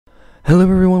Hello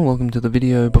everyone, welcome to the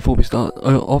video. Before we start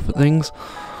off with things,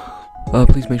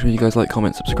 please make sure you guys like,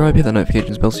 comment, subscribe, hit that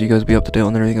notifications bell so you guys will be up to date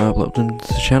on everything I upload into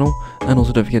the channel. And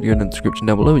also don't forget to go in the description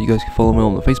down below. You guys can follow me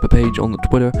on the Facebook page, on the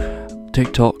Twitter,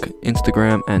 TikTok,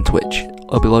 Instagram, and Twitch.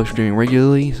 I'll be live streaming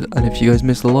regularly, and if you guys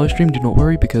miss the live stream, do not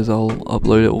worry because I'll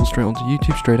upload it all straight onto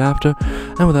YouTube straight after.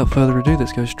 And without further ado,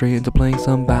 let's go straight into playing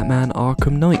some Batman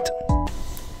Arkham Knight.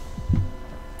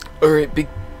 Alright, big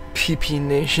PP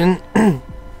Nation.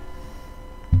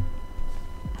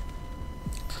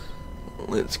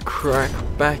 Let's crack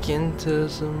back into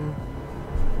some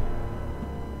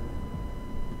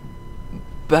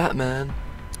Batman.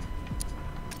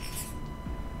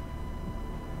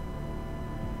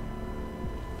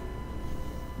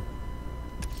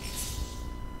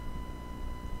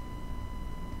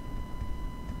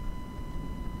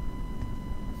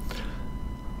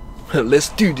 Let's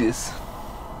do this.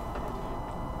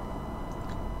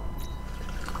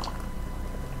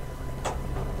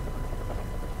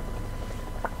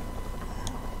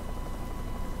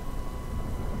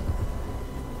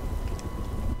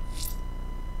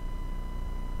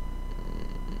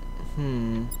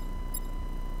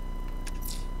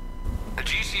 A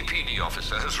GCPD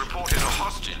officer has reported a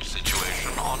hostage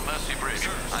situation on Mercy Bridge,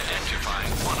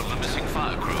 identifying one of the missing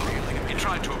fire crew. He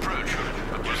tried to approach,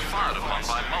 but was fired upon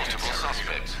by multiple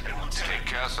suspects. Take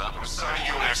care, sir. I'm assigning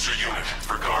you an extra unit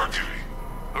for guard duty.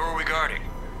 Who are we guarding?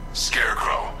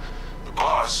 Scarecrow. The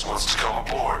boss wants to come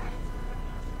aboard.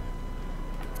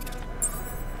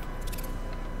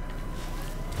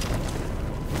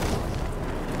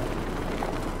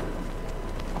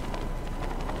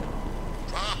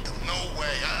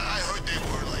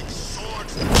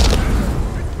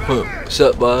 What's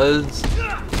up, buds?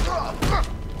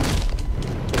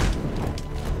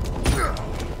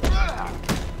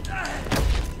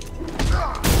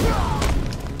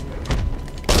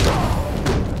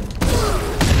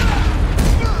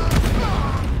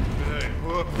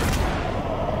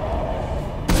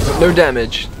 No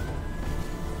damage.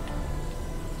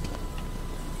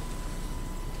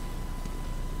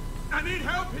 I need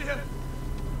help here.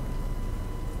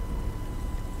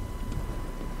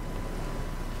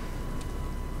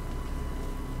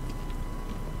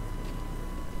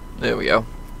 There we go.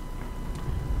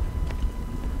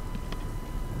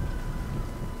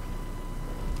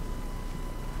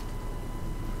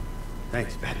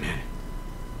 Thanks, Batman.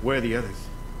 Where are the others?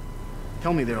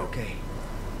 Tell me they're okay.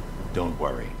 Don't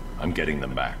worry. I'm getting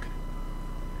them back.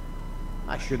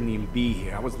 I shouldn't even be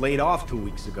here. I was laid off 2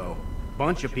 weeks ago.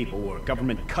 Bunch of people were.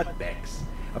 Government cutbacks.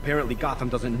 Apparently Gotham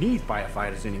doesn't need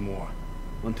firefighters anymore.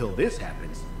 Until this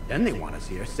happens. Then they want us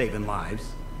here, saving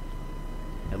lives.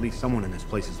 At least someone in this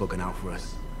place is looking out for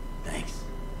us. Thanks.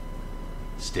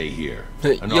 Stay here.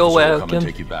 You're An officer will come welcome. and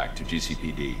take you back to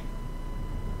GCPD.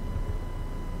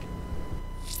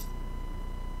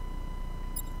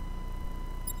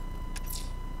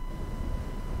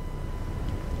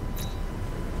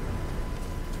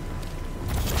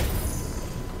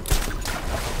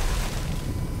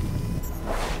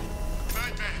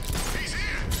 He's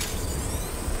here.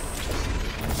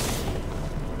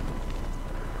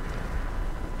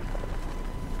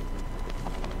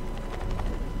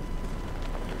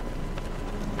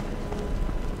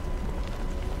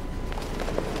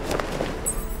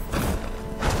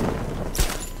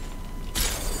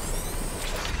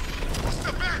 What's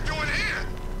the bear doing here?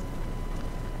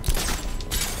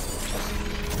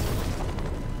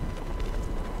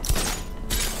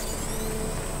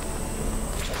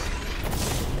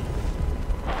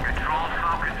 Control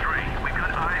Falcon 3. We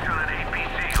got eyes on an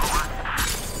APC, over.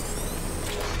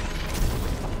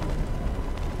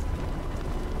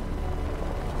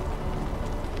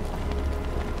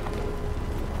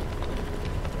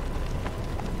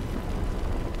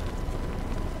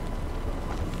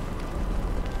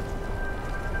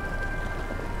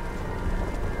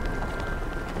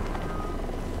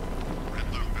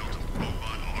 Riddler built a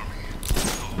robot army.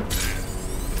 Oh, man.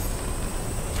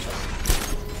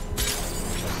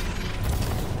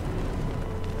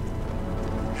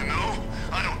 You know,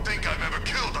 I don't think I've ever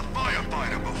killed a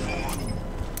firefighter before.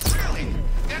 Really?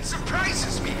 That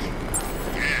surprises me.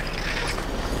 Yeah.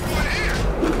 What here?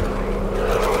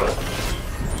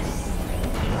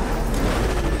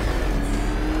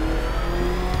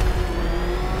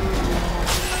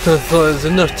 I thought there's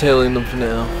enough tailing them for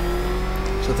now,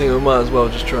 so I think we might as well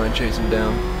just try and chase them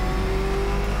down.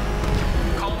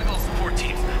 Calling all support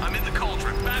teams. I'm in the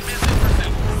cauldron. Batman's in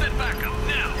pursuit. Send backup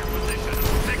now. Position.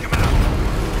 Take him out.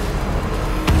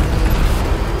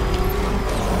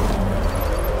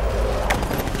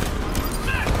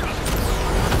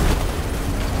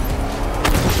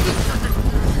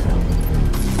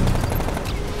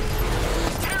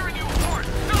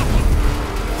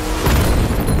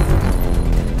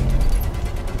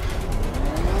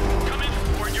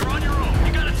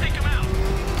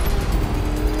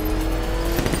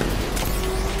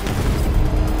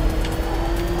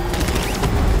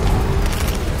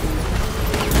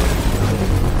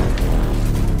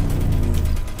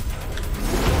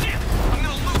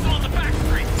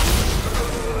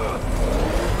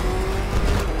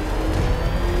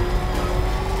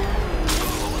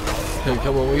 Okay,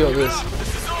 come on, we got this.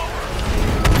 This is over.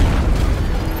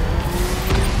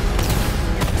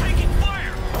 Taking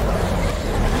fire.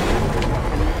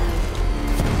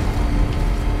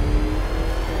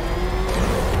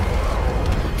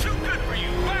 Too good for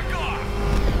you. Back off.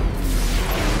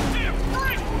 Damn,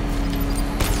 break.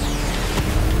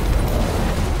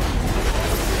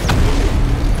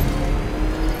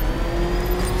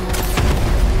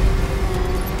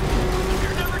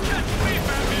 You're never catching me,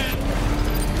 Batman.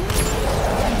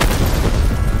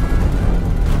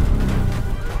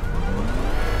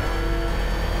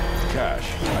 Cash,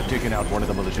 I've taken out one of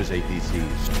the militia's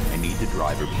APCs. I need the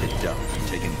driver picked up and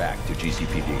taken back to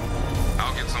GCPD.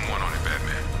 I'll get someone on it,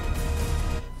 Batman.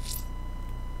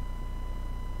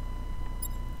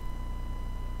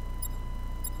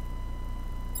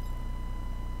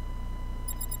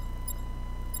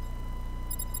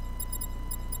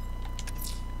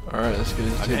 Alright, let's get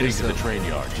I'm into heading this. to the train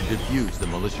yard to defuse the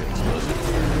militia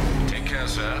explosive. Take care,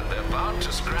 sir. They're bound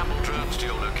to scramble drones to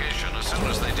your location as soon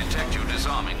as they detect you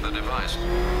disarming the device. Okay,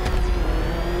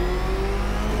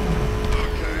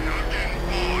 I'm getting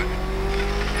bored.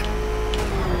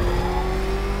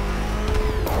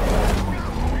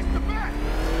 Take the bat!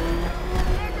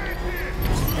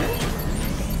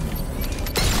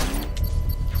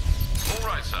 All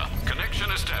right, sir. Connection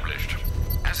established.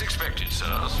 As expected,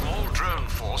 sir, a small drone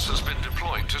force has been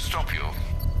deployed to stop you.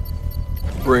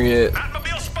 Bring it.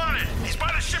 Batmobile spotted! He's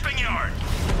by the shipping yard!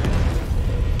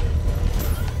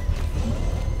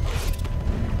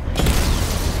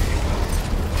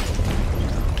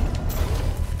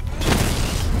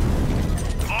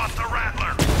 Off the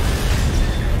Rattler!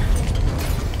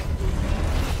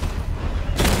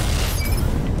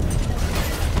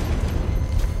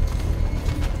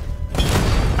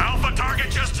 Alpha target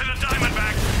just hit a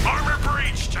Diamondback. Armor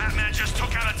breached. Batman just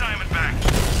took out a Diamondback.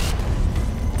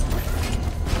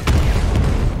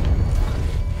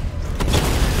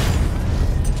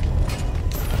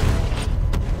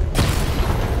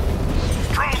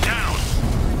 Drone down.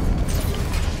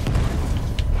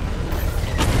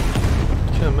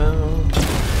 Come on.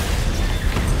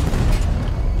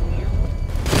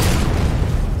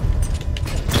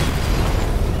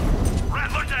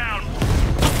 Rattler down.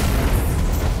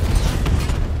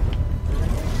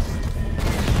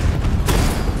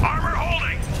 Armor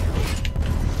holding.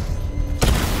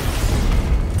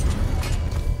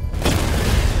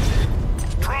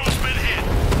 Drone's been hit.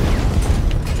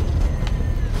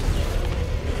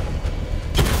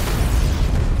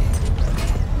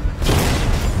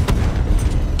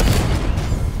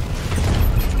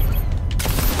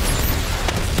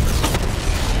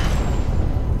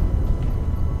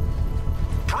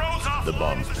 Drone's off. The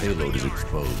bomb's payload is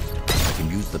exposed. I can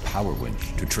use the power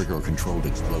winch to trigger a controlled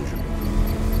explosion.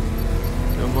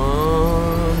 Come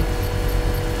on.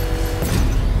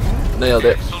 Nailed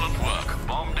it. Excellent work.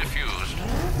 Bomb defused.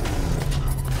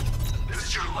 This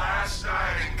is your last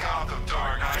night in Gotham,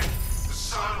 Dark Knight. The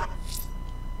sun.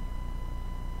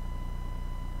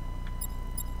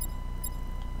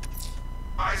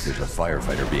 There's a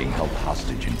firefighter being held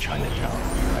hostage in Chinatown.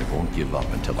 I won't give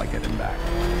up until I get him back.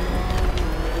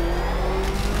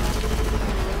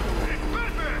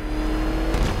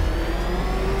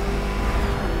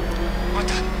 What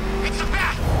the? It's the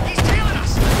bat! He's tailing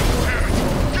us!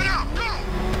 Get out! Go!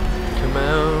 Come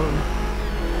on.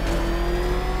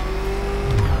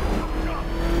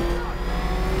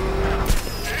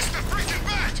 It's the freaking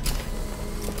bat!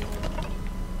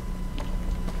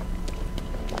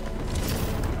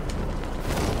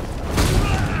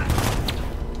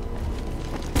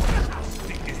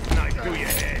 Stick this knife through your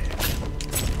head.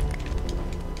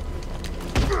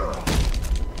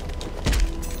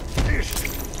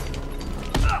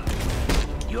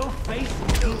 Your face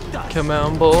will be dust. Come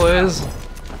on, boys.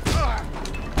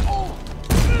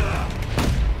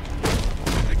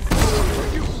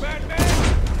 You Batman!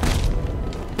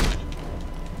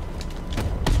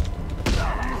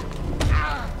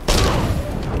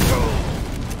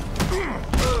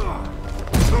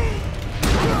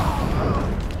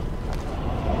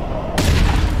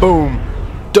 Boom.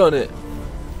 Done it.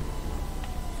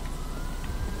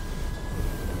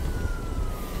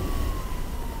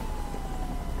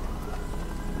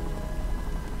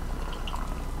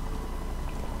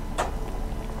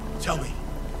 Tell me.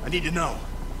 I need to know.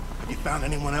 Have you found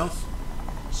anyone else?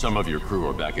 Some of your crew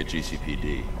are back at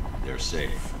GCPD. They're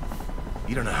safe.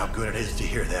 You don't know how good it is to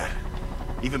hear that.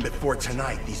 Even before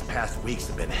tonight, these past weeks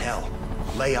have been hell.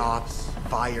 Layoffs,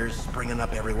 fires springing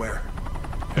up everywhere.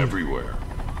 Everywhere.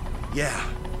 Yeah.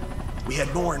 We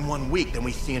had more in 1 week than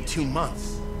we see in 2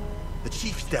 months. The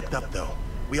chief stepped up, though.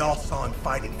 We all saw him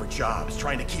fighting for jobs,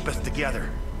 trying to keep us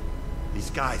together. These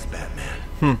guys,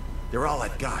 Batman. They're all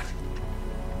I've got.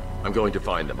 I'm going to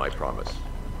find them, I promise.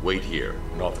 Wait here.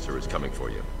 An officer is coming for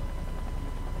you.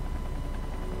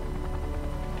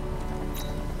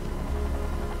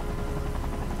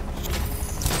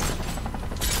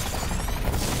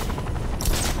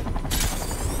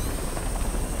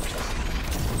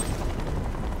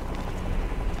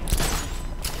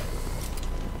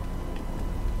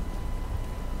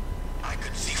 I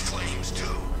could see flames, too.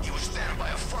 He was there by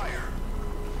a fire.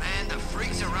 Man, the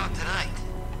freaks are out tonight.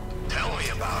 Tell me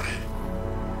about it.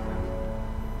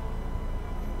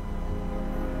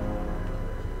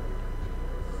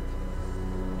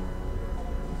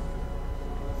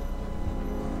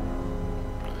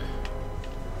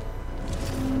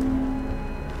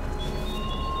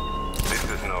 This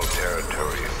is no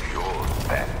territory of yours,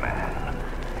 Batman.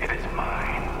 It is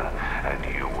mine,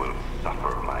 and you will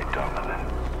suffer my dominance.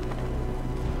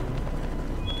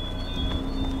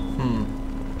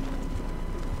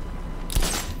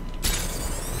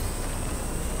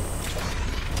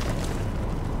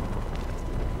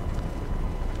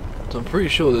 So I'm pretty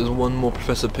sure there's one more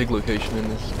Professor Pig location in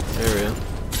this area.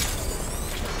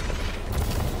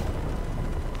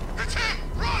 It's him!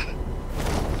 Run!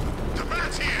 The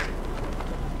Bat's here!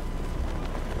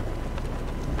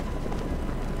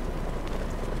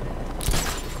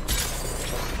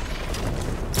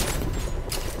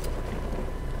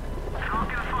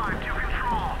 Falcon 5 to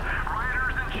control.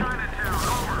 Rioters in Chinatown,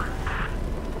 over.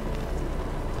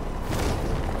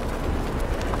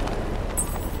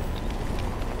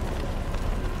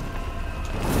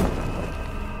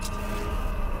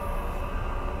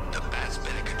 The Bat's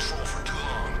been in control for too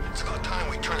long. It's about time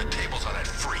we turn the tables on that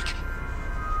freak.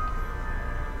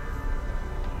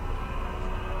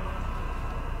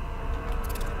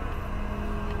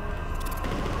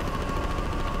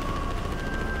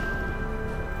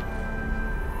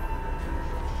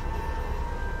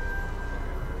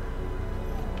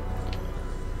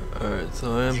 Alright,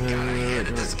 so I am You gotta hand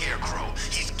it to here. Scarecrow.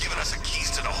 He's given us the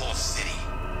keys to the whole city.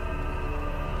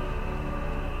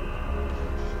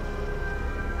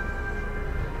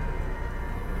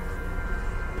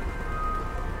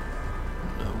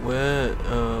 Where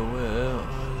are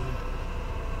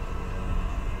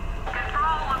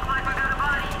Control, looks like we got a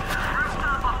body.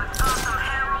 Rooftop of the Gotham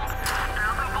Herald.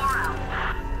 1004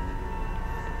 out.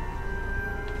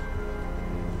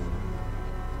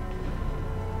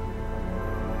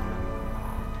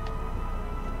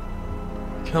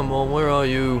 Come on, where are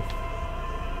you?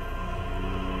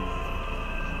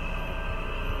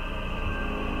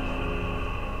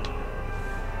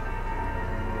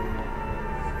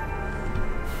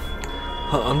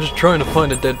 I'm just trying to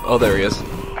find a dead. Oh, there he is.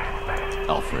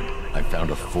 Alfred, I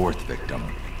found a fourth victim.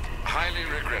 Highly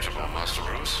regrettable, Master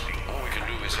Bruce. All we can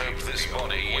do is hope this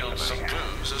body yields some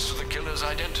clues as to the killer's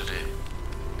identity.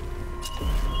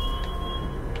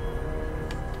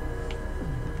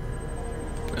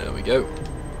 There we go.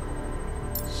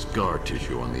 Scar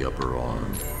tissue on the upper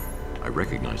arm. I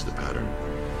recognize the pattern.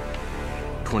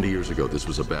 20 years ago, this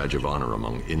was a badge of honor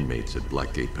among inmates at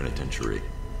Blackgate Penitentiary.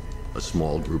 A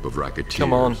small group of Come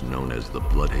on. racketeers known as the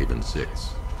Bloodhaven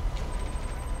Six.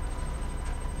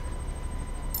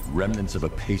 Remnants of a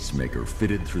pacemaker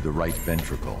fitted through the right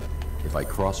ventricle. If I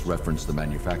cross-reference the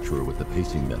manufacturer with the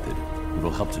pacing method, it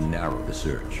will help to narrow the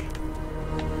search.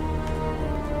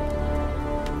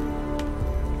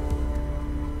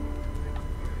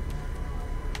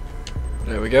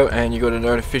 There we go, and you got an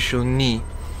artificial knee.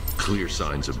 Clear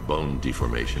signs of bone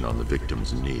deformation on the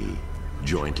victim's knee.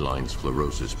 Joint line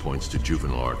sclerosis points to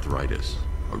juvenile arthritis,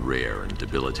 a rare and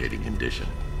debilitating condition.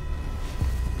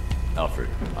 Alfred,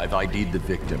 I've ID'd the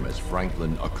victim as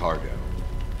Franklin Accardo.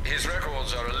 His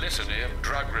records are a litany of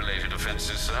drug-related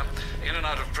offenses, sir. In and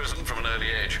out of prison from an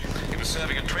early age. He was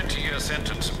serving a 20-year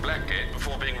sentence at Blackgate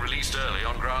before being released early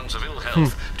on grounds of ill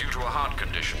health due to a heart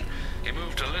condition. He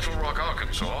moved to Little Rock,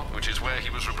 Arkansas, which is where he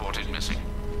was reported missing.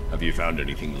 Have you found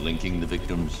anything linking the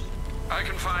victims? I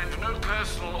can find no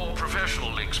personal or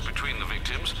professional links between the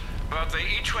victims, but they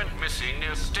each went missing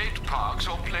near state parks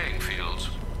or playing fields.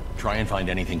 Try and find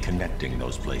anything connecting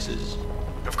those places.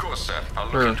 Of course, sir.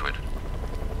 I'll look into it.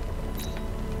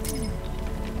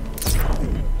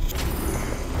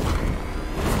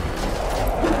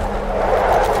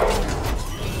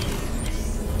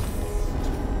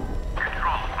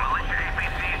 Control, militia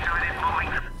APC started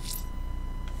moving.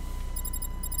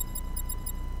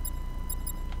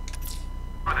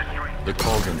 For the street. The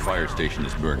Cauldron Fire Station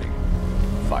is burning.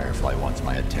 Firefly wants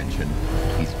my attention.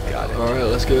 He's got it. Alright,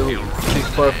 let's go kick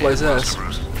Firefly's ass.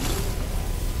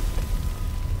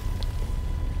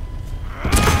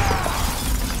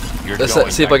 You're Let's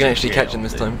going see if back I can to actually jail, catch him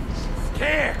this time.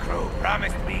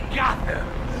 promised me Gotham.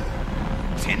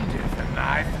 Tinder for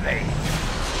my flame.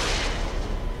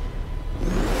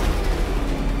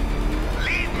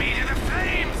 Lead me to the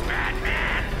flames,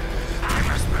 Batman! I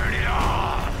must burn it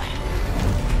all!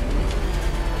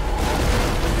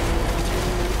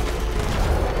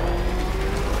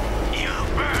 You'll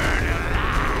burn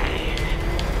alive!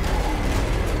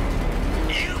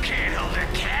 You can't hold a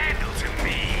candle to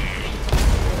me!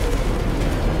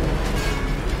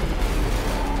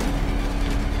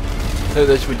 So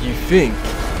that's what you think.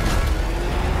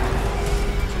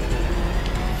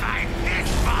 Fight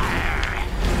this fire!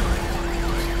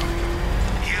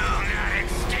 You'll not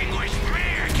extinguish me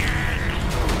again!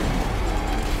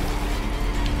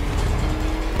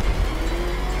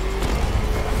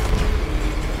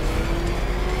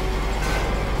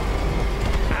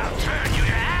 I'll turn you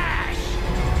to ash!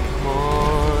 Come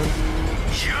on.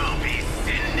 You'll be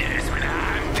cinders when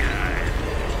I'm done!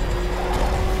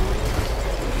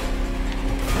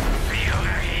 Feel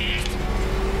the heat?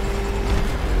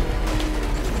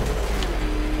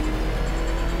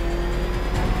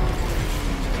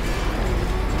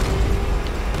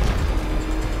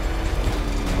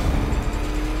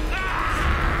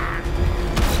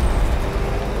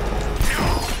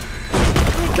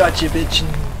 Gotcha, bitch.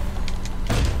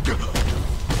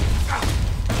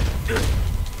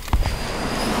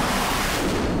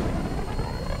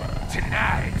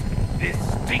 Tonight, this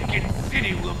stinking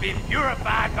city will be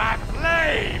purified by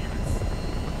flames!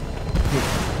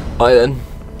 Bye then.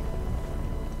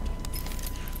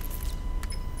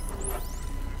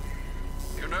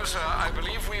 You know, sir, I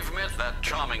believe we've met that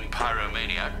charming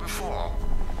pyromaniac before.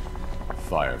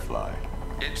 Firefly.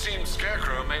 It seems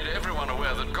Scarecrow made everyone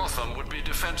aware that Gotham would be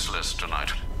defenseless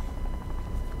tonight.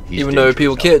 Even though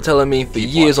people kept telling me for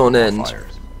years on end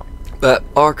that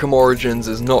Arkham Origins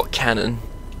is not canon.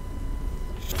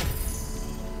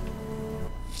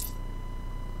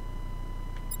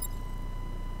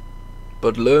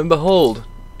 But lo and behold,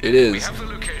 it We is. have the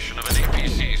location of an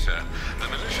APC, sir. The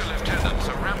militia lieutenants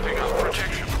are ramping up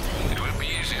protection. It won't be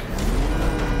easy.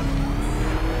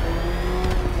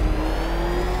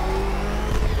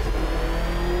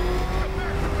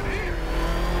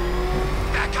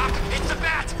 Back up! It's the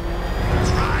bat!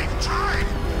 Drive! Drive!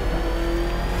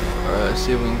 Alright, let's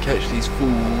see if we can catch these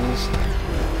fools.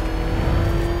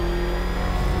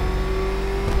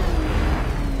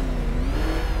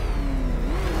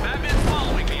 Batman's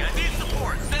following me. I need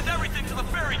support. Send everything to the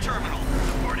ferry terminal.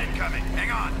 Support incoming.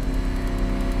 Hang on.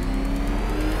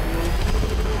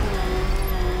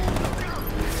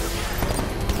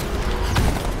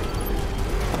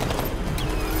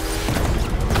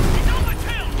 He's on my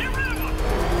tail. Get rid of him.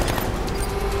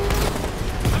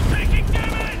 I'm taking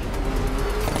damage.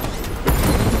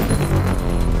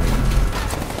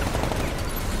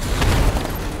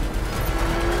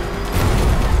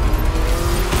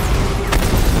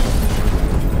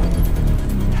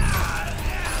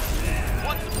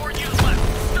 One support unit left.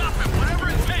 Stop him, whatever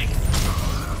it takes.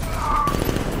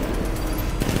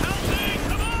 Help me,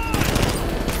 come on!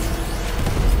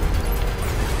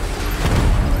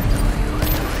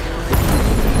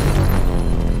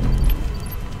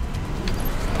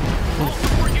 All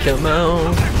support units Come down. on.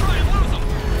 I'm gonna try and lose them.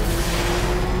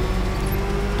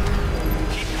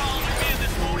 Keep following me and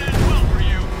this won't end well for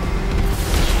you.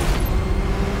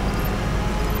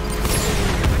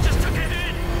 I just took a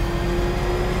hit.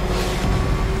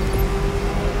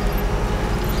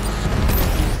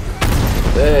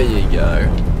 There you go.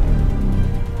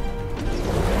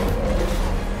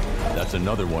 That's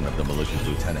another one of the militia's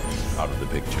lieutenants out of the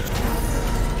picture.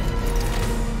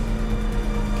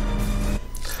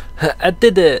 I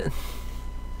did it.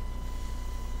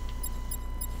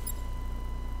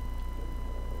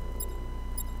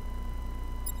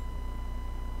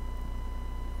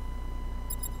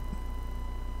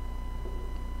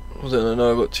 Was it? I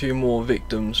know I've got 2 more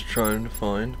victims trying to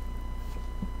find.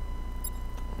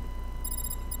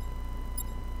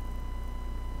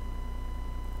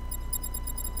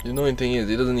 The annoying thing is,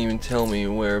 it doesn't even tell me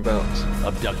whereabouts.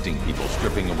 Abducting people,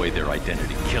 stripping away their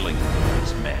identity, killing them.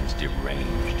 This man's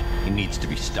deranged. He needs to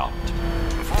be stopped.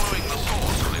 Following the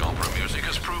source of the opera music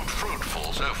has proved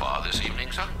fruitful so far this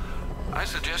evening, sir. I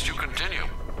suggest you continue.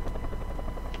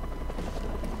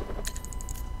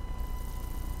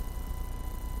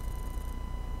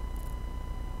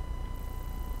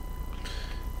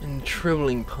 And the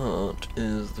troubling part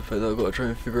is the fact that I've got to try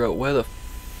and figure out where the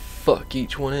fuck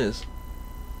each one is.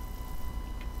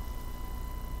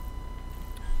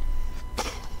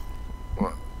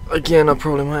 Again, I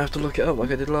probably might have to look it up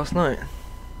like I did last night.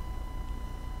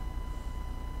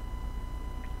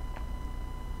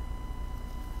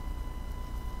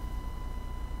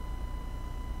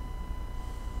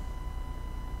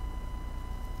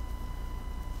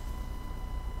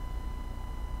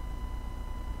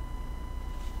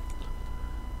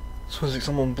 suppose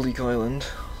I'm on Bleak Island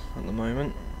at the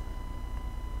moment.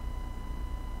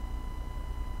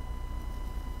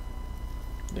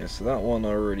 Yeah, so that one I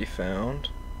already found.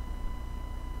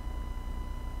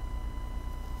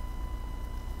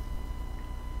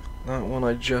 That one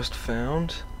I just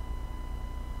found.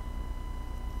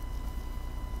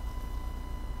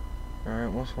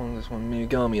 Alright, what's one? This one,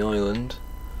 Miyagami Island.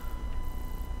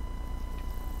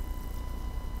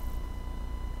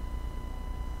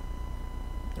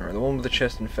 Alright, the one with the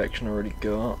chest infection I already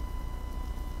got.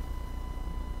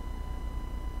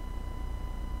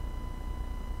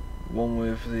 One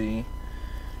with the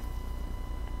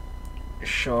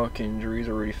shark injuries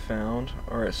already found.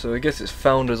 Alright, so I guess it's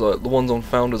Founders Island. The ones on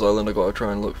Founders Island I gotta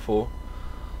try and look for.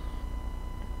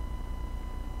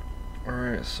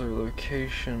 Alright, so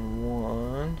location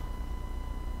 1.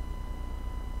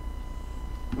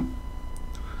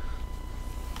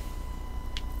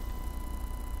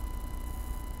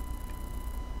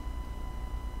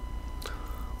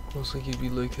 Looks like he'd be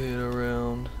located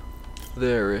around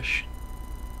there-ish.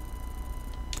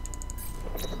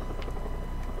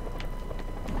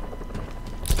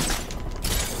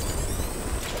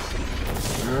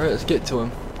 Alright, let's get to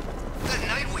him. The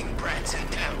Nightwing brats in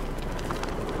town.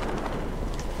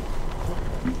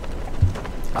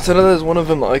 So now there's one of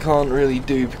them that I can't really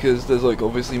do because there's like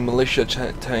obviously militia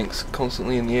tanks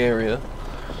constantly in the area.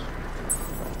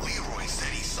 Leroy said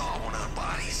he saw one of the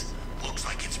bodies. Looks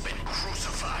like it's been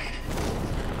crucified.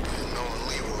 Didn't know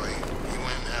Leroy. He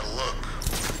went and had a look.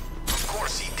 Of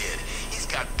course he did. He's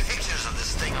got pictures of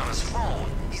this thing on his phone.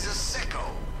 He's a sicko.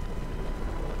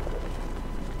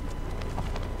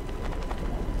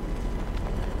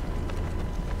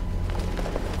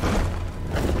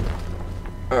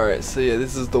 Alright, so yeah,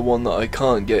 this is the one that I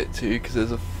can't get to because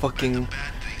there's a fucking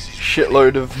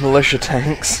shitload of militia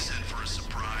tanks.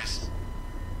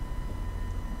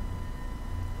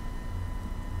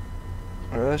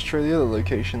 Alright, let's try the other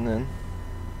location then.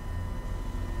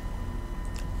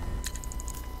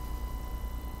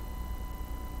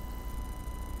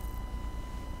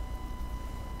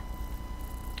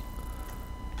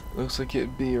 Looks like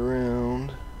it'd be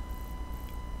around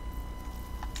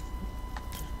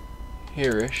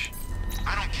here-ish.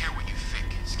 I don't care what you think.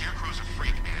 Scarecrow's a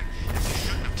freak, man. And you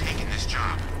shouldn't have taken this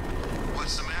job.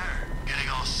 What's the matter? Getting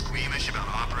all squeamish about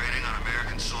operating on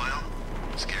American soil?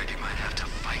 Scared you might have to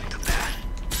fight the bat?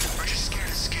 Or just scared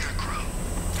of Scarecrow?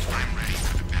 I'm ready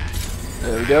for the bat.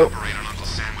 There we go. I'd operate on Uncle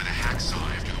Sam with a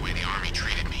hacksaw after the way the army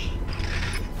treated me.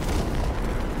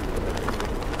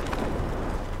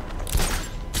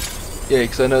 Yeah,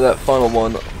 because I know that final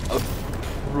one, I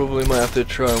probably might have to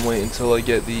try and wait until I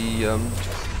get the,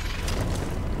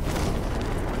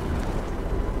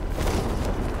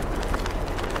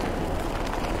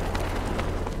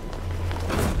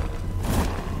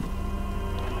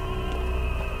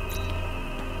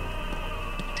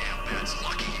 Damn bat's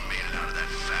lucky he made it out of that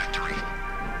factory.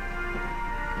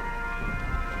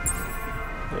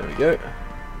 there we go.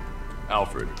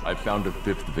 Alfred, I found a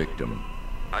 5th victim.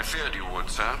 I feared you would,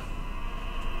 sir.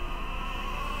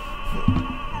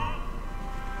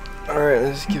 Alright,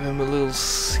 let's give him a little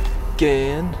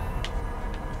scan.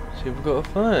 See what we've got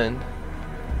to find.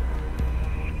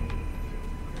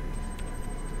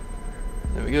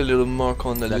 There we go, a little mark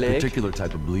on the That leg. particular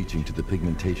type of bleaching to the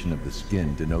pigmentation of the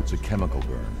skin denotes a chemical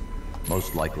burn.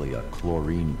 Most likely a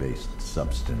chlorine-based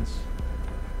substance.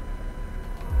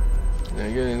 There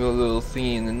you go, got a little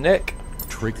thingy in the neck.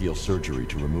 Tracheal surgery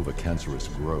to remove a cancerous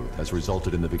growth has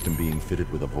resulted in the victim being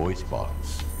fitted with a voice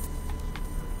box.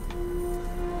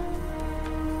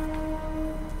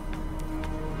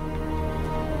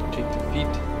 Check the feet,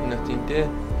 nothing there.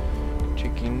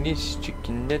 Checking this,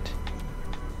 checking that.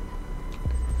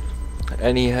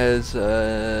 And he has,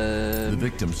 The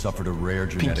victim suffered a rare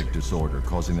genetic disorder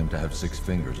causing them to have 6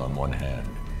 fingers on one hand.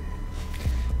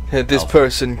 this Alfred,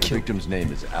 person the killed. victim's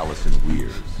name is Allison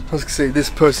Weers. I was gonna say, this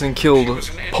person killed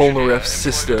Polnareff's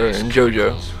sister and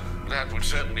Jojo. That would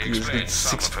certainly He was explain with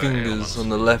some 6 of her fingers ailments. on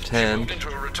the left She moved hand. into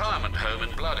a retirement home in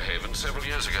Bloodhaven several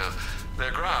years ago.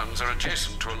 Their grounds are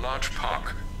adjacent to a large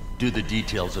park. Do the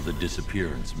details of the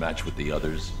disappearance match with the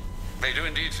others? They do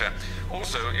indeed, sir.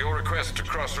 Also, your request to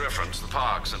cross-reference the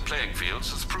parks and playing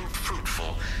fields has proved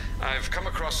fruitful. I've come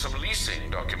across some leasing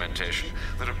documentation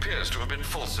that appears to have been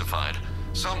falsified.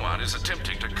 Someone is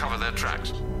attempting to cover their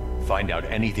tracks. Find out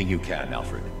anything you can,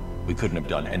 Alfred. We couldn't have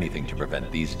done anything to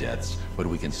prevent these deaths, but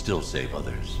we can still save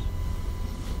others.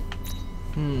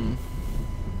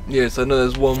 Yes, I know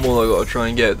there's one more I gotta try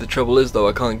and get. The trouble is though,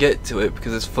 I can't get to it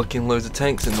because there's fucking loads of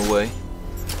tanks in the way.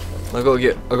 I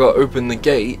gotta open the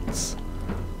gates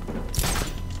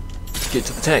to get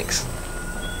to the tanks.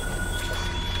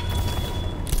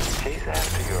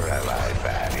 after your ally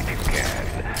bad if you can,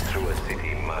 through a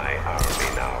city my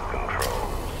army now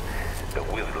controls.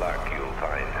 But with luck you'll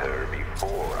find her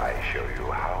before I show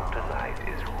you how tonight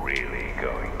is really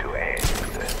going to end.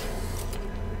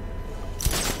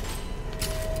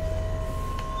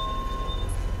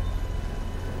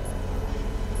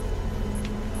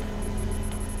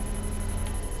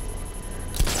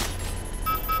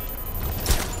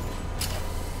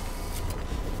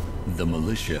 The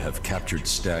militia have captured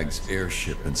Stag's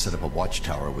airship and set up a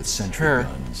watchtower with sentry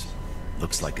guns.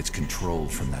 Looks like it's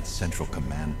controlled from that central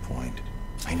command point.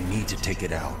 I need to take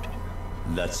it out.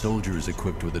 That soldier is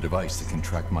equipped with a device that can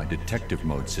track my detective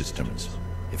mode systems.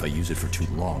 If I use it for too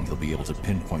long, he'll be able to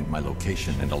pinpoint my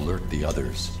location and alert the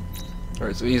others.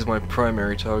 Alright, so he's my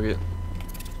primary target.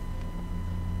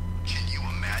 Can you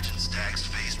imagine Stag's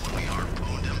face when we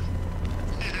harpooned him?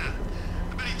 Yeah,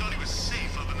 I bet he thought he was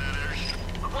safe up in that airship.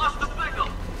 I've lost the signal!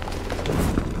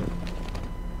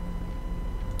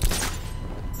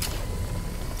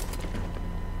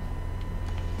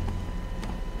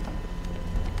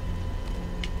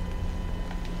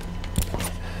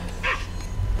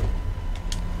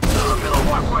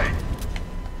 Walkway!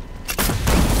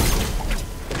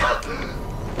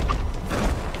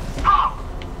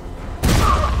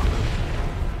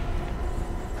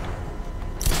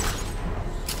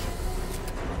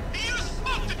 He used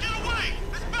smoke to get away!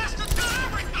 This bastard's got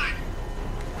everything!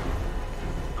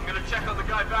 I'm gonna check on the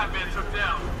guy Batman took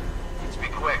down. Let's be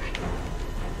quick.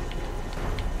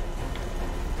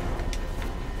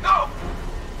 No!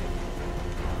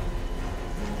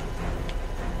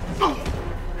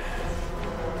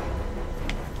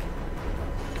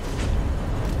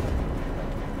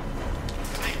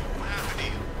 Hey, what happened to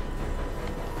you?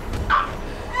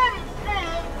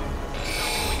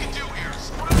 Nothing we can do here.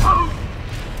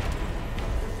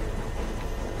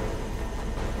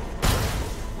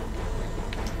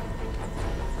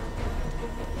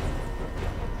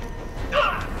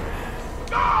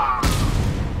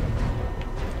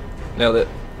 Nailed it.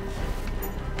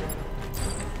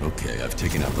 Okay, I've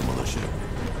taken out the militia.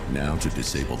 Now to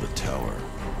disable the tower.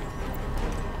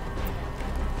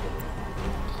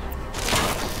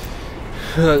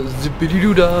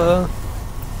 Zippity-doo-dah.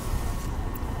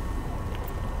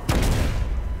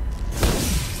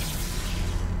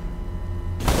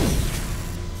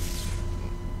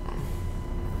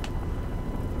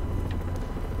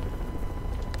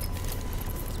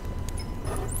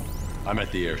 I'm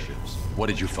at the airships. What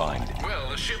did you find? Well,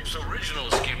 the ship's original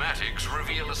schematics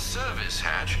reveal a service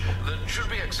hatch that should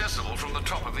be accessible from the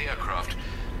top of the aircraft.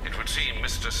 It would seem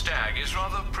Mr. Stagg is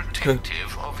rather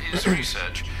protective of his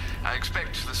research. I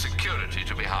expect the security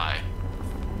to be high.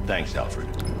 Thanks, Alfred.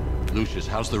 Lucius,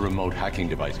 how's the remote hacking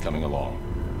device coming along?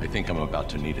 I think I'm about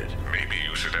to need it. Maybe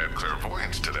you should add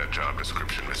clairvoyance to that job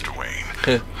description, Mr.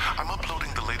 Wayne. I'm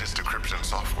uploading the latest decryption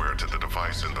software to the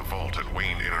device in the vault at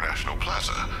Wayne International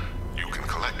Plaza. You can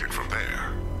collect it from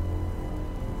there.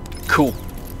 Cool.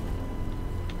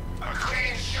 A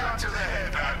clean shot to the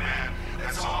head, Batman.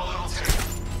 That's all it'll take.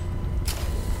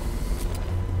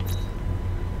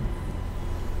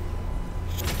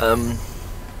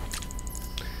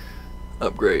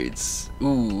 Upgrades.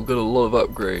 Ooh, got a lot of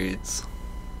upgrades.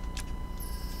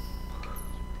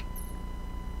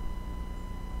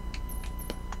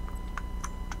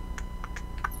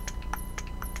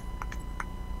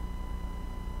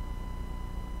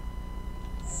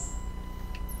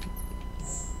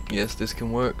 Yes, this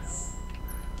can work.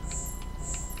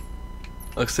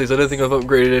 Like I say, I don't think I've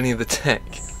upgraded any of the tech.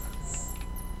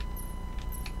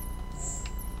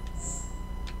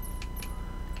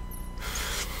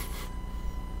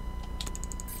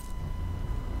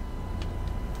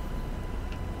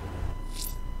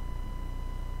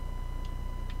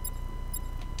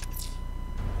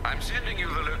 I'm sending you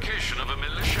the location of a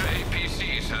militia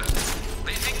APC, sir.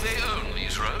 They think they own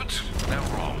these roads. They're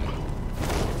wrong.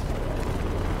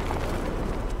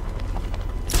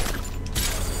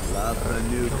 Love the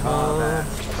new car, man.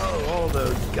 Oh, all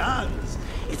those guns.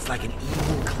 It's like an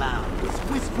evil clown was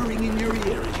whispering in your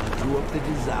ear as you drew up the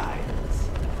designs.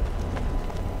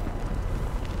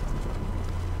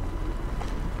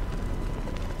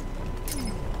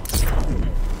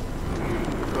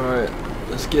 Alright,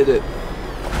 let's get it.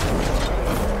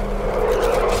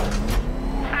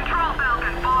 Control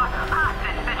Falcon 4,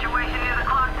 hostage situation near the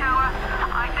clock tower.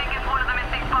 I think it's one of the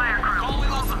missing fire crew.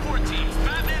 Calling all support teams.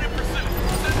 Batman in pursuit.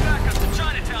 Send backup to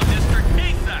Chinatown District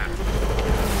ASAP.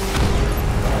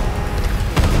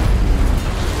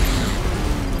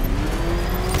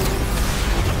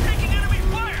 I'm taking enemy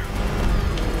fire.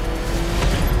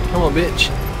 Come on, bitch.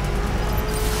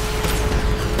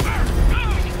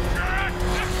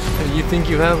 you think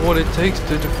you have what it takes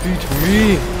to defeat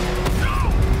me?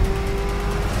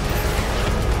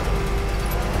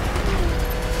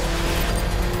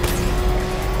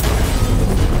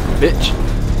 Bitch.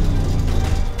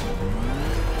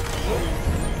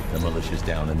 The militia's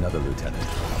down another lieutenant.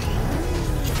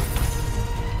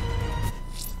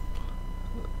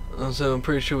 So I'm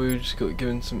pretty sure we just got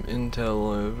given some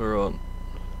intel over on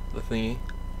the thingy.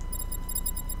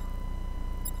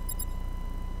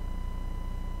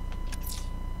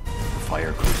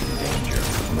 Fire crew's in danger.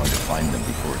 I'm going to find them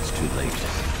before it's too late.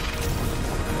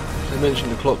 They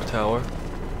mentioned the clock tower.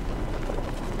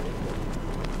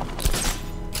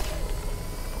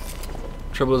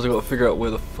 Trouble is I gotta figure out where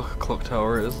the fuck a clock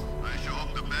tower is. I sure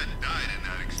hope the men died in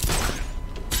that explosion.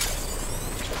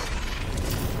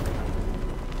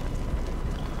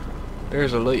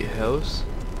 There's a lighthouse.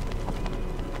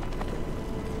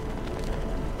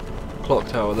 Clock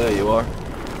tower, there you are.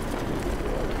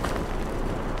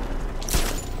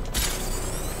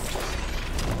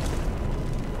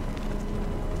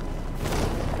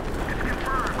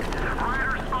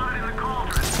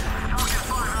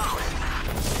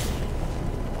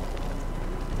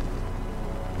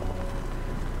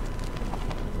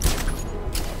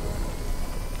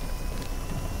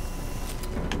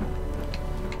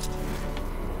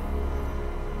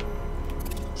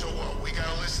 So what, we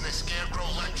gotta listen to Scarecrow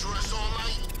lecture us all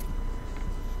night?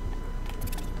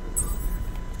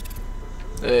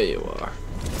 There you are.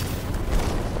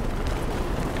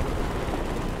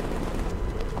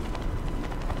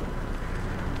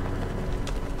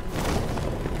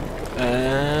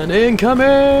 And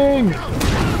incoming!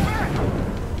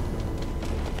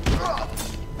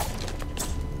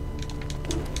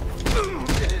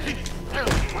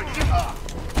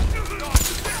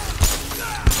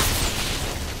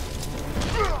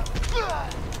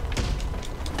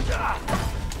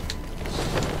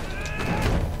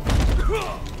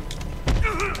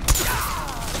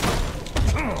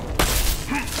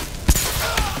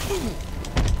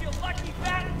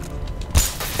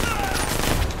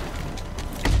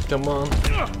 Come on.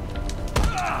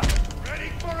 Ready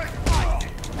for a fight!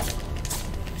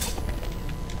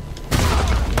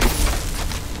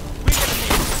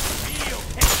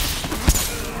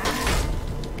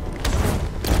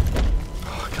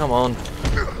 Oh, come on.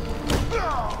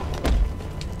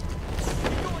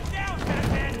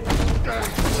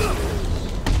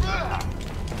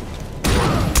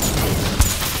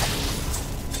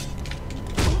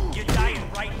 You're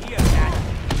dying right here, Pat.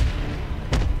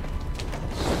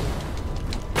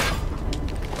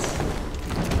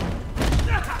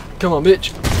 Come on,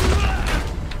 bitch.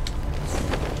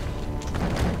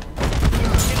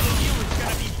 Killing you is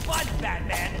gonna be fun,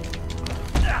 Batman.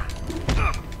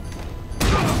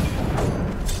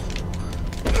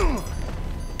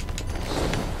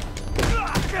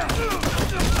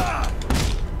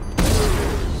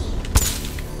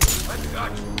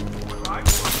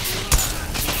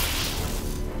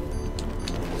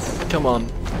 Come on.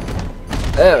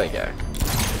 There we go.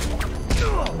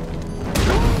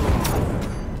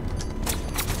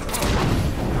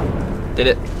 Did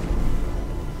it.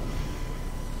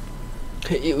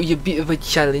 It was a bit of a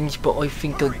challenge, but I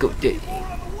think I got it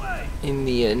in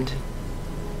the end.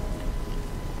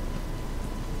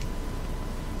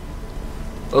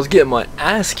 I was getting my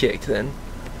ass kicked then.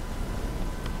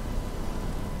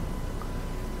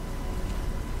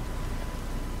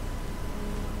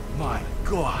 My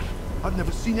God, I've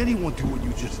never seen anyone do what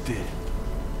you just did.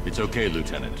 It's okay,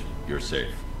 Lieutenant. You're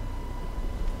safe.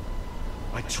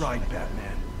 I tried,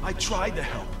 Batman. I tried to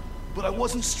help, but I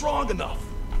wasn't strong enough.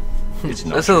 It's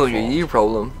not That sounds like your a fault. you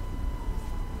problem.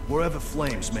 Wherever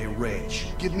flames may rage,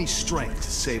 give me strength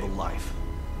to save a life.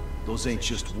 Those ain't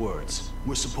just words.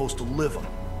 We're supposed to live them.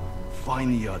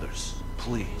 Find the others,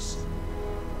 please.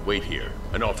 Wait here.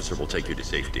 An officer will take you to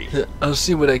safety. I'll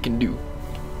see what I can do.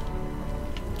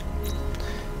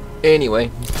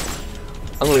 Anyway,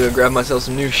 I'm gonna go grab myself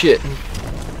some new shit. You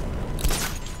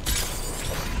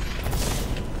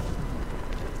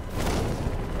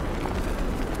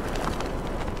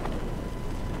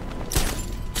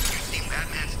seen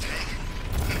Batman's tank?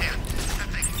 Man, that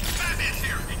thing... Batman's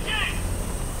here! Get it!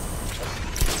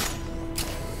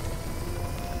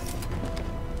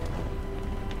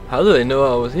 How do they know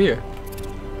I was here?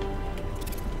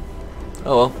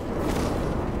 Oh well.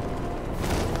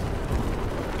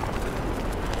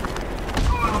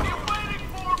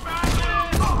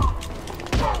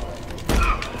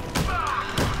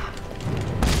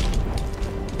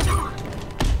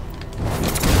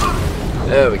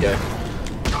 There we go.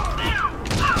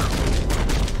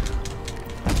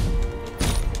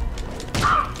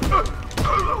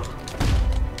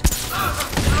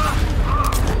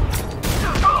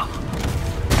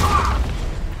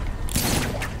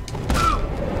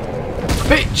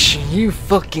 You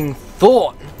fucking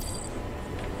thought.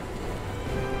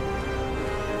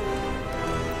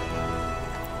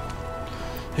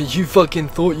 You fucking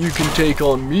thought you can take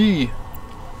on me,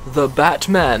 the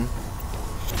Batman.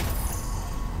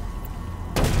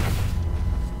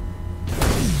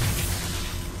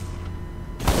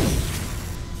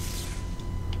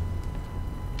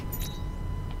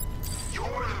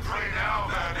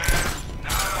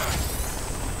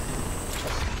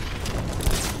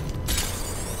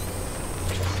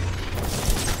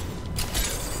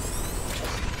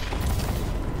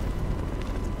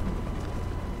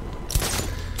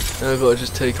 I've got to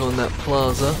just take on that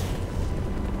plaza.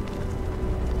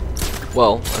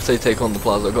 Well, I say take on the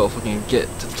plaza, I've got to fucking get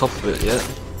to the top of it yet.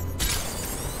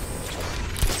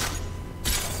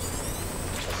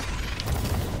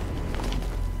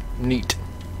 Neat.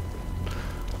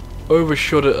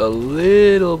 Overshot it a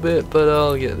little bit, but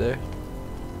I'll get there.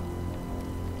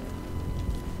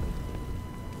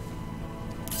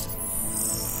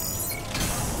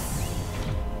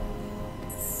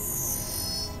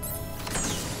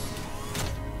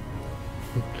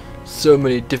 So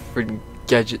many different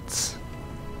gadgets.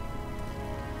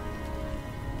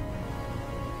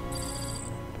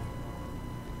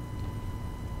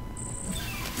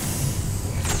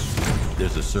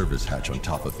 There's a service hatch on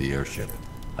top of the airship.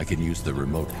 I can use the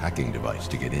remote hacking device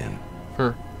to get in.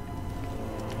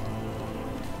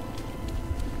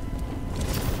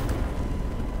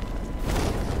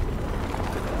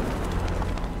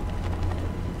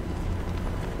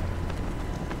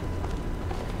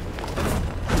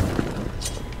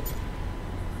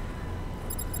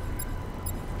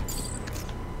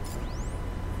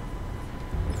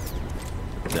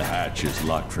 The hatch is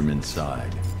locked from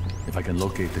inside. If I can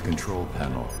locate the control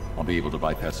panel, I'll be able to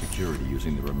bypass security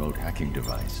using the remote hacking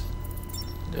device.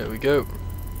 There we go.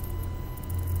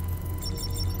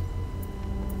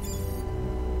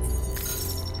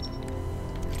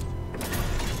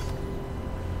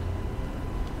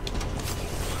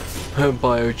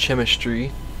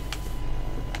 Biochemistry.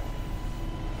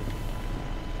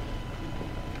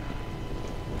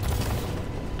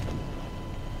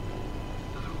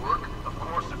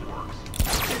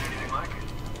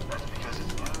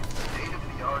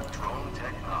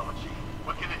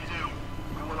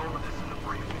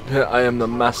 I am the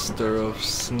master of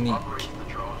sneak.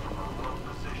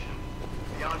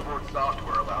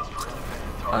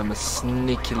 I'm a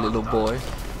sneaky little boy.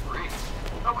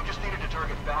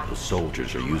 The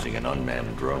soldiers are using an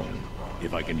unmanned drone.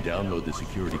 If I can download the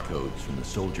security codes from the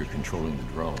soldier controlling the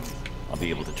drone, I'll be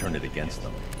able to turn it against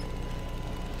them.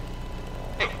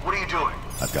 Hey, what are you doing?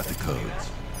 I've got the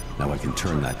codes. Now I can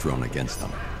turn that drone against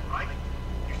them. Right?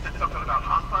 You said something about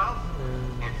hostiles?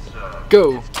 It's,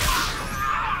 Go!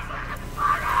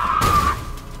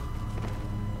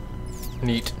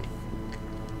 Neat.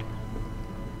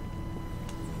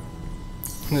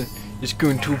 It's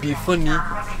going to be funny.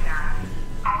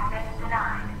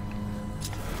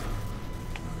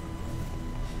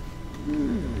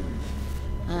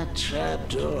 That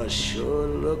trapdoor sure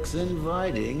looks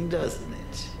inviting, doesn't it?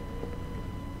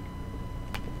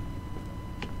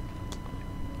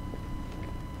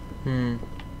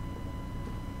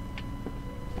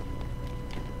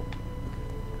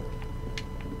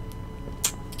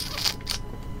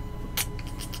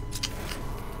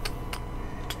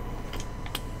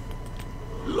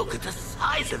 Look at the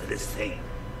size of this thing.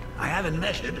 I haven't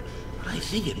measured, but I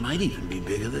think it might even be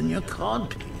bigger than your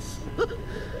codpiece.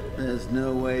 There's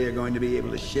no way you're going to be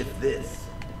able to shift this.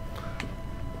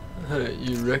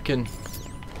 You reckon?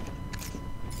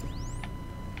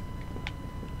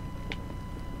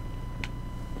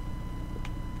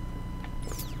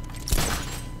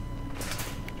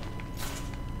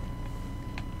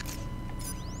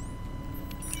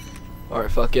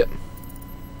 Alright, fuck it.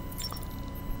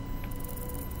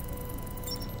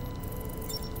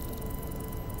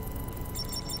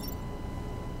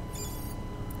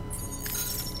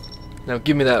 Now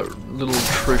give me that little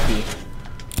trophy.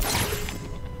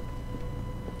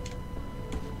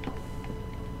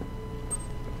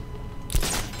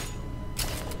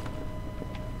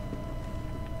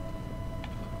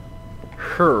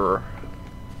 Her.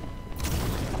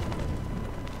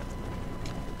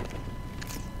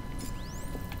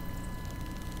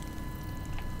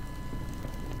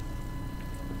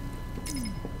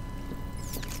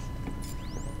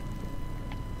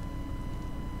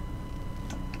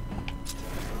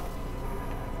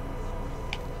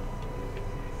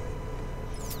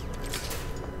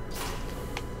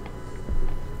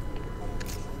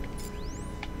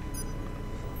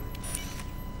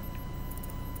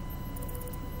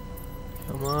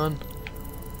 Come on.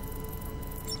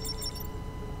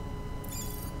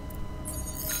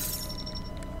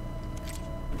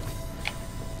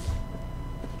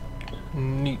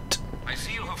 Neat. I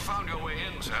see you have found your way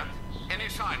in, sir. Any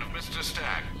sign of Mr.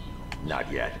 Stagg?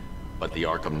 Not yet, but the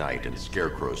Arkham Knight and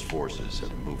Scarecrow's forces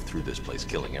have moved through this place,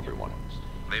 killing everyone.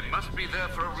 They must be there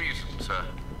for a reason, sir.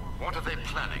 What are they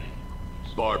planning?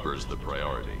 Barbara's the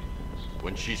priority.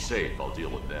 When she's safe, I'll deal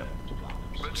with them.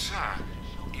 But, sir,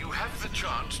 you have the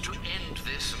chance to end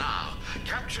this now.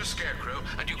 Capture Scarecrow,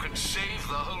 and you can save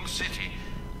the whole city.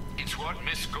 It's what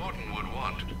Miss Gordon would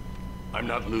want. I'm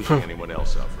not losing anyone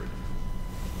else, Alfred.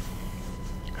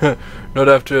 Not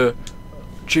after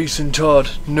Jason Todd,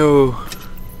 no.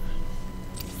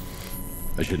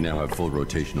 I should now have full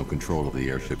rotational control of the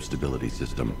airship's stability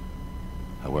system.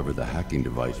 However, the hacking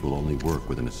device will only work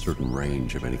within a certain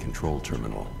range of any control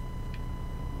terminal.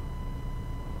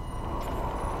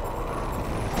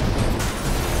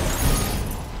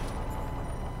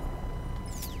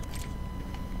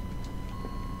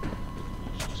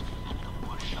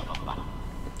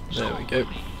 There we go.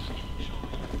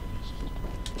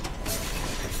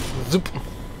 Zoop.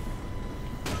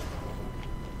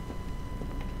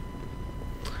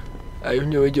 I have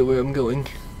no idea where I'm going.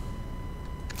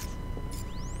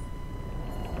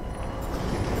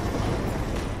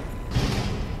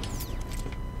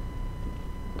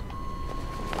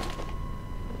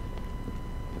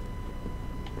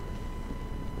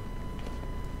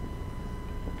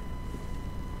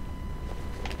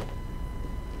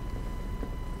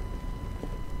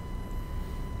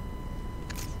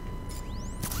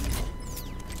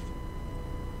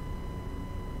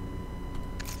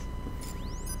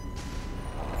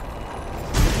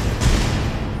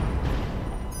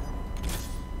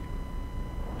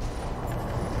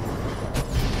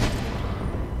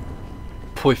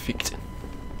 Perfect.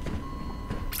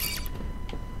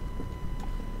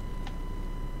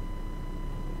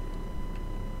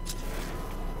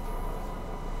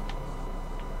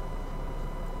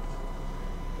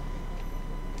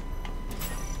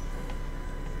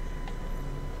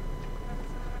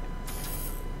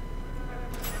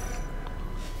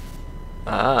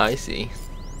 Ah, I see.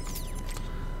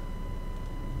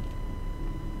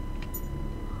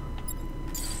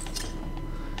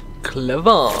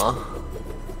 Clever.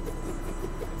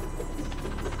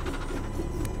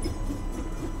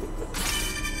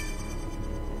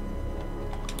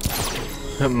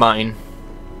 Mine.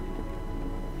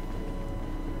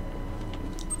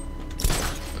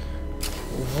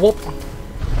 Whoop.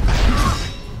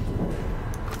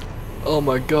 Oh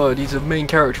my god, he's a main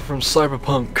character from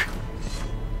Cyberpunk.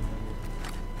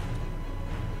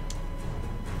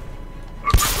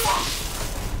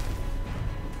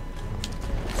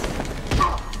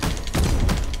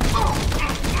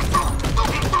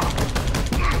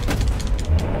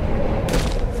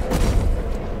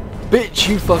 Bitch,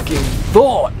 you fucking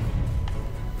thought!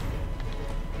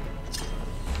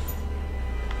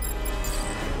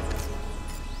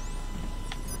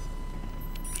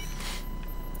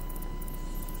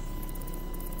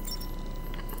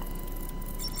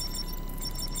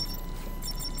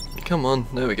 Come on,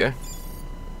 there we go.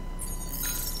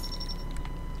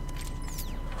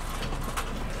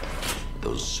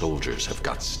 Those soldiers have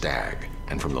got Stagg,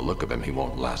 and from the look of him, he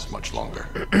won't last much longer.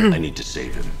 I need to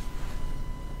save him.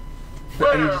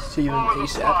 I need to see them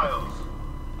ASAP.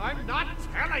 I'm not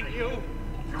telling you.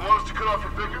 You want us to cut off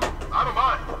your fingers? I don't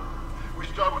mind. We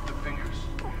start with the fingers.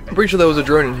 I'm pretty sure there was a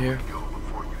drone in here. Go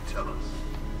before you tell us.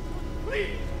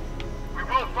 Please. We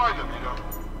will find them, you know.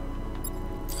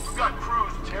 We've got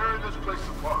crews tearing this place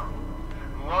apart.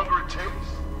 The longer it takes,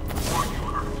 the more you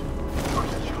hurt.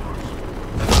 Choice is yours.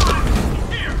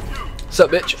 Here, you. What's up,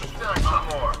 bitch? Stack some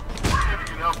more. See if you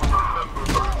can help us remember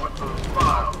what's those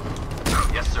files.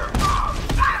 Yes, sir.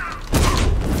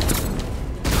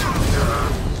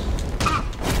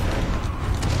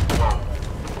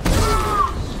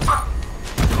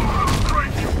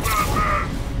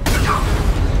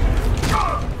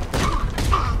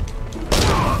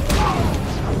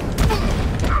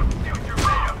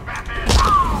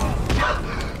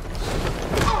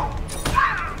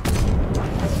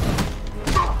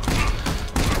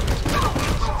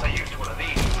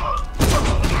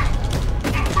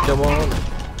 Come on.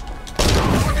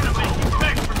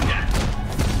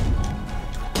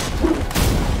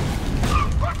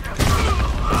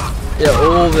 Yeah,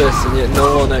 all this, and yet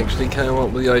no one actually came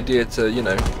up with the idea to, you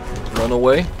know, run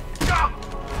away.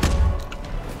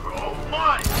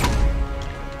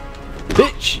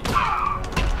 Bitch!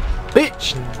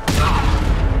 Bitch!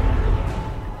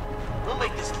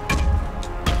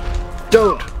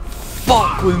 Don't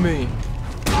fuck with me!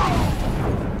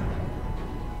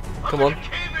 Come on.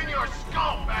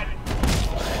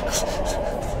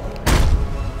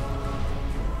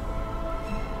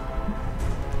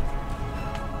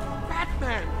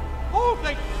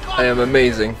 I am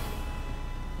amazing.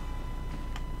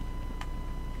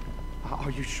 Are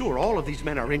you sure all of these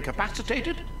men are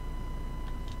incapacitated?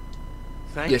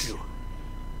 Thank Yes. you.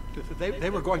 They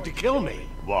were going to kill me.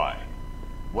 Why?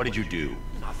 What did you do?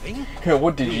 Nothing. Yeah,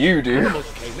 what did you do?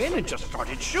 Animals came in and just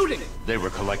started shooting. They were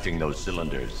collecting those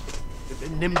cylinders. The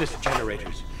Nimbus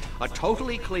generators. A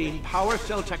totally clean power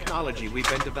cell technology we've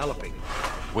been developing.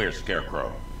 Where's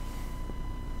Scarecrow?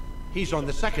 He's on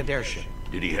the second airship.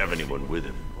 Did he have anyone with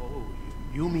him? Oh,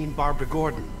 you mean Barbara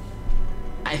Gordon?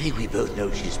 I think we both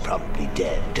know she's probably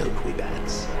dead, don't we,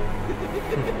 Bats?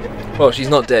 Well, she's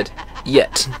not dead.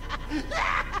 Yet.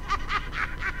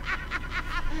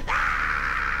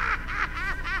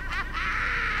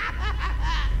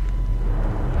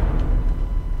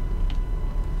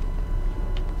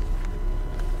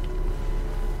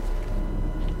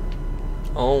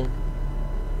 Oh.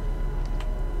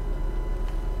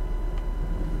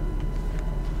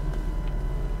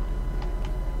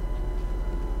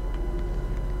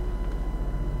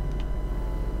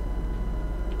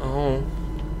 Oh.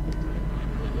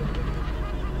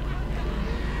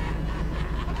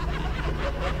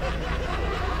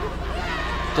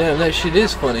 Damn, that shit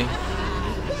is funny.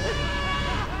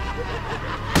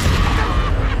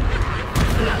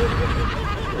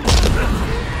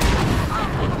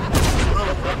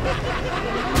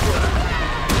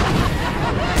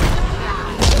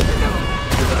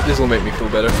 This will make me feel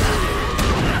better.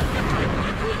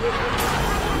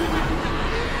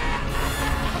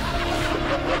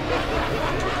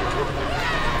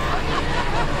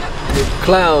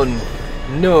 Clown,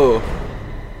 no.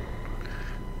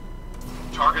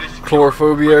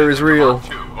 Chlorophobia is real.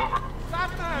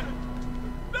 Batman!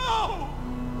 No!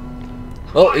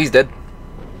 Oh, he's dead.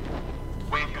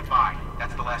 Wave goodbye.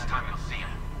 That's the last time you'll see him.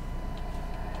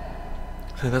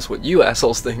 That's what you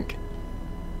assholes think.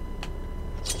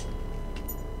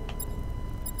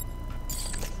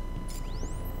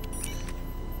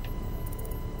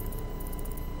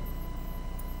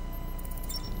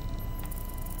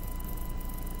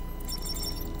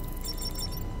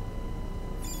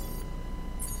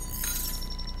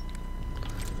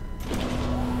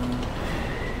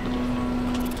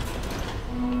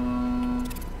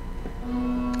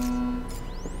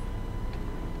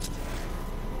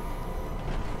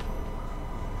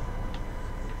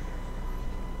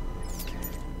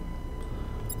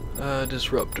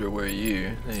 Disruptor, where are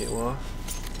you? There you are.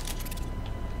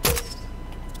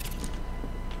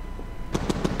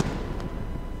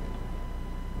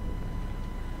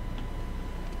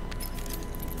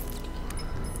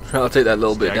 I'll take that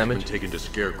little bit of damage. Been taken to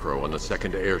Scarecrow on the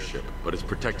second airship, but it's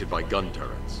protected by gun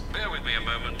turrets. Bear with me a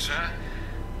moment, sir.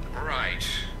 Right.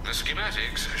 The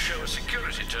schematics show a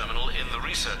security terminal in the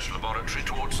research laboratory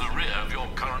towards the rear of your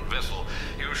current vessel.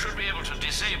 You should be able to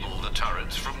disable the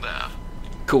turrets from there.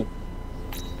 Cool.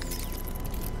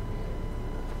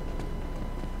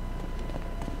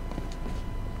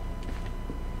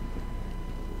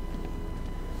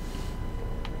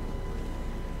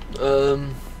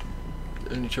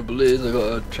 Only trouble is I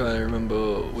gotta try and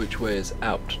remember which way is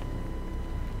out.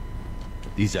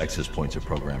 These access points are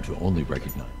programmed to only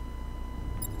recognize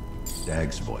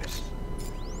Stag's voice.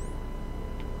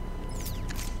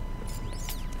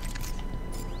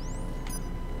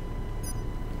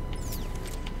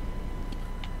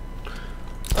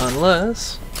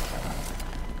 Unless...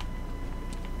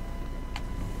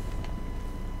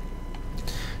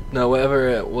 No, whatever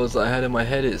it was I had in my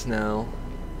head is now...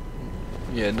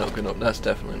 Yeah, not gonna. That's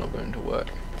definitely not going to work.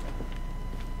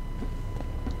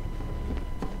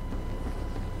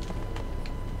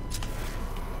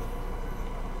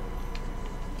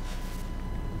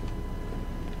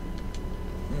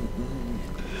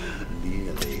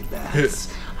 Nearly,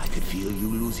 Bats. I could feel you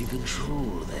losing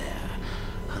control there.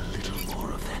 A little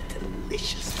more of that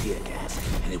delicious tear gas,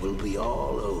 and it will be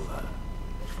all over.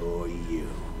 For you.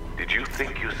 Did you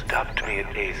think you stopped me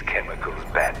at Ace Chemicals,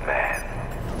 Batman?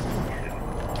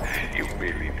 You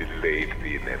merely delayed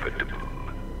the inevitable.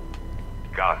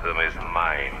 Gotham is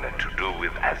mine to do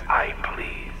with as I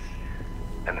please.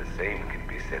 And the same can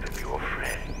be said of your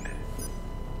friend.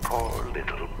 Poor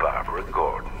little Barbara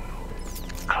Gordon.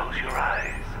 Close your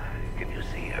eyes. Can you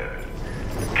see her?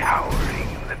 Cowering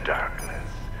in the darkness,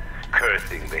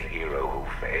 cursing the hero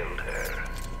who failed her.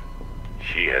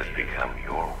 She has become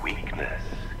your weakness,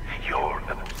 your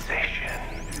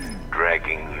obsession,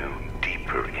 dragging you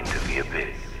deeper into the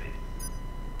abyss.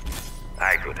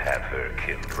 I could have her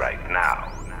killed right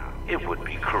now. It would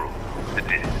be cruel,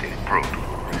 sadistic, brutal.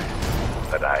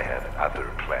 But I have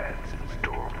other plans in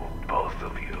store for both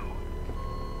of you.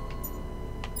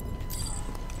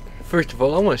 First of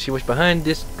all, I want to see what's behind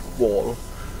this wall.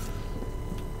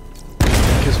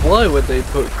 Why would they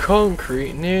put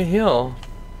concrete near here?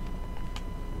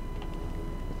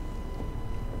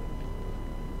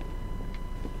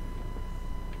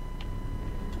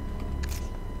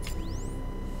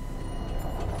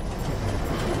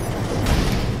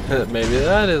 Maybe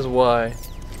that is why.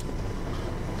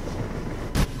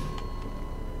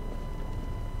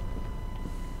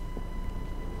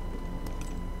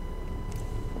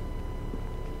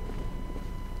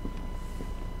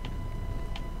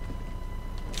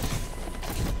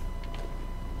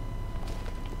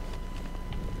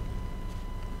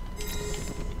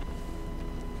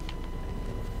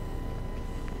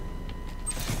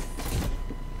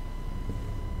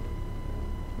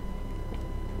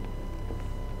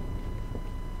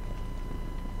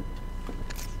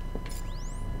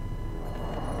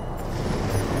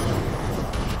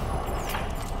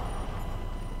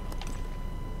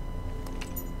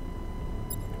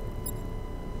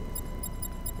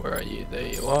 Where are you? There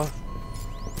you are.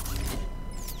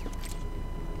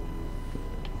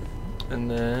 And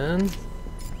then...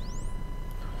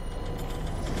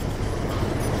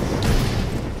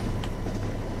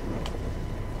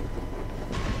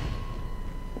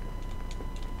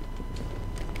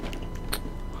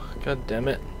 God damn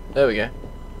it. There we go.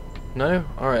 No?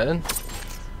 Alright then.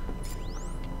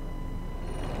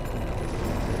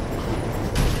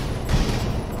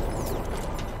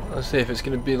 Let's see if it's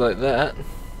gonna be like that.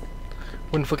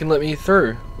 Wouldn't fucking let me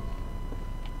through.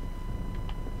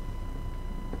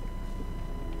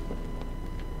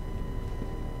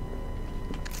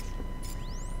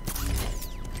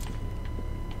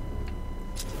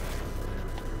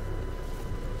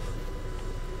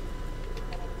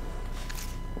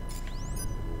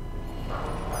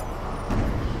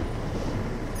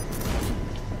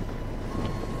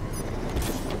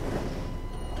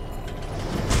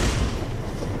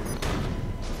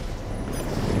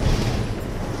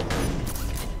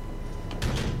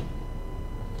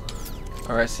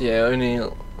 Alright, so yeah, it only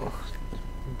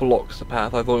blocks the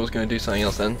path. I thought it was going to do something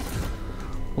else then.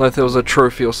 Like there was a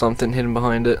trophy or something hidden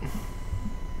behind it.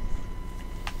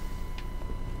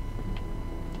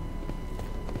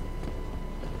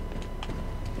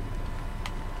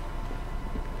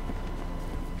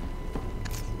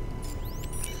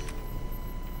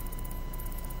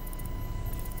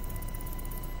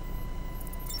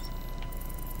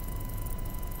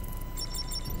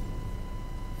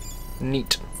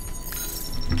 Neat.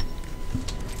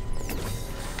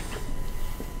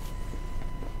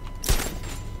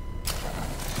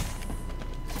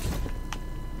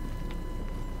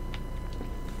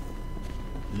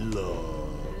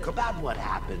 Look, about what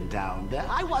happened down there,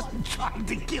 I wasn't trying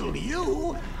to kill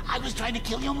you. I was trying to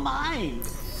kill your mind.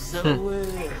 So,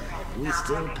 we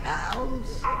still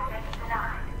pals?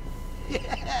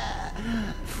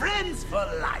 Yeah, friends for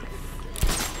life.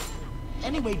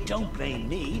 Anyway, don't blame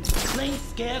me. Blame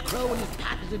Scarecrow and his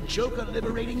patented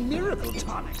Joker-liberating miracle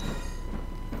tonic.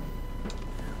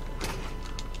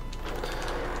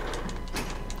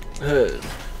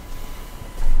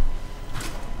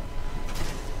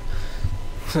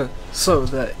 So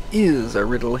there is a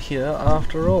riddle here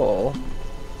after all.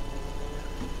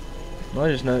 I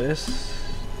just noticed.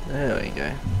 There we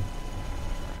go.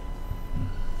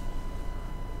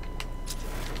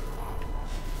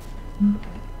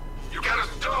 You got a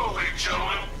stowaway,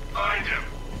 gentlemen. Find him.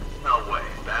 No way.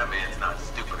 Batman's not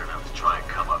stupid enough to try and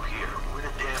come up here. We're in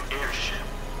a damn airship.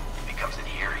 If he comes in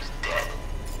here, he's dead.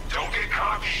 Don't get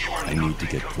cocky. You are I need to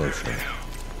get closer.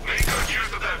 Make good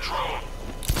use of that drone.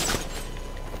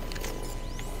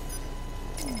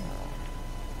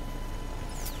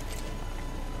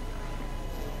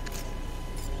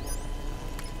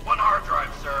 One hard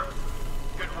drive, sir.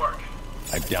 Good work.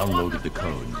 I've downloaded the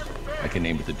code. I can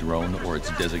aim at the drone or its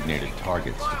designated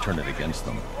targets to turn it against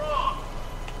them. Wrong.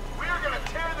 We're gonna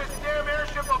tear this damn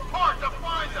airship apart to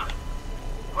find them.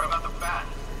 What about the bat?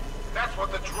 That's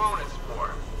what the drone is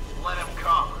for. Let him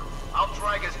come. I'll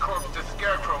drag his corpse to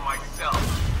Scarecrow myself.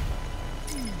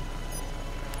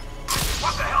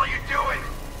 What the hell are you doing?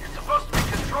 You're supposed to be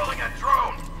controlling a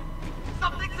drone.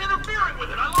 Something's interfering with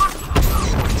it. I lost it.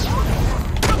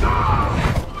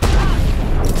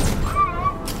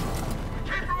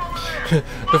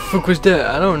 The fuck was that?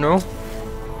 I don't know.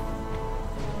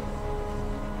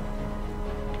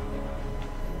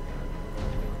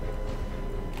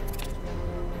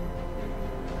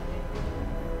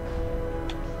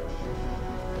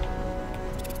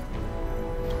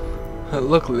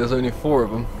 Luckily, there's only 4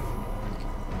 of them.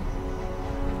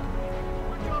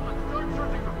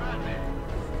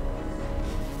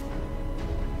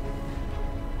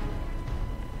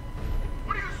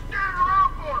 What are you standing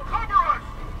around for? Cover us!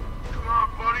 Come on,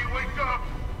 buddy, wake up!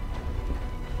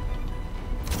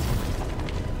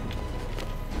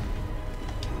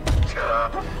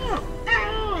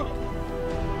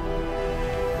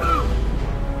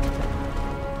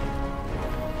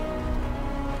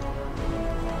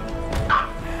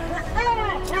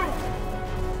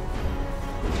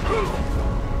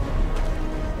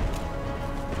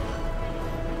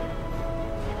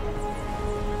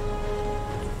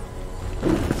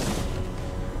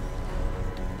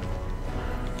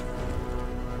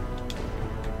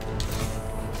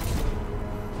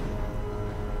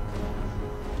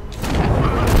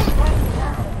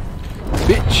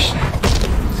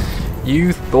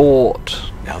 You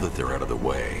thought. Now that they're out of the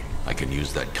way, I can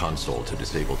use that console to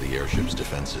disable the airship's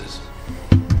defenses.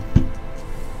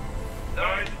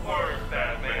 Nice work,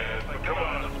 Batman. But come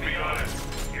on, let's be honest.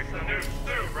 It's the new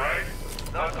suit, right?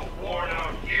 Not the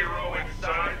worn-out hero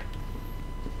inside.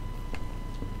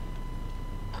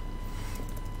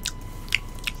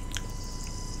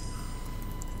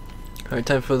 Alright,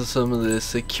 time for some of the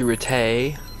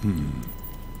security.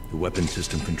 The weapon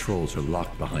system controls are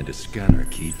locked behind a scanner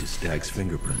keyed to Stag's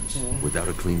fingerprints. Without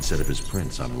a clean set of his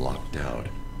prints, I'm locked out.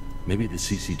 Maybe the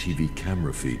CCTV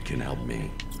camera feed can help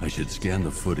me. I should scan the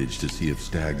footage to see if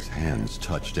Stag's hands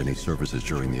touched any surfaces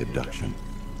during the abduction.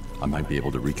 I might be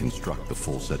able to reconstruct the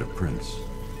full set of prints.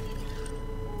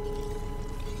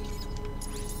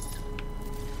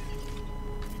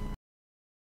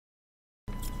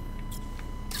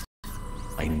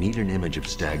 I need an image of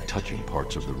Stag touching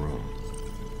parts of the room.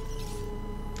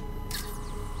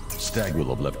 Stag will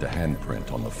have left a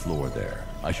handprint on the floor there.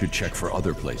 I should check for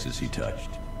other places he touched.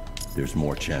 There's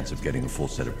more chance of getting a full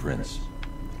set of prints.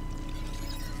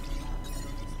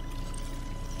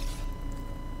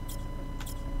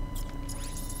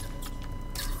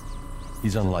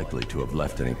 He's unlikely to have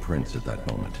left any prints at that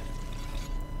moment.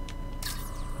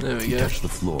 There we He go. touched the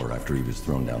floor after he was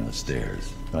thrown down the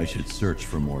stairs. I should search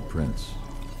for more prints.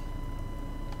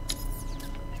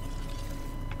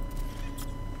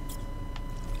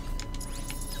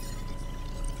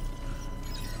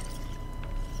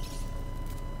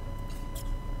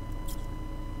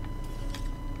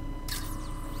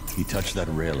 He touched that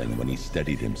railing when he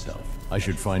steadied himself. I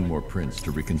should find more prints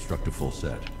to reconstruct a full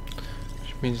set.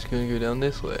 Which means it's gonna go down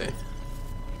this way.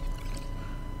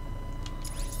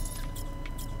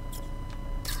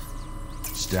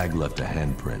 Stag left a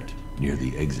handprint near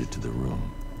the exit to the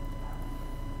room.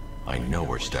 I know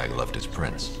where Stag left his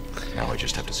prints. Now I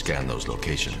just have to scan those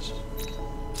locations.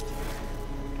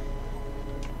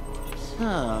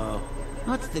 So,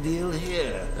 what's the deal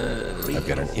here? I've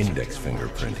got an index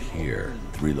fingerprint here.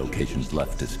 3 locations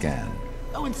left to scan.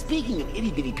 Oh, and speaking of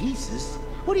itty-bitty pieces,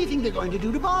 what do you think they're going to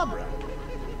do to Barbara?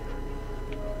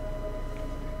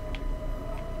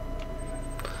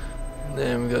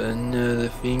 Then we got another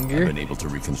finger. I've been able to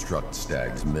reconstruct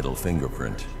Stag's middle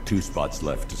fingerprint. 2 spots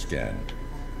left to scan.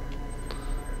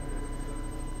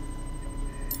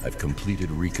 I've completed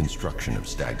reconstruction of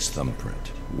Stag's thumbprint.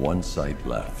 1 site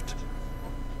left.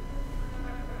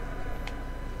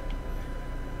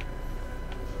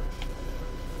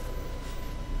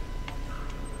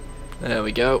 There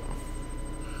we go.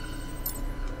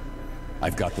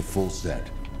 I've got the full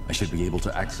set. I should be able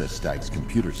to access Stag's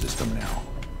computer system now.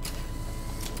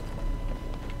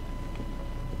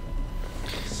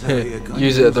 So you're going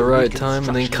Use to it at the use a right time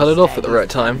and then reconstruction cut it off at the Stag's right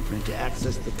time. fingerprint to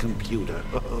access the computer.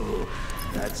 Oh,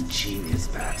 that's genius,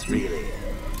 Bats, really.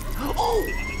 Oh,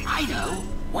 I know.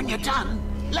 When you're done,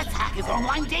 let's hack his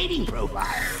online dating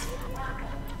profile.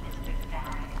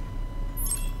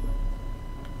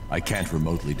 I can't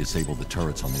remotely disable the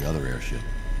turrets on the other airship,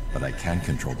 but I can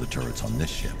control the turrets on this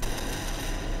ship.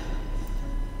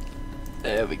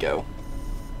 There we go.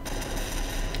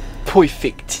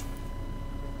 Perfect.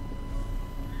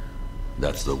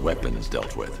 That's the weapons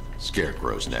dealt with.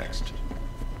 Scarecrow's next.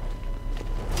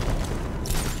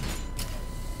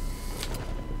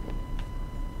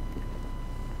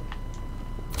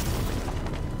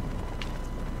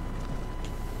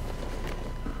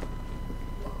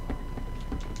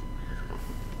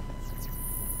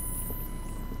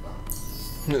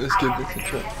 Let's give this a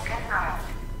try.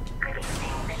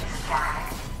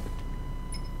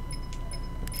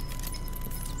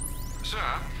 Sir,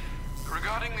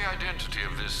 regarding the identity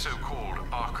of this so-called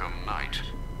Arkham Knight,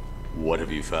 What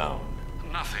have you found?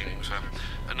 nothing, sir.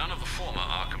 None of the former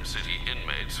Arkham City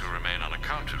inmates who remain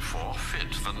unaccounted for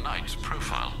fit the Knight's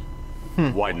profile.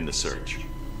 Widen the search.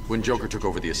 When Joker took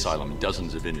over the asylum,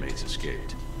 dozens of inmates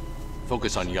escaped.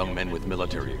 Focus on young men with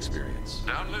military experience.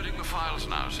 Downloading the files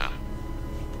now, sir.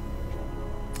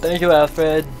 Thank you,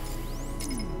 Alfred.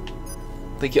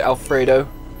 Thank you, Alfredo.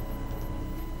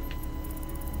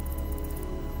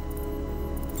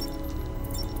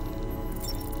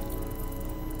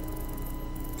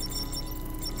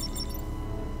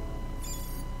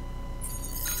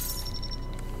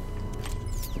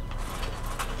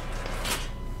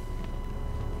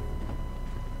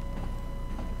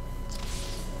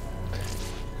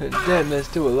 Damn, they're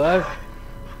still alive.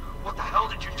 What the hell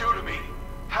did you do to me?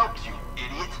 Helped you,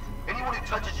 idiot. Anyone who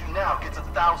touches you now gets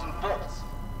 1,000 volts.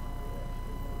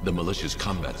 The militia's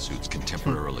combat suits can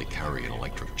temporarily carry an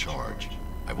electric charge.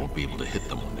 I won't be able to hit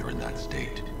them when they're in that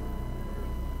state.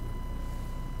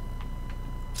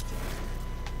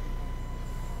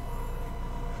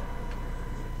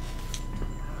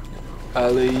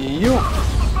 Alley-oop.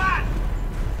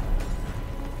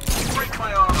 Break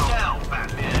my arm down,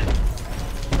 Batman.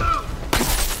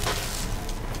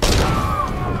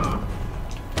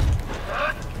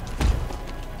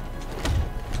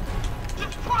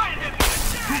 Just try and hit me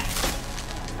again.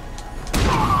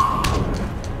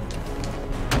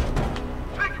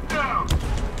 Take him down.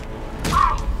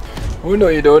 We know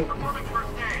what you're doing.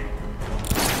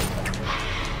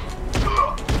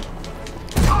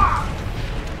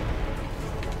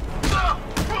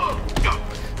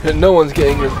 And no one's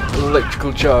getting an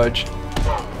electrical charge.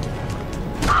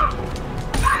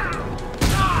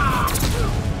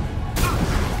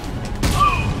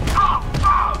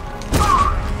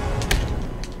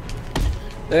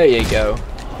 There you go.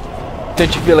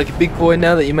 Don't you feel like a big boy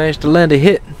now that you managed to land a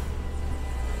hit?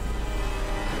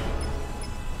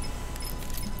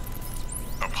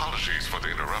 Apologies for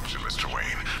the interruption, Mr.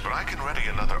 Wayne, but I can ready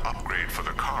another upgrade for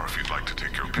the car if you'd like to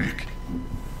take your pick.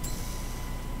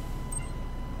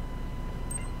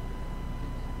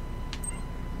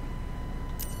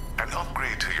 An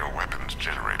upgrade to your weapons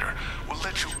generator will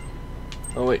let you...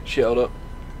 Oh wait, shit, hold up.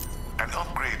 An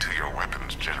upgrade to your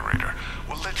weapons generator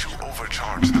will let you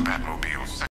overcharge the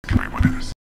Batmobile's secondary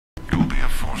weapons. You'll be a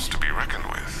force to be reckoned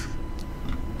with.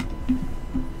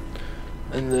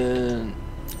 And then...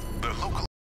 The local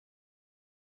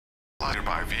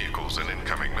nearby vehicles and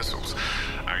incoming missiles,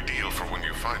 ideal for when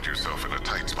you find yourself in a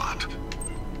tight spot.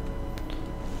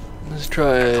 Let's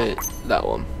try that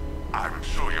one. I'm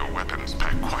sure your weapons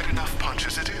pack quite enough punch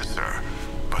as it is, sir,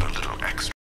 but a little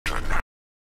extra.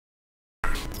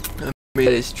 I mean,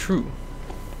 that is true.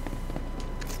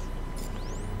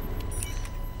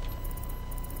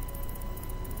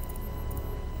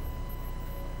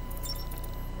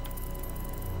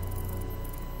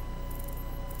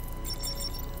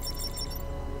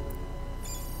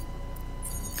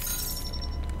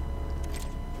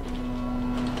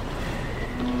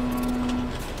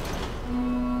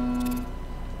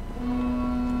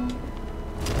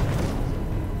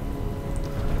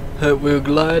 We're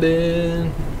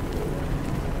gliding.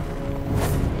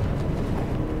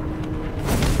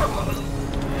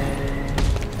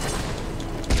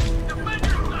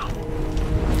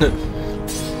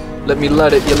 Let me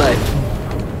light it, your life.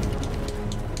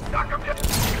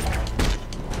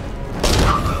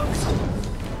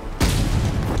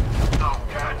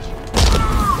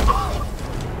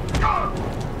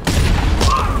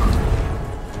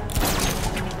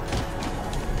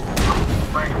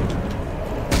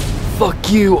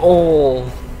 Fuck you all.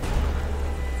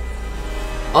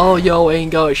 Oh, yo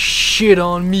ain't got shit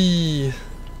on me.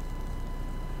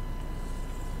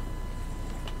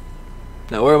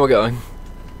 Now where am I going?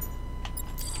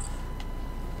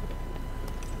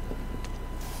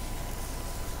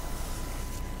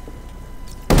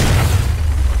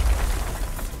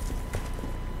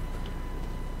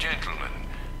 Gentlemen,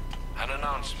 an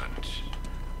announcement.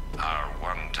 Our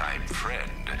one-time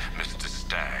friend, Mr.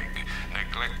 Stagg,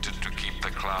 neglected to keep the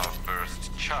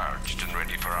cloudburst charged and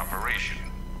ready for operation.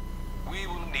 We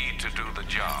will need to do the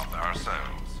job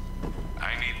ourselves.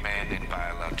 I need men in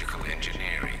biological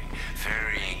engineering,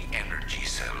 ferrying energy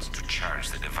cells to charge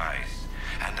the device,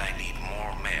 and I need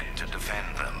more men to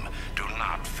defend them. Do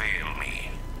not fail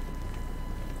me.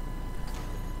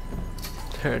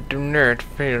 Do not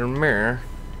fail me.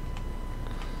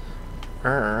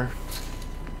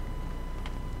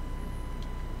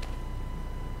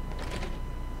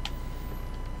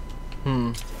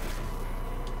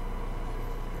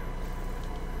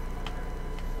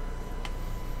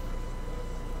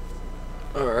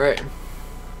 Alright.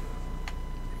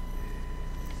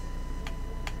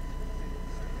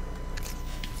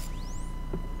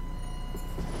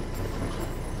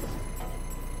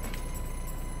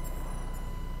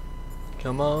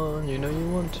 Come on, you know you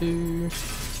want to.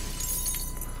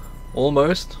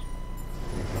 Almost.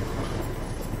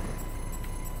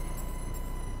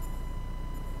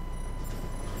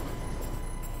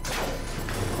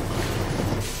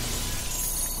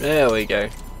 There we go.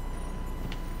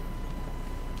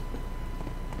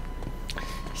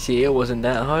 See, it wasn't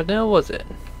that hard now, was it?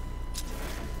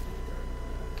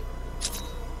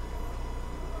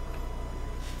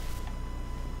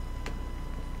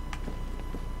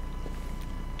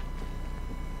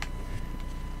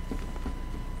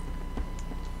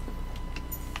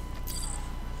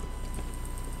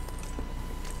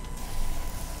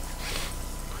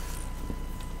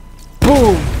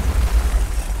 Boom!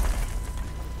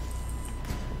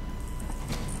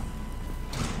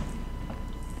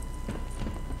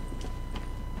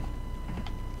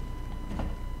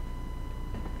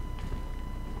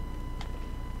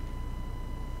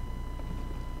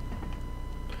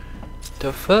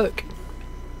 The fuck?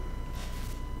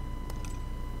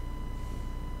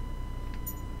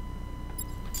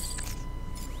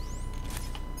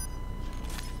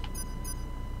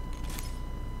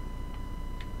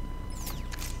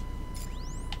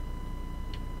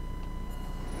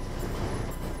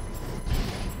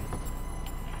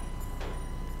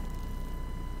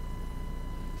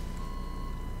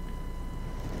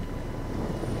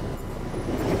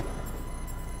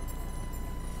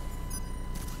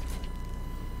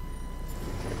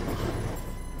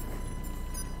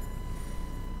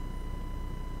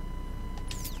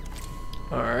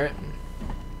 Alright.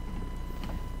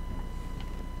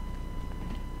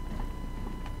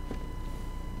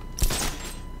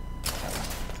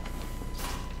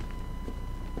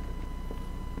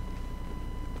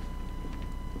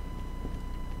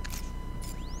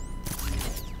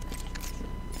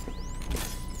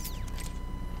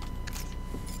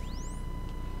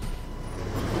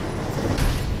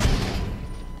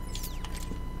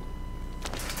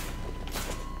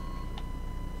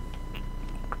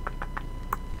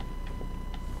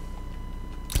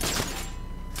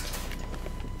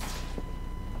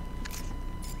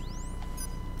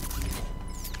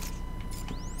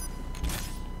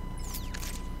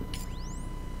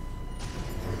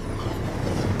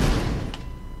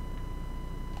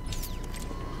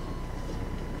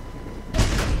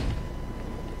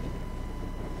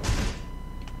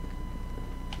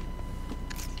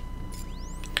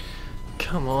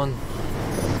 Come on.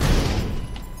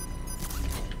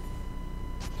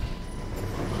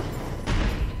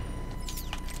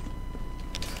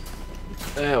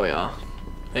 There we are.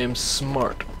 I am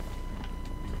smart.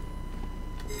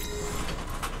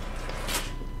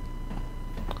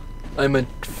 I'm a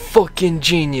fucking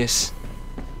genius.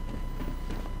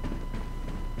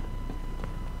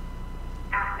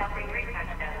 Accessing research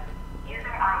node. User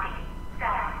ID 7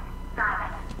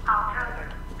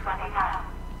 October 29.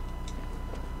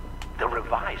 The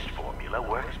revised formula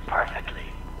works perfectly.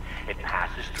 It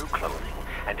passes through clothing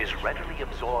and is readily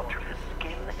absorbed through the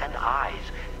skin and eyes.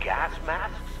 Gas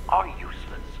masks are useless.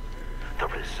 The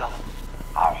results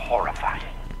are horrifying.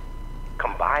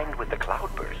 Combined with the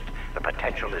cloudburst, the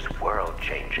potential is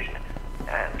world-changing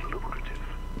and lucrative.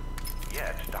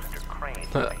 Yet, Dr. Crane...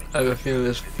 I have a feeling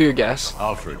there's fear gas.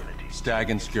 Alfred, Stag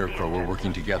and Scarecrow were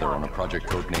working together on a project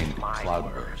codenamed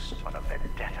Cloudburst.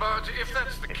 But if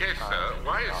that's the case, sir,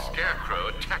 why is Scarecrow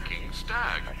attacking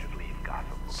Stag?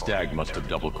 Stag must have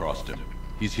double-crossed him.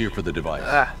 He's here for the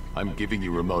device. I'm giving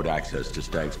you remote access to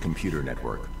Stag's computer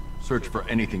network. Search for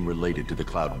anything related to the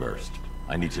Cloudburst.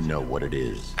 I need to know what it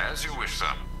is. As you wish,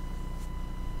 sir.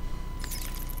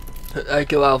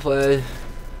 Thank you, Alfred.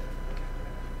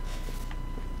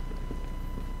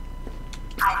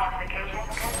 Identification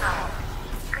confirmed.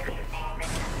 Good evening,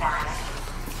 Mr. Stag.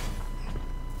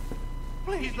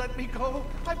 Please let me go.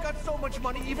 I've got so much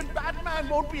money, even Batman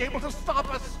won't be able to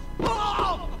stop us.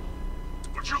 Oh!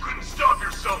 But you couldn't stop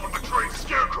yourself from betraying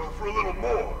Scarecrow for a little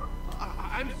more.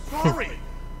 I'm sorry.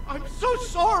 I'm so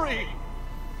sorry.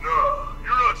 No, you're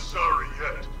not sorry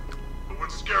yet. But when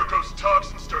Scarecrow's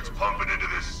toxin starts pumping into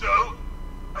this cell,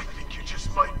 I think you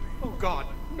just might be. Oh God,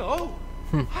 no.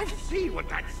 I've seen what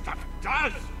that stuff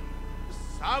does.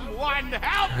 Someone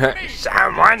help me!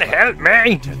 Someone help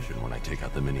me! Attention when I take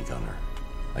out the minigunner.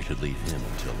 I should leave him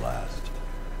until last.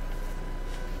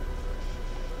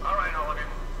 All right, Hooligan.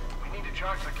 We need to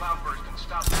charge the Cloudburst and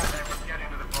stop Batman from getting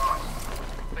to the boss.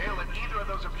 Fail at either of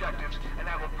those objectives, and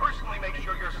I will personally make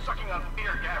sure you're sucking on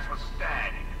fear gas with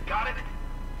Stag. Got it?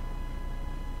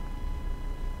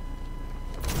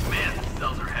 Man, the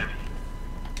cells are heavy.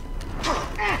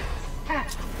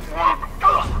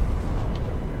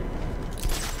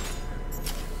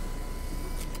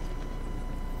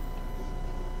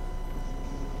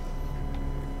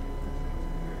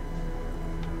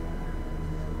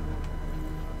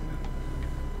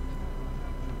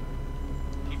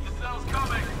 Keep the cells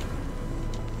coming.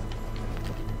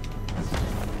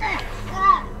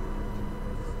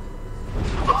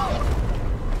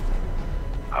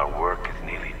 Our work is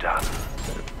nearly done.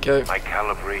 Okay. My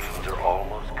calibrations are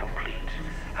almost complete,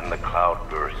 and the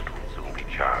Cloudburst will soon be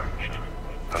charged.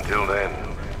 Until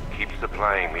then, keep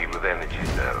supplying me with energy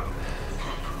cells.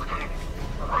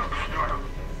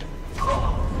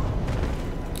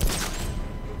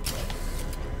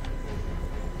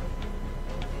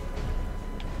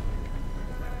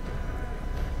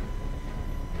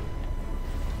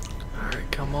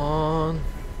 Alright, come on.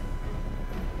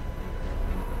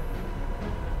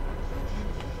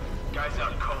 Guy's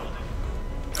out cold.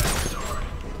 That's his sword.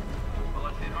 Well,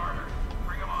 let's hit harder.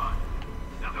 Bring him on.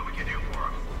 Nothing we can do for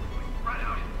him. Run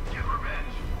out and get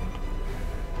revenge.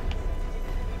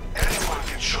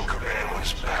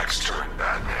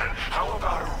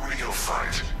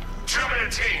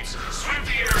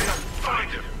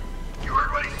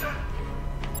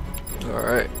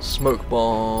 smoke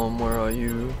bomb. Where are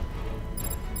you?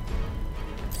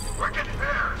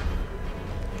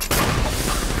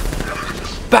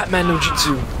 Batman no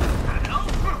jutsu.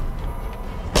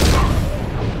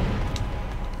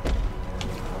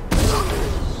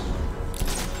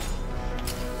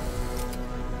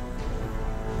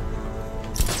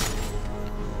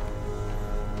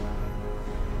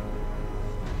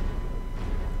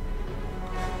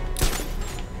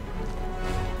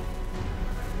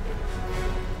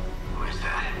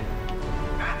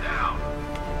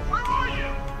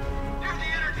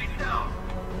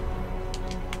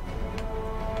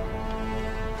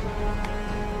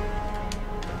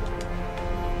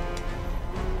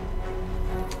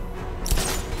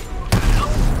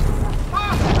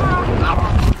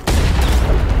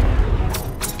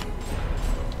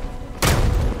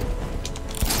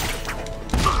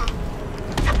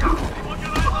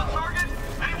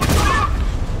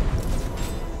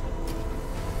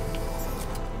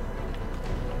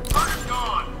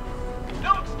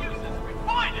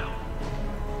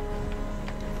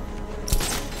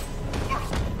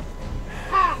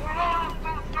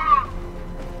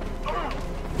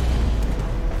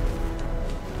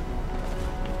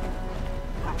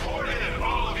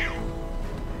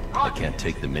 I can't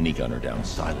take the minigunner down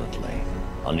silently.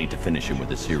 I'll need to finish him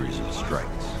with a series of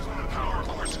strikes.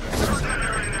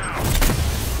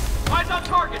 Eyes on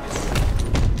target!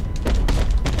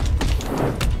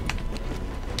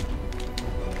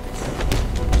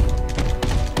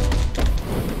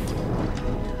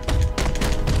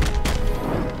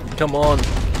 Come on.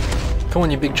 Come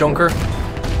on, you big jonker.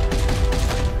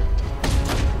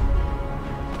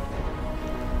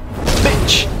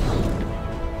 Bitch!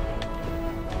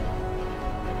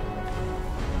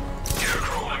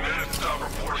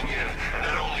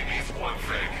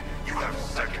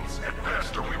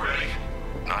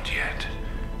 Not yet.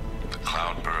 The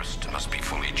cloud burst must be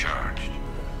fully charged.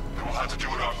 We'll have to do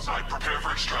it outside. Prepare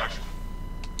for extraction.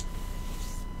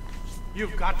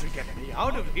 You've got to get me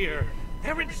out of here.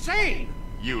 They're insane.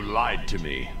 You lied to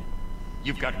me.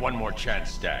 You've got one more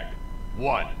chance, Stag.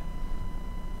 One.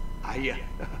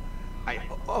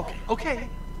 Okay.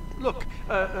 Look,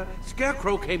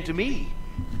 Scarecrow came to me.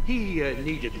 He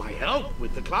needed my help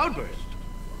with the cloudburst.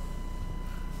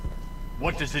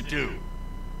 What does it do?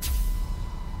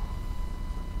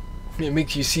 It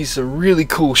makes you see some really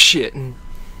cool shit.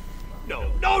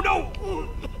 No! Don't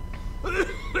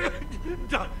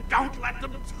let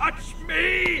them touch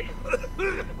me!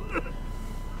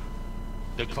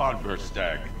 The cloudburst,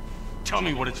 Stag. Tell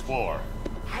me what it's for.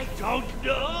 I don't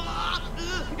know!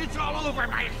 It's all over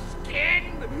my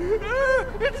skin!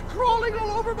 It's crawling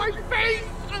all over my face!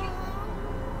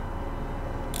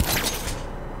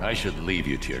 I should leave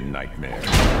you to your nightmare.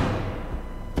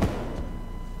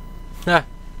 Ah,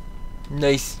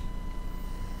 nice.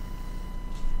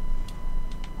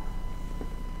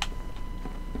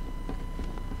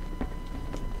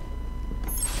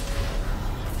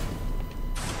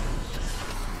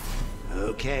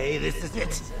 Okay, this is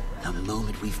it. The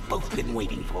moment we've both been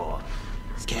waiting for.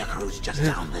 Scarecrow's just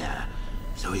down there.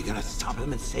 So are you gonna stop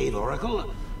him and save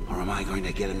Oracle? Or am I going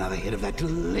to get another hit of that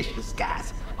delicious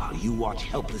gas while you watch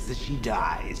helpless as she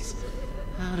dies?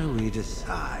 How do we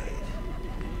decide?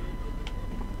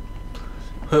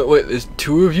 Wait, there's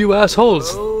two of you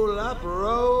assholes. Roll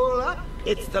up.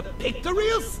 It's the Pick the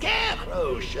Real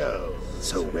Scarecrow show.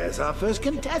 So where's our first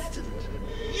contestant?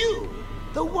 You,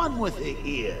 the one with the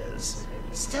ears.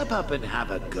 Step up and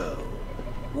have a go.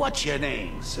 What's your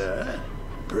name, sir?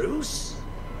 Bruce?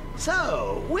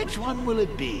 So, which one will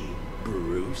it be,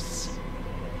 Bruce?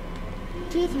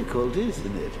 Difficult,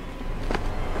 isn't it?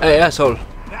 Hey, asshole.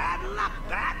 Bad luck,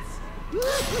 bats!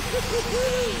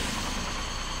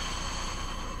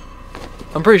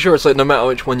 I'm pretty sure it's like no matter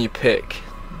which one you pick,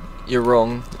 you're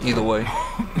wrong either way.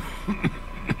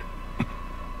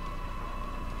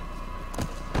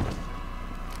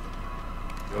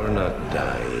 You're not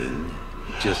dying.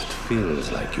 Just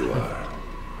feels like you are.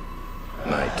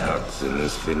 My toxin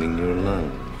is filling your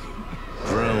lungs,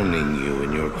 drowning you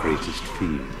in your greatest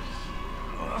fears.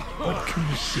 What can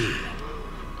you see?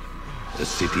 A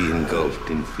city engulfed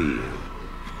in fear.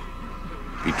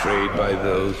 Betrayed by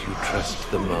those you trust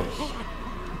the most.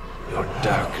 Your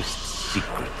darkest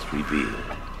secrets revealed.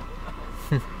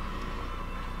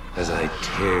 As I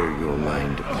tear your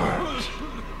mind apart,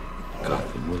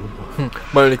 Gotham will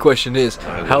watch. My only question is,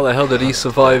 how the hell did he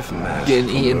survive getting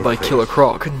eaten by Killer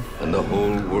Croc? And the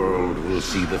whole world will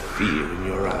see the fear in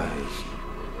your eyes.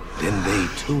 Then they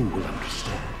too will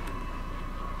understand.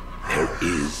 There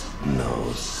is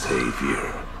no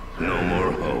savior. No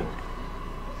more hope.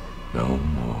 No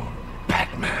more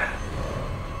Batman.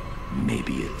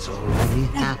 Maybe it's already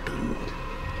happened.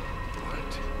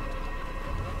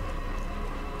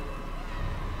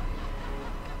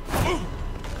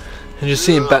 And you're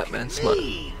seeing Batman smut.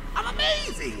 I'm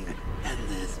amazing! And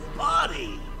this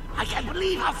body! I can't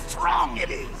believe how strong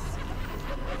it is!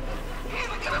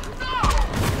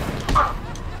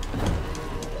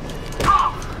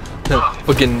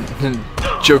 Fucking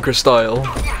Joker style.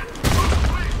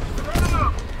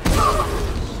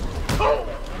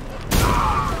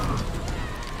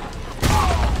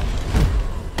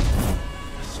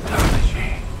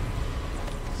 Astonishing.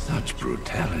 Such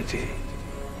brutality.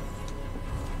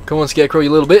 Come on, Scarecrow, you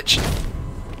little bitch.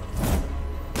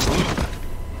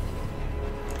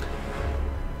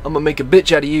 I'm gonna make a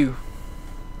bitch out of you.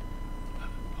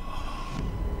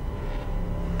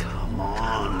 Come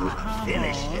on,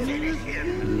 finish him.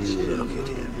 Look at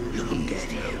him. Look at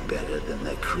him. Better than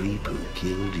the creep who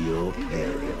killed your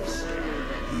parents.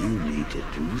 You need to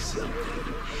do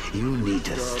something. You need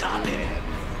to stop him.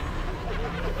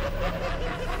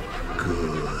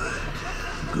 Good.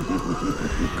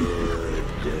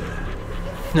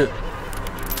 Good.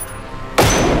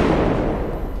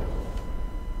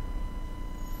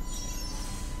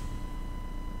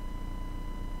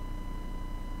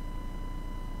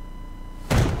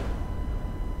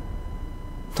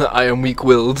 I am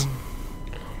weak-willed.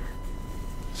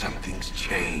 Something's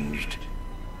changed.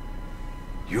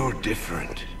 You're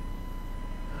different.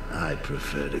 I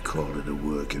prefer to call it a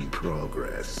work in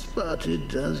progress, but it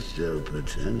does show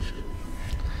potential.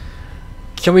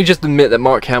 Can we just admit that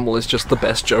Mark Hamill is just the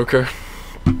best Joker?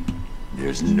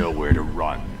 There's nowhere to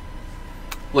run.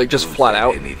 Like, just flat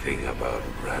out. Anything about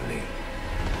running?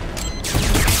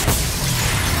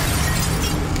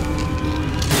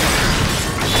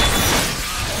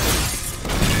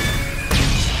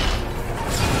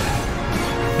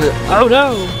 Oh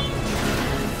no!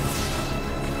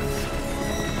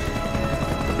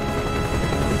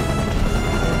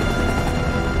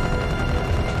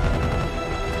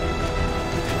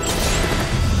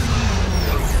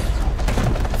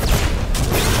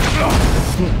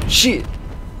 Shit!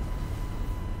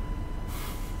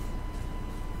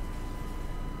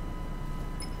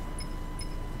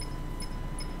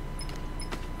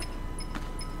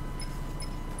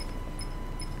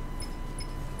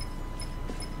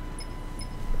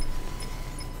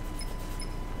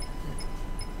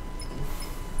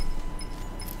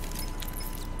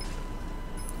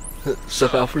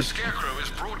 Sup, Alfred? Scarecrow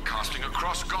is broadcasting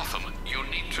across Gotham. You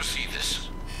need to see this.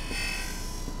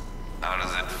 How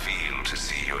does it feel to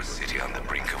see your city on the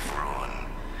brink of ruin?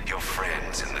 Your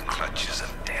friends in the clutches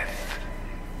of death?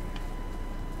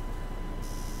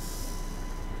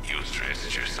 You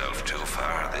stretched yourself too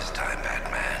far this time,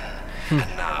 Batman.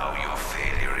 And now your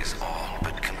failure is all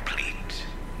but complete.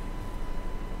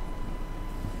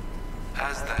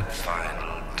 As that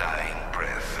final dying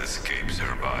breath escapes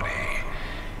her body,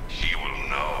 she will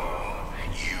know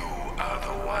you are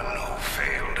the one who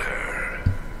failed her.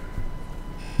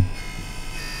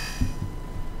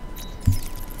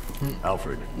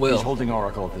 Alfred, Will. he's holding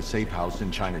Oracle at the safe house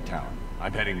in Chinatown.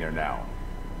 I'm heading there now.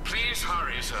 Please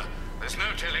hurry, sir. There's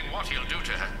no telling what he'll do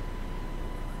to her.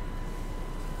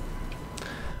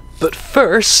 But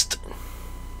first...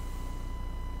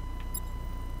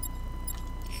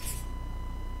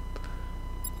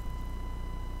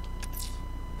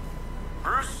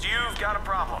 Bruce, you've got a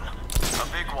problem. A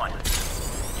big one.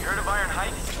 You heard of Iron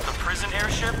Heights? The prison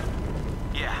airship?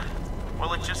 Yeah.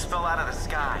 Well, it just fell out of the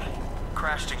sky.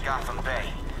 Crashed in Gotham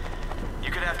Bay.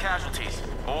 You could have casualties.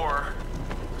 Or...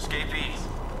 escapees.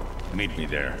 Meet me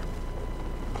there.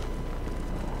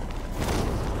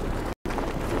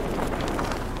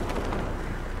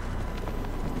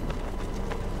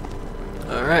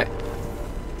 Alright.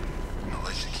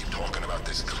 Militia keep talking about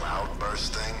this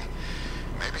cloudburst thing.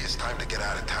 Maybe it's time to get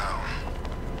out of town.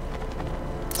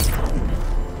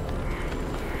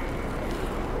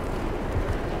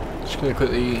 Just gonna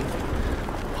quickly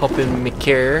hop in my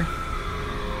car.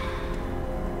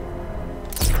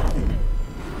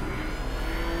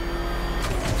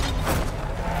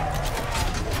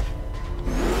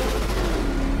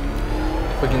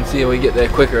 We can see how we get there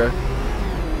quicker.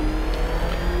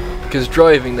 Because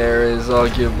driving there is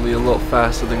arguably a lot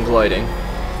faster than gliding.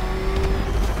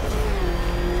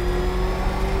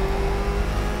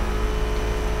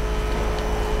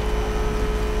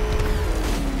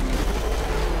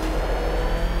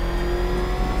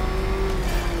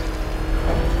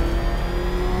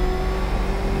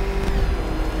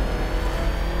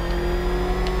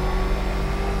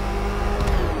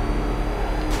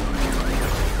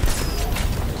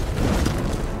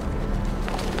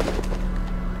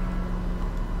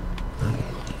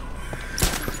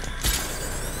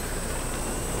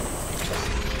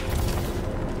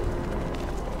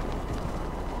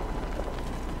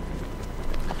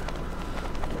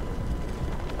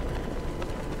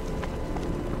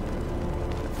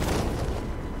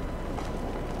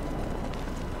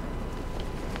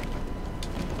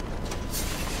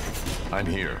 I'm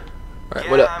here. Alright,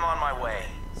 yeah, what up? I'm on my way.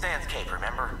 Sands Cape,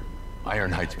 remember?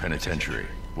 Iron Heights Penitentiary.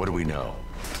 What do we know?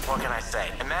 What can I say?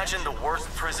 Imagine the worst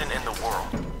prison in the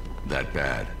world. That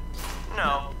bad?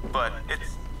 No, but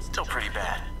it's still pretty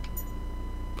bad.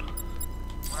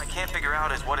 What I can't figure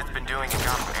out is what it's been doing in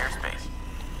Gotham airspace.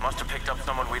 Must have picked up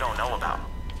someone we don't know about.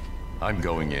 I'm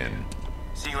going in.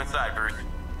 See you inside, Bruce.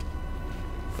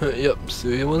 Yep,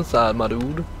 see you inside, my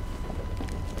dude.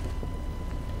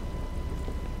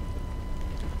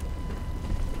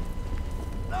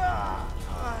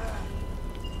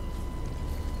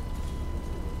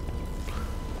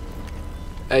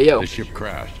 Hey, yo. The ship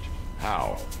crashed.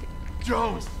 How?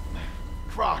 Jones!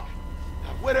 Croc!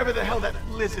 Whatever the hell that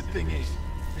lizard thing is.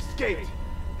 Escaped.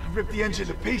 Ripped the engine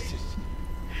to pieces.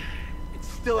 It's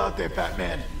still out there,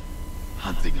 Batman.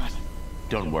 Hunting us.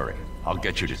 Don't worry. I'll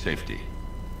get you to safety.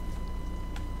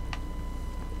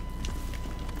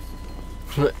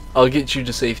 I'll get you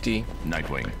to safety.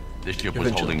 Nightwing. This ship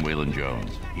was holding Waylon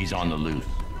Jones. He's on the loose.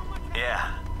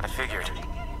 Yeah, I figured.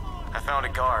 I found a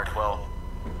guard, well,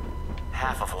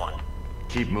 half of one.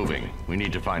 Keep moving. We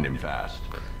need to find him fast.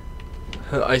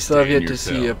 I still have Stay in yet your to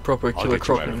see cell. a proper I'll Killer get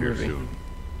you Croc out in a of here movie. soon.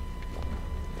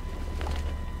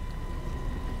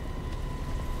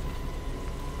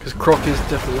 Because Croc is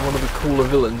definitely one of the cooler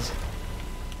villains.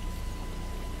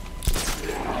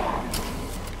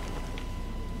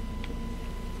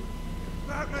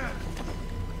 Batman!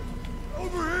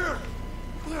 Over here!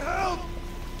 Help!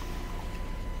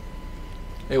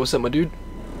 Hey, what's up, my dude?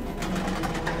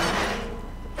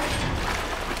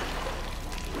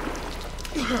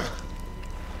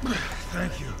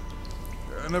 Thank you.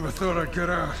 I never thought I'd get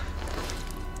out.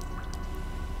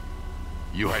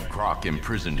 You had Croc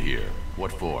imprisoned here.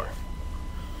 What for?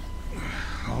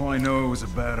 All I know, it was a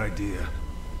bad idea.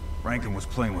 Rankin was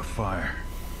playing with fire.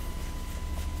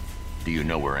 Do you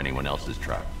know where anyone else is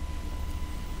trapped?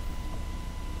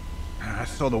 I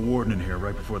saw the warden in here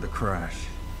right before the crash.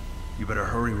 You better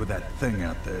hurry with that thing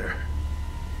out there.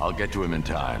 I'll get to him in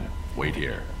time. Wait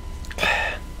here.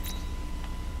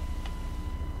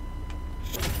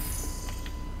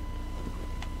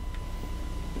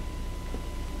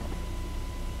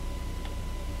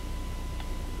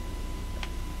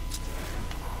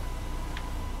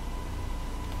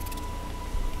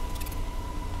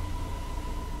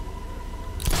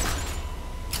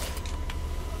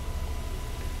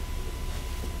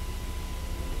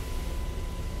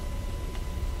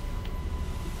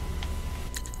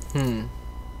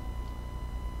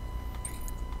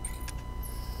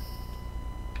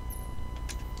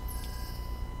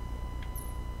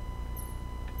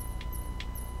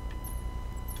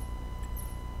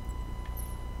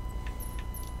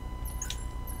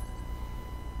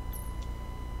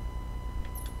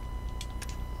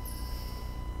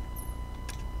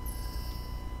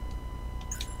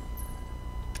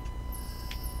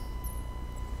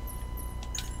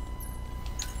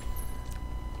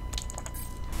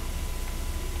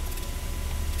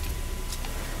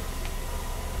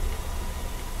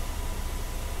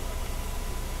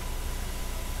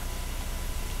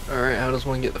 Alright, how does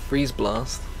one get the freeze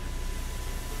blast?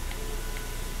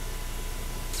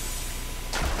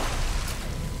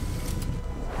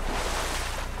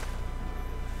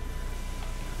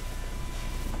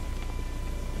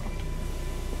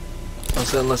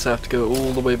 So unless I have to go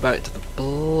all the way back to the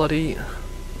bloody...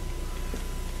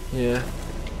 Yeah,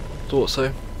 thought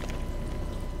so.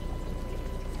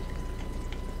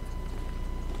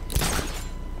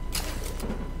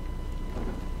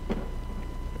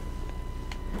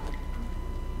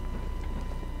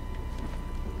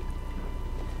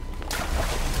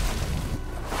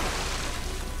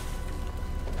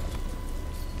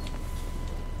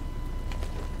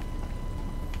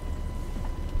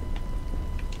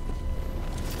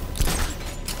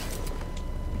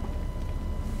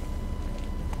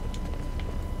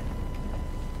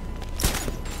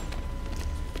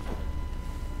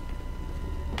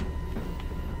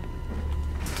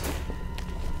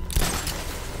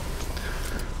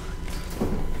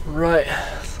 Right,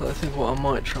 so I think what I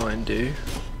might try and do,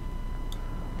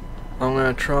 I'm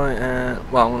going to try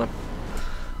and, well, I'm going to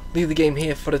leave the game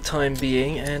here for the time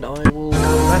being, and I will come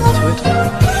back to it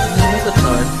another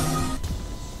time.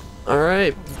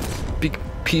 Alright, Big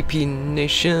PP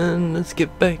Nation, let's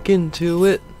get back into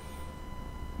it.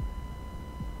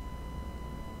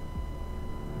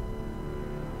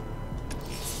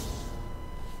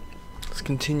 Let's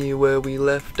continue where we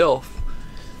left off,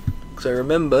 because I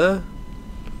remember...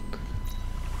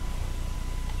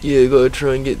 Yeah, gotta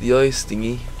try and get the ice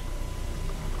thingy.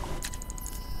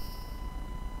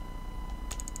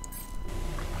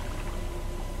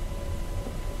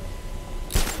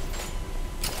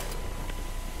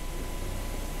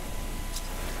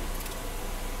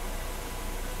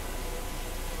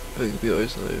 putting the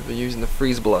BOs over using the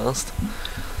freeze blast.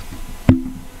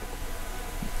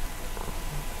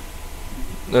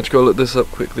 Now just go look this up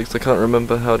quickly because I can't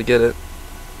remember how to get it.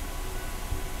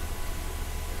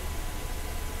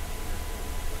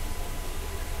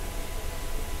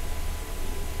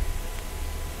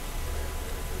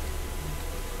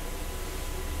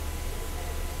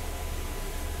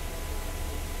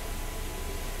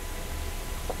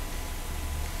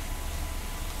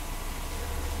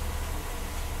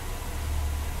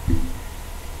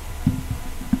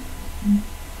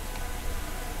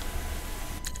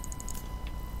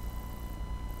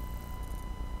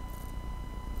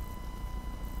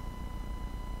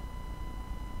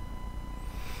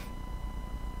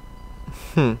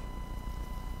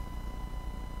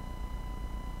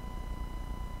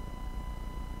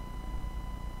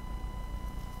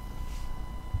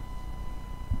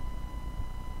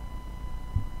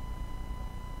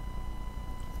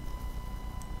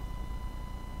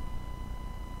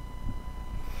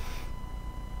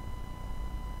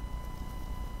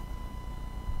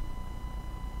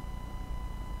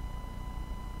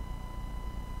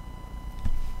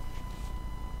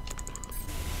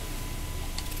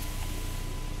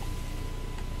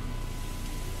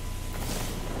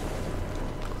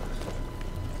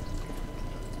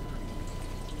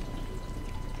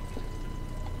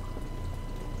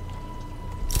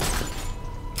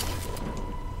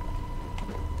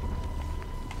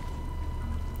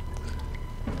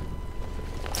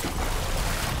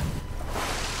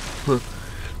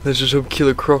 Let's just hope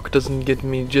Killer Croc doesn't get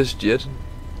me just yet.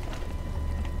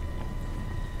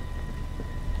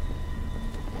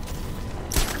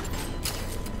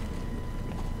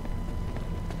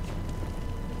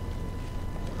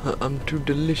 I'm too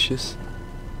delicious.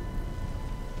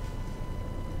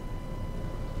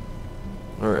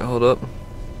 Alright, hold up.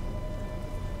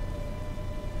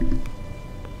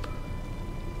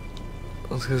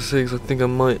 I was gonna say, 'cause I think I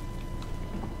might.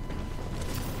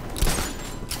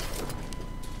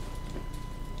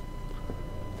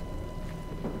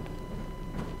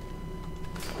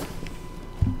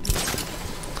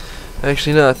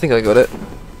 Actually, no, I think I got it.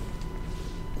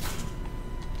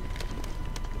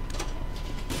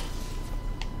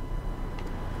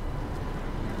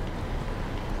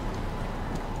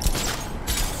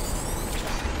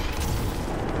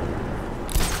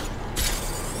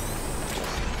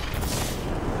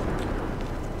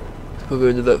 We'll go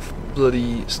into that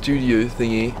bloody studio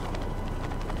thingy.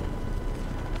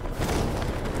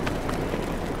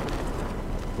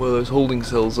 Where those holding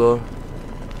cells are.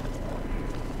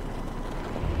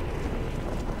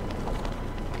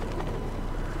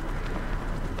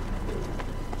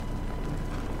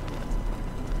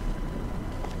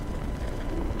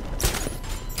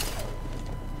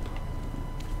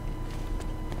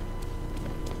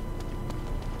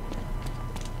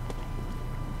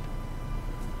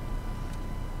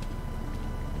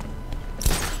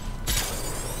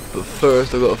 But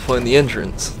first I've got to find the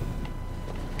entrance.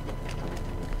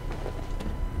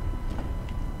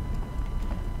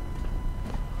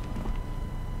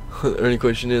 The only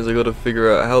question is I got to figure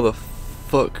out how the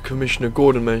fuck Commissioner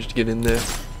Gordon managed to get in there.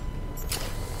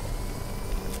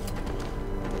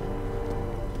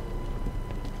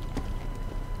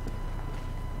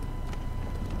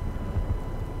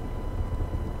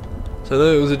 So I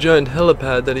know it was a giant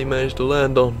helipad that he managed to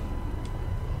land on.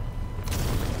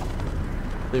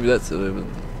 Maybe that's it.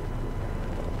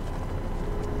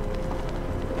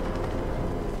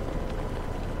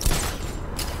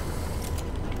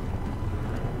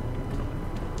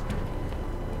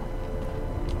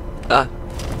 Ah.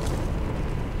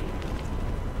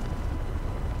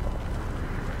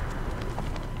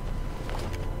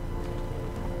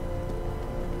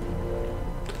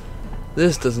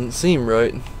 This doesn't seem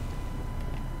right.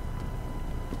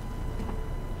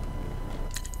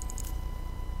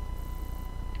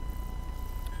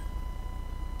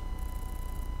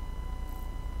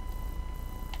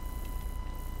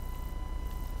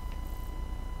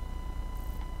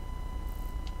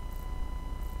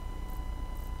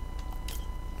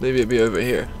 Maybe it'd be over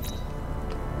here.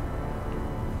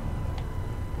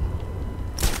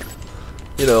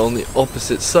 You know, on the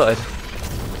opposite side.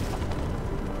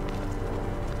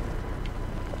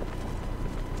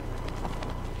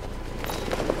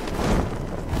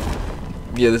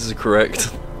 Yeah, this is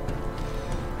correct.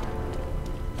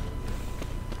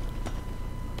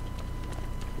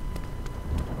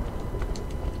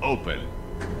 Open.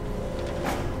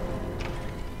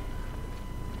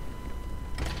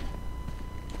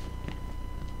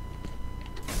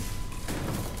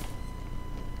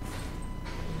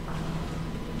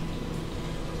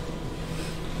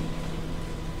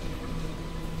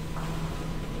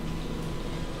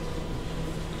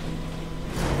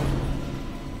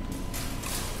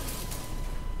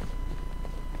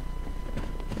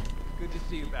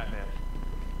 see you, Batman.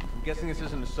 I'm guessing this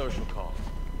isn't a social call.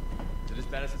 Is it as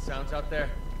bad as it sounds out there?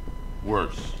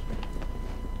 Worse.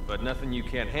 But nothing you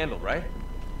can't handle, right?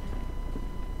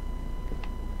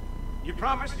 You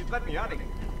promised you'd let me out of here.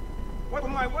 What will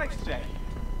my wife say?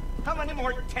 How many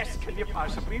more tests can you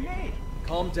possibly need?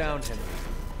 Calm down, Henry.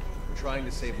 We're trying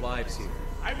to save lives here.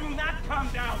 I will not calm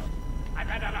down. I've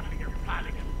had enough of your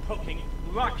planning and poking,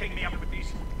 locking me up with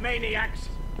these maniacs.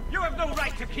 You have no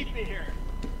right to keep me here.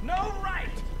 No right!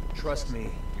 Trust me,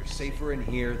 you're safer in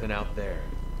here than out there.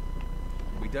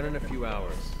 We'll be done in a few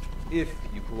hours, if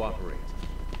you cooperate.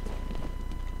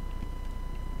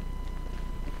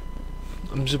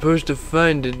 I'm supposed to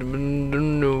find it, but I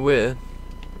don't know where.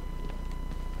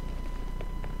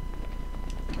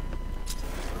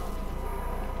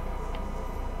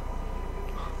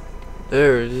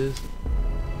 There it is.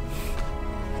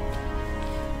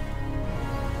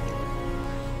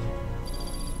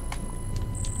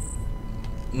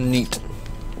 Neat.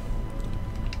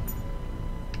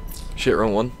 Shit,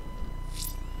 wrong one.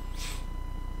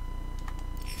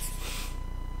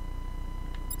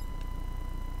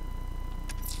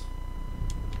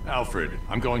 Alfred,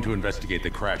 I'm going to investigate the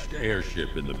crashed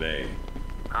airship in the bay.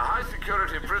 A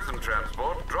high-security prison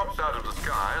transport drops out of the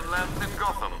sky and lands in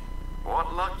Gotham.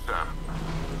 What luck, sir?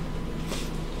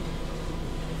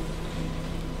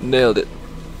 Nailed it.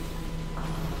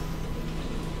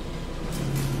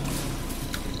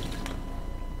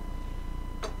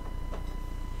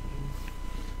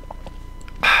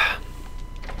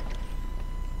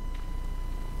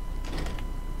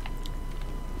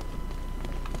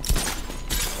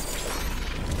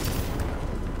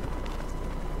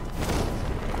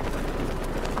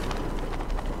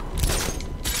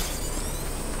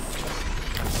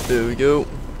 There we go.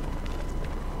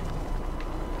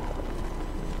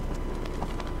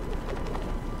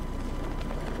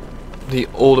 The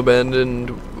old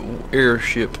abandoned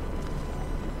airship.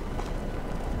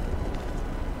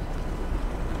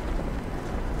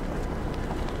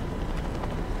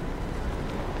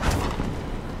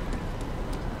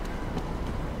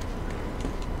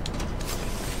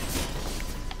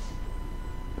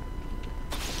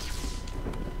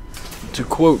 To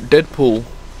quote Deadpool,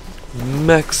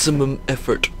 maximum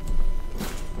effort.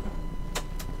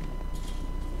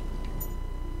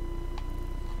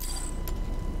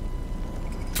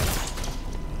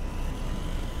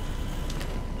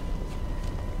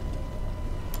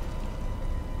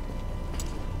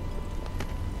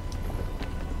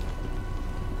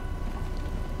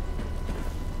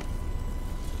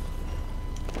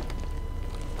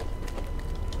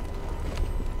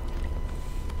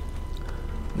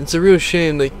 It's a real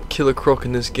shame they kill a Croc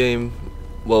in this game.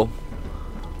 Well,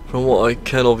 from what I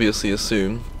can obviously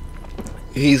assume,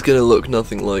 he's gonna look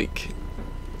nothing like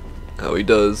how he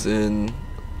does in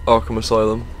Arkham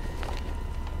Asylum.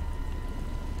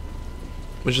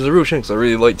 Which is a real shame because I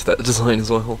really liked that design as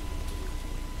well.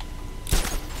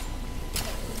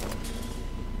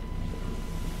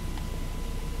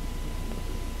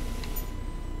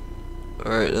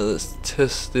 Alright, now let's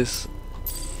test this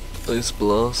ice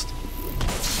blast.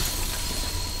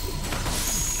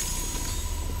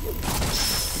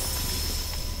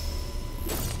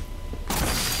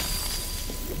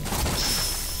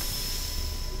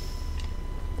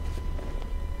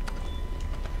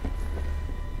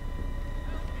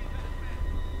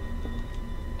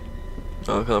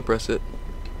 Oh, I can't press it.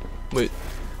 Wait.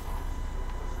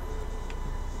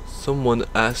 Someone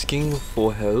asking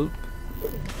for help?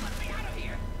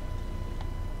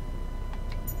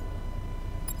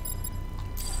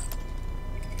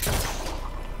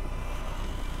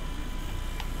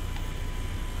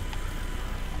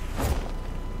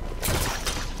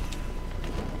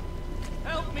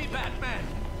 Help me, Batman!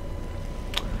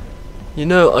 You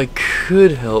know, I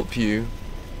could help you.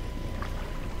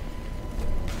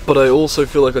 But I also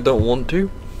feel like I don't want to.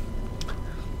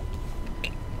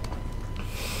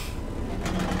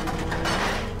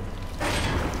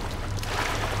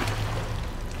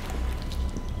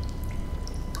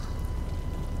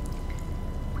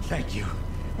 Thank you.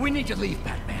 We need to leave,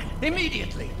 Batman.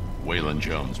 Immediately. Waylon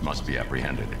Jones must be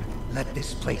apprehended. Let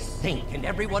this place sink and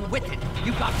everyone with it.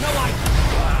 You've got no idea.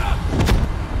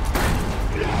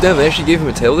 Damn, they actually gave him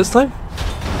a tail this time?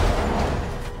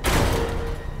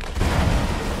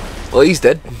 Well, he's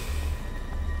dead.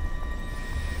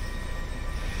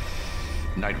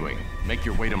 Nightwing, make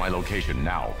your way to my location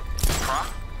now. Croc?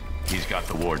 He's got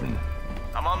the warden.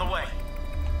 I'm on the way.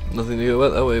 Nothing to go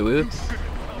about that way, weird. Need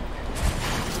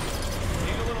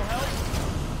a little help?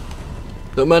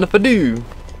 Don't mind if I do.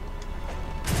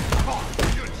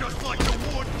 You're just like the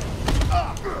warden.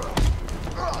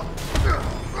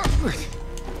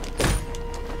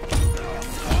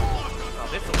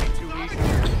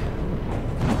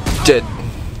 Dead.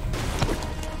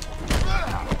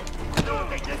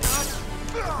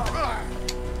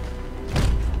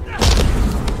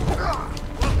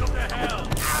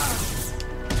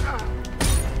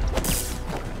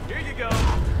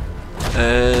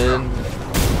 And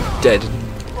dead.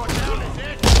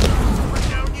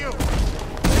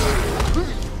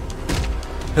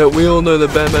 Yeah, we all know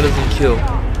that Batman doesn't kill.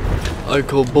 I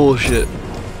call bullshit.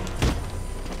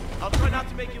 I'll try not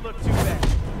to make you look too bad.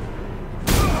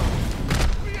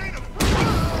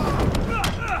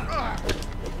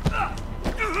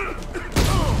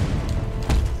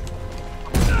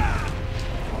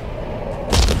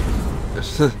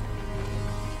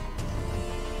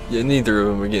 Yeah, neither of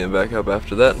them are getting back up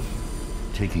after that.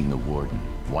 Taking the warden.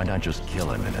 Why not just kill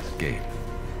him and escape?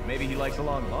 Maybe he likes a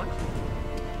long lunch?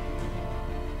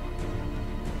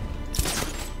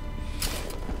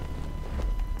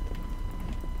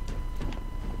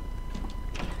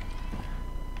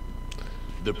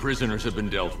 The prisoners have been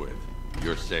dealt with.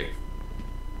 You're safe.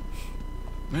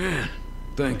 Man,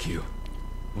 thank you.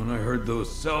 When I heard those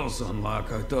cells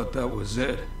unlock, I thought that was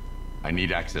it. I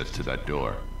need access to that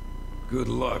door. Good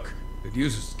luck. It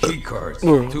uses keycards,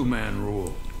 two-man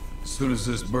rule. As soon as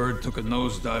this bird took a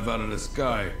nosedive out of the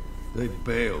sky, they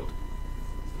bailed.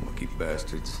 Lucky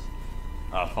bastards.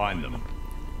 I'll find them.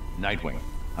 Nightwing,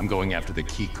 I'm going after the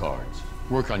key cards.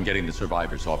 Work on getting the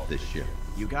survivors off this ship.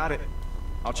 You got it.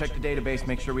 I'll check the database,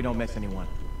 make sure we don't miss anyone.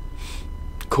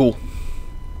 Cool.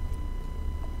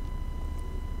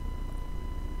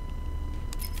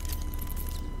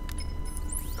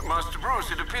 Master Bruce,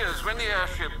 it appears when the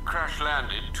airship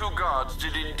crash-landed, 2 guards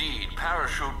did indeed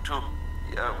parachute to,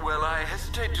 well, I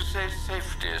hesitate to say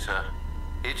safety, sir.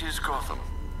 It is Gotham.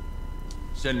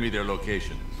 Send me their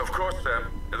location. Of course, sir.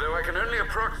 Though I can only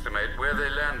approximate where they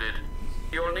landed.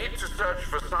 You'll need to search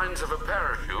for signs of a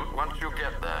parachute once you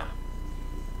get there.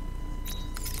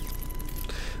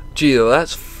 Gee,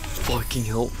 that's fucking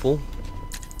helpful.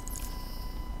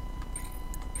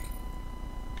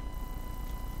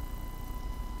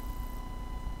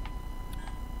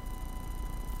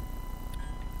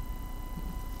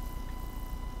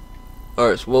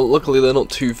 Alright, well, luckily they're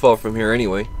not too far from here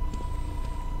anyway.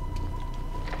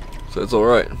 So it's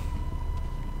alright.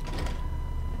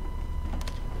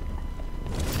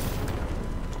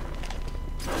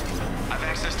 I've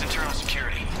accessed internal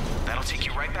security. That'll take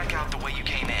you right back out the way you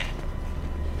came in.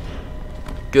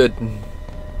 Good.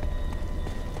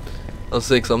 I'll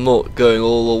say 'cause I'm not going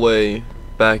all the way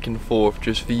back and forth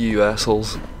just for you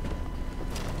assholes.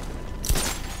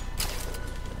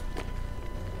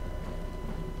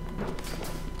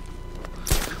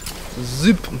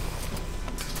 Zip.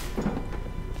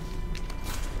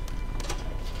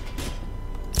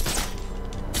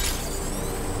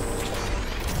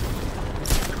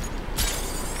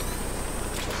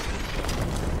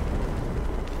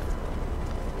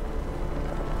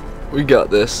 We got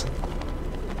this.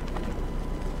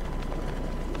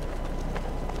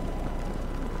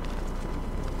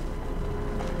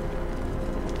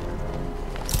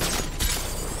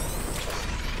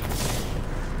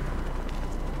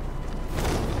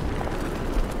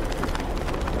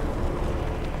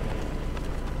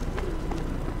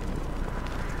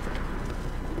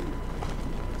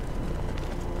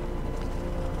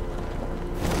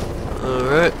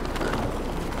 Alright.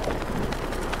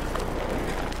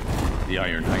 The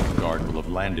Iron Heights guard will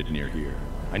have landed near here.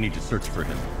 I need to search for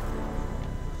him.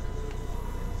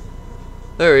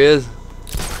 There he is.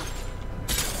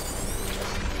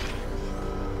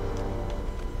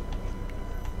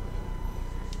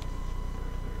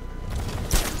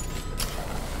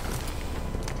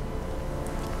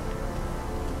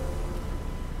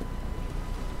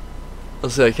 I'll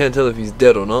say I can't tell if he's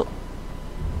dead or not.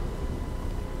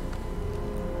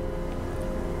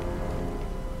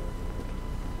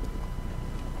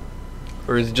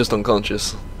 Or is he just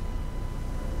unconscious?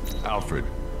 Alfred,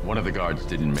 one of the guards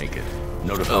didn't make it.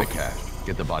 Notify Cash.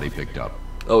 Get the body picked up.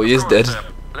 Oh, he is dead.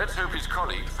 Let's hope his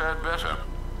colleague fared better.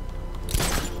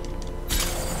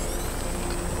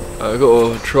 I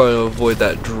gotta try and avoid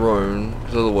that drone,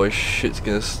 because otherwise shit's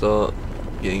gonna start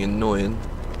getting annoying.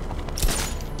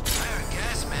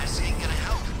 Gas mask ain't gonna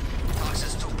help.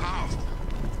 Toxin's too powerful.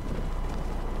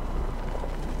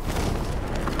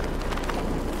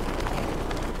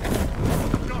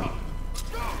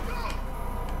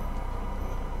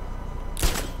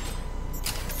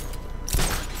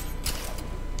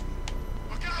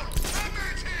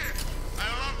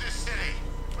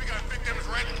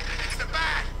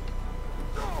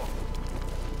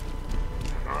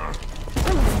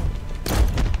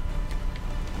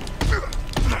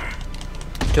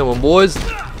 Come on, boys.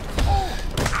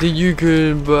 Think you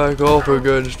can back off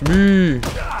against me?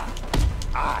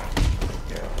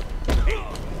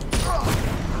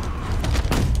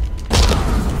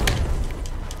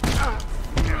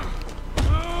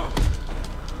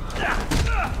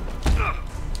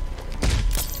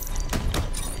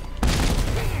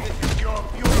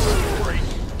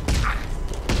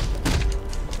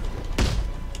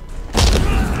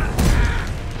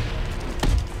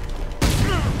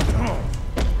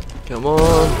 Come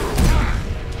on.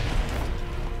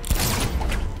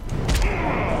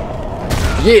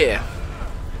 Yeah.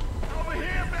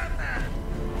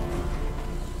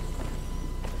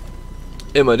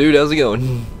 Hey, my dude, how's it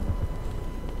going?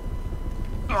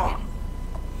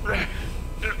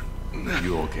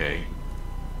 You okay?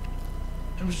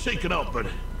 I'm shaken up, but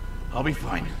I'll be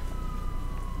fine.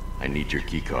 I need your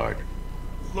key card.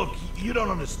 Look, you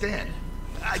don't understand.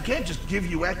 I can't just give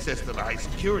you access to the high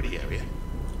security area.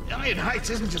 Iron Heights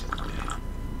isn't just...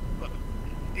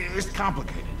 It's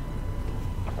complicated.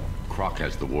 Croc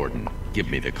has the warden. Give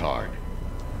me the card.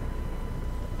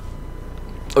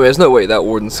 Oh, there's no way that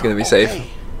warden's gonna be safe.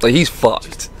 Like, he's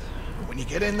fucked. When you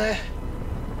get in there,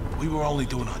 we were only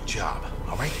doing our job,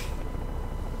 alright?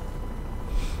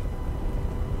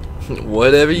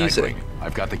 Whatever you say.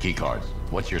 I've got the key cards.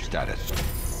 What's your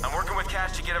status? I'm working with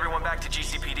Cash to get everyone back to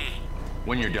GCPD.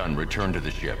 When you're done, return to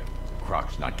the ship.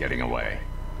 Croc's not getting away.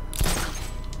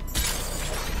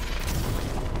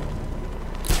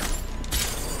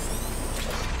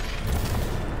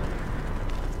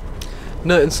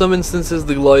 No, in some instances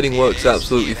the gliding works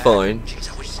absolutely fine.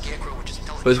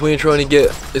 But it's when you're trying to get...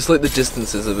 It's like the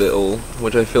distances of it all,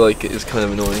 which I feel like is kind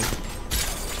of annoying.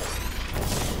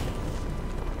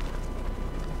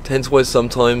 Hence why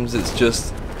sometimes it's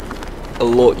just a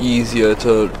lot easier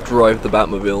to drive the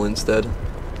Batmobile instead.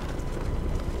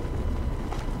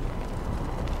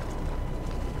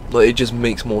 Like, it just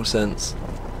makes more sense.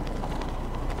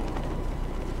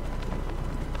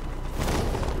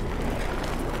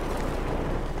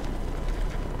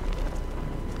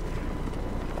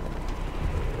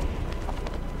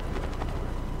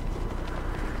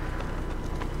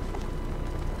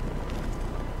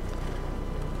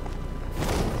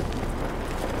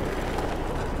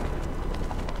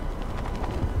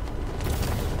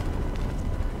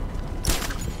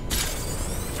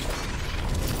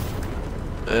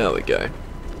 There we go.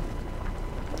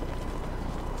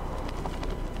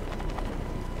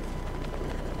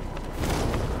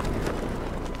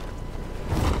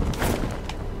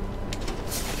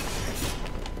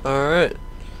 Alright.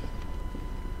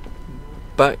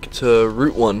 Back to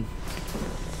Route 1.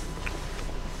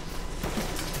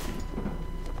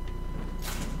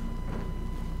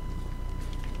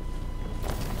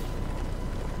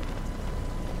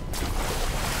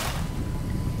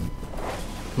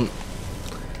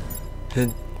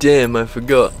 Damn, I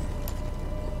forgot.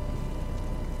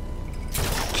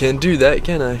 Can't do that,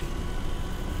 can I?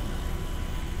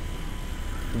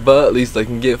 But at least I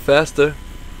can get faster.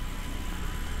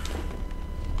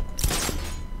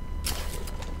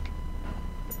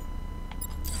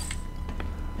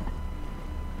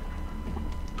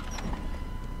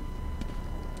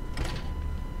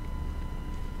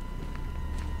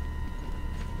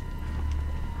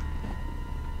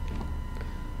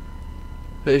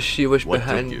 She was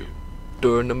behind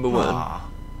door number 1. Aww.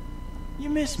 You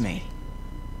miss me.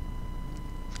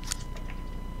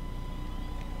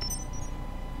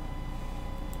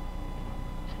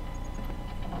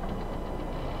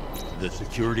 The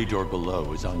security door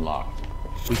below is unlocked.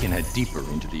 We can head deeper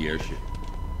into the airship.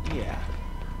 Yeah.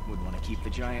 Wouldn't want to keep the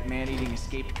giant man-eating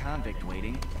escaped convict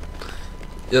waiting.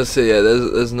 Yeah, so yeah,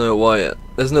 there's no way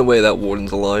that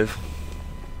warden's alive.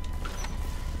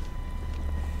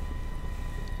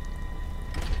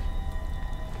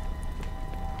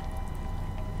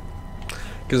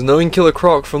 Because knowing Killer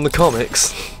Croc from the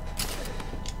comics,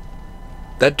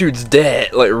 that dude's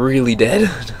dead, like really dead.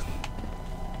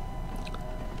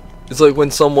 It's like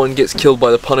when someone gets killed by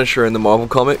the Punisher in the Marvel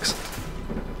comics.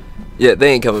 Yeah,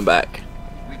 they ain't coming back.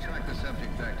 We tracked the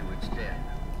subject back to its den,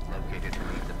 located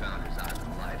beneath the Founders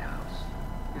Island lighthouse.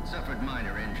 It suffered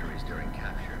minor injuries during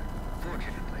capture.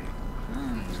 Fortunately,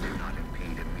 wounds do not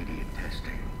impede immediate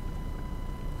testing.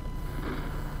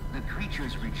 The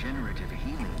creature's regenerative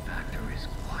healing factor is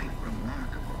quite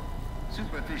remarkable.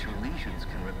 Superficial lesions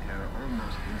can repair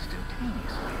almost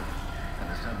instantaneously, and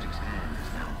the subject's hand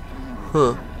is now fully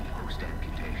recovered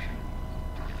post-amputation.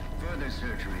 Further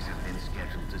surgeries have been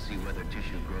scheduled to see whether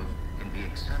tissue growth can be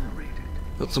accelerated.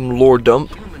 That's some lore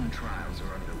dump. Human trials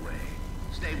are underway.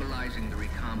 Stabilizing the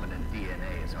recombinant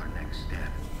DNA is our next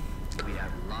step. We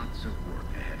have lots of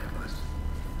work ahead of us.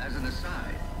 As an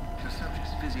aside, the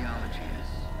subject's physiology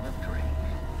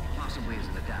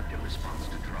response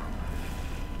to trauma.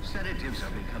 Sedatives are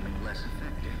becoming less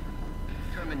effective.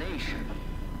 Termination,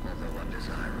 although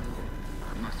undesirable,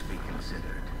 must be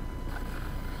considered.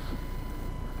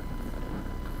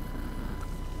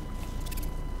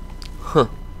 Huh.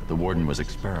 The warden was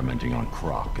experimenting on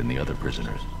Croc and the other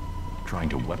prisoners, trying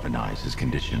to weaponize his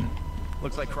condition.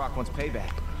 Looks like Croc wants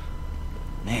payback.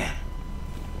 Man,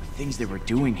 the things they were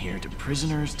doing here to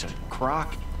prisoners, to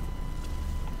Croc.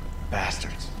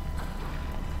 Bastards.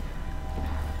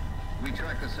 We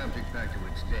track the subject back to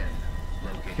its den.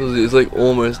 It's like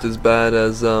almost as bad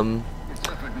as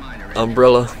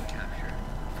Umbrella.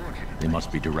 They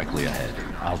must be directly ahead.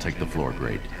 I'll take the floor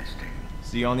grade.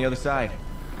 See you on the other side.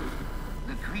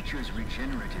 The creature's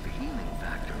regenerative healing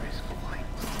factor is quite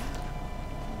low.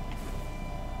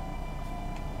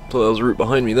 So that was a route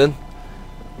behind me then.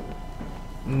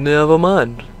 Never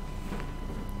mind.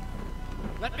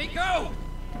 Let me go!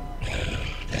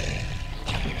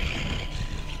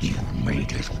 You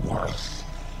made it worse.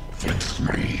 Fix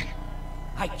me.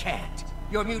 I can't.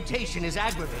 Your mutation is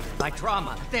aggravated by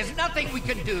trauma. There's nothing we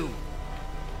can do.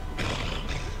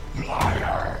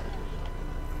 Liar.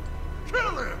 Kill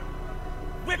him!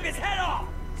 Whip his head off!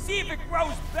 See if it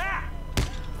grows back!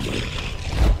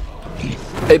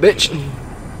 Hey bitch!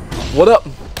 What up?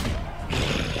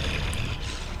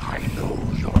 I know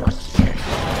you're sick.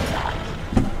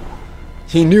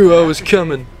 He knew I was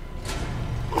coming.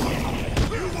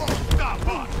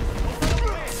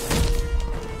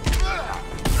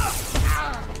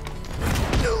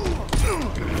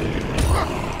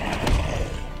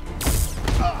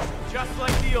 Just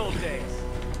like the old days.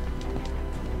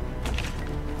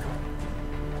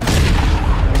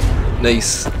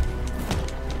 Nice.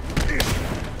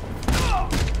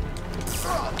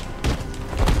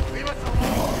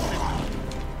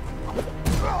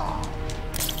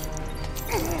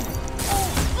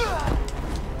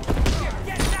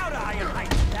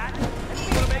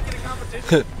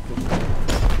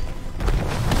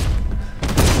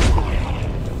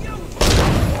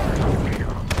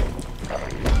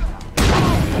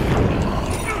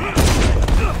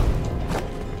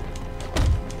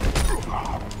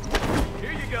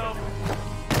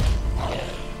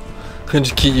 I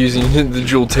just keep using the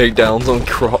dual takedowns on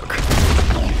Croc.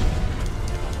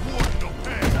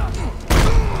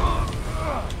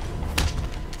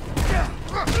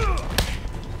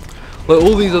 Like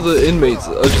all these other inmates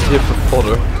are just here for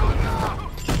fodder.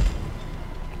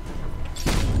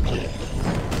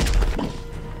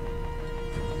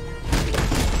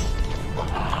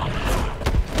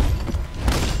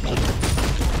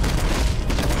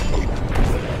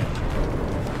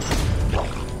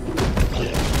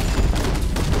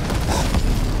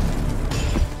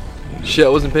 Shit, I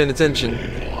wasn't paying attention.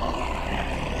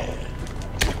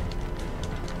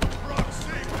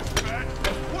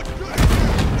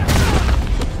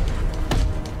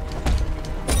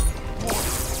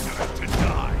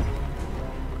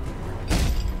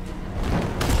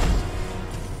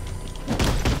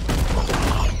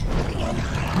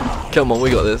 Come on, we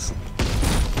got this.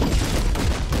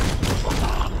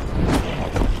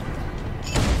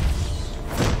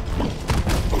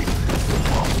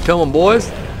 Come on,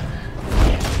 boys.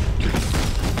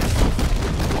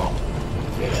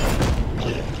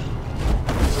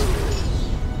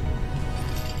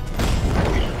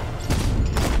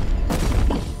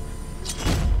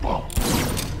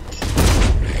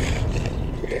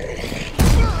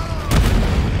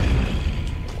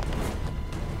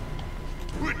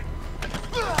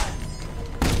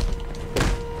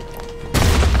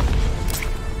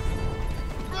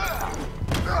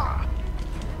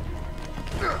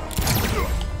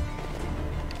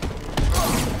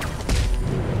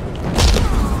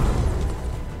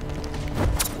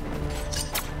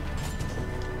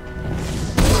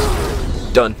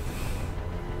 Done.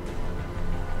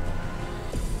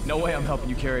 No way I'm helping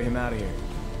you carry him out of here.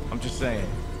 I'm just saying.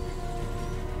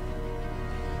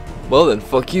 Well then,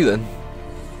 fuck you then.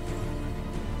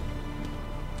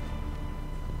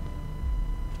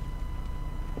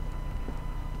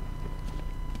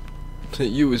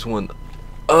 You was one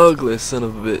ugly son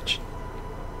of a bitch.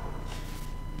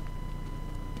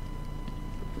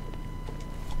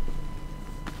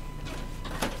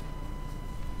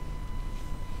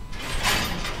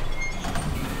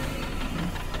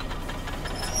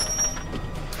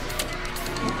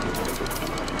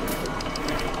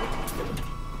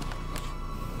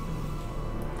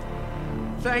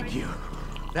 Thank you.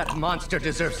 That monster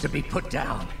deserves to be put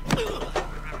down.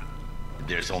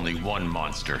 There's only one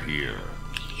monster here.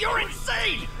 You're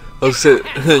insane! Oh shit,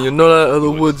 you're not out of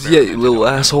the woods yet, you little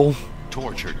asshole.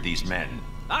 Tortured these men.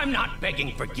 I'm not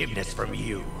begging forgiveness from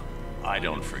you. I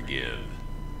don't forgive.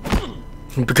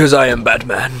 Because I am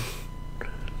Batman.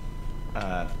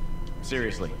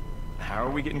 Seriously, how are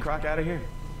we getting Croc out of here?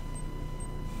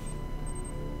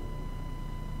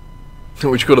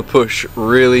 We just gotta push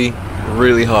really,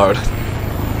 really hard.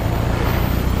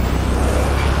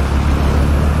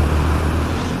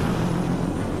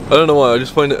 I don't know why, I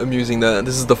just find it amusing that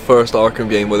this is the first Arkham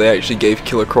game where they actually gave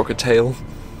Killer Croc a tail.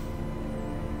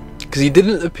 Because he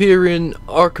didn't appear in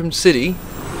Arkham City.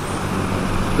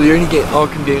 But the only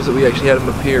Arkham games that we actually had him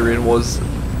appear in was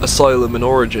Asylum and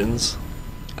Origins.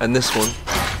 And this one.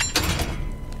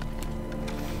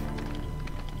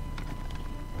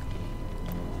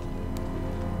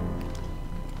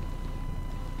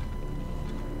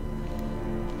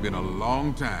 Been a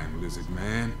long time, Lizard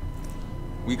Man.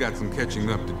 We got some catching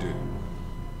up to do.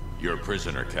 You're a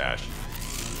prisoner, Cash.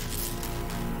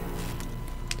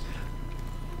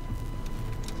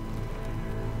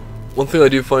 One thing I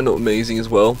do find amazing as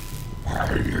well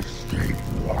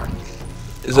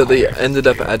is that they ended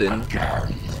up adding.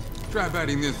 Try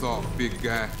batting this off, big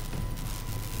guy.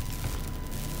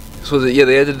 So yeah,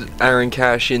 they added Aaron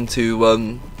Cash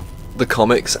into the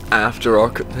comics after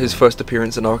his first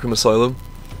appearance in Arkham Asylum.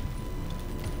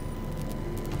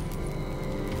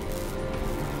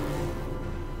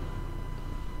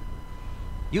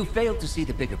 You failed to see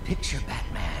the bigger picture,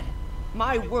 Batman.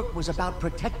 My work was about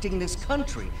protecting this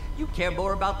country. You care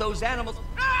more about those animals.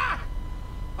 Ah!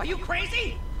 Are you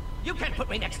crazy? You can't put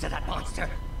me next to that monster.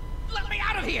 Let me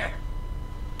out of here!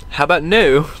 How about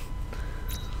no?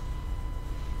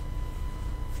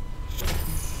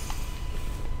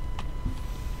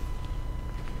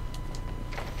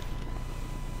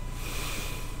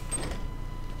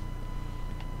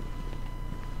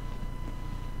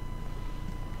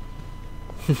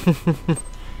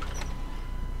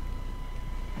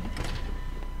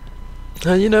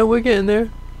 And you know, we're getting there.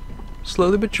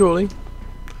 Slowly but surely.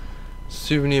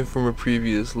 Souvenir from a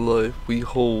previous life we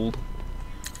hold.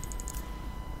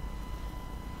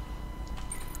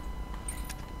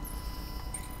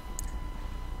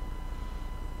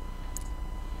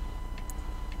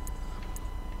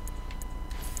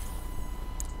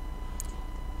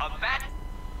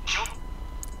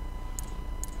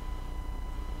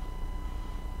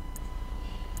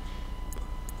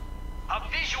 A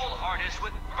visual artist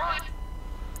with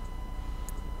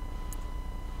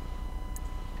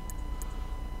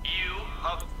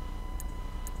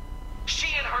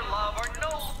she and her love are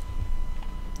no.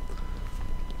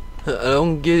 I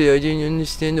don't get it, I didn't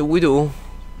understand the widow.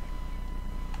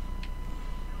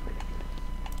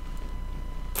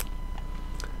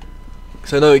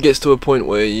 Because I know it gets to a point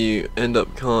where you end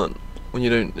up can't, when you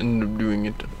don't end up doing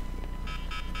it.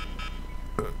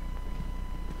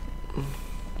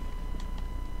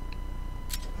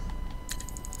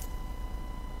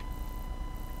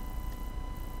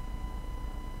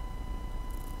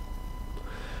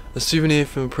 A souvenir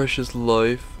from a precious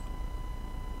life.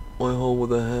 My hole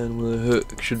with a hand with a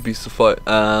hook should be suffice.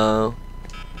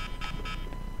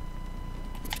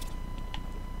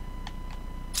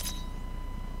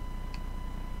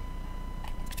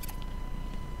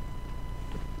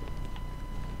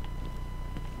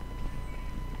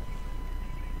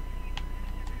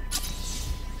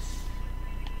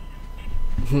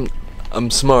 I'm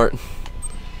smart.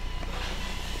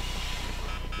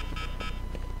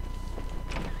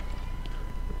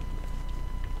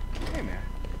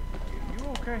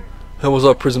 How was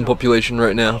our prison population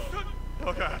right now?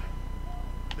 Oh God.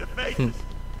 The faces.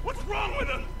 What's wrong with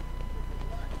them?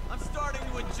 I'm starting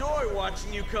to enjoy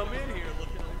watching you come in here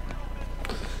looking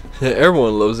like... Yeah,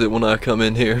 everyone loves it when I come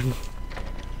in here.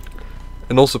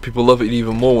 And also people love it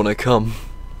even more when I come.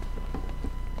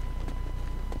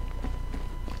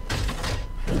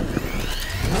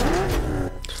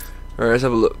 Alright, let's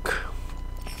have a look.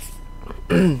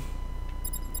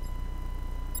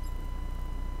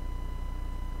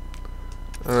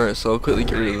 Alright, so I'll quickly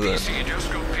get rid of that. APC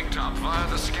just got picked up via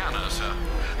the scanner, sir.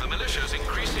 The militia's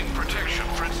increasing protection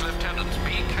for its lieutenants.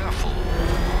 Be careful.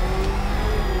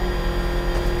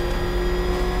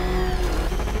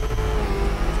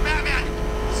 Batman!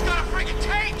 He's got a freaking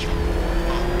tank!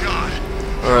 Oh God!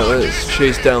 Alright, let's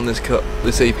chase down this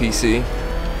APC.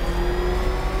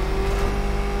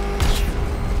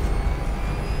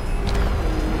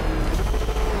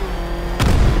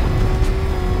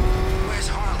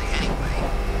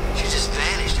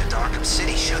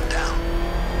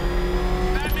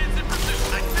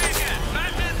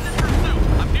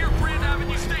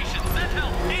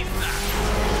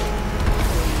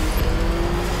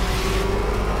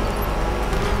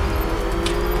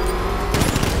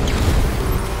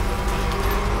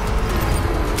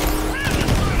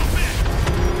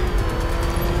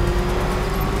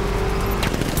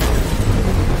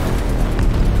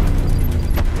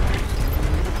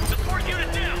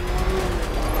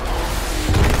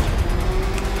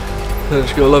 I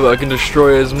just gotta love it. I can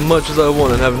destroy as much as I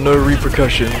want and have no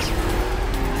repercussions.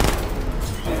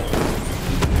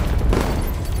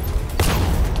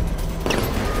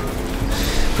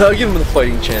 I'll give him the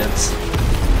fighting chance.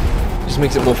 Just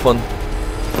makes it more fun.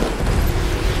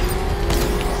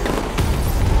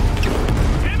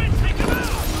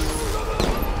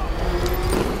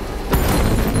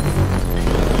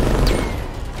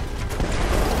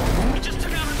 We just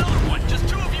took out another one. Just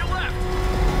 2 of you left.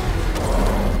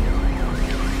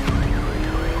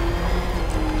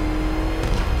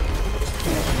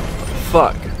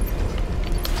 Fuck.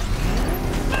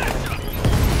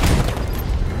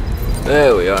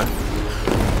 There we are.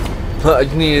 I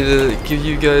just needed to give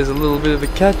you guys a little bit of a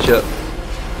catch up.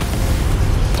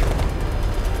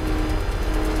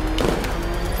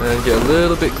 And get a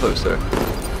little bit closer.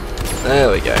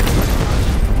 There we go.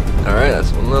 Alright,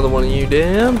 that's another one of you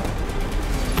down.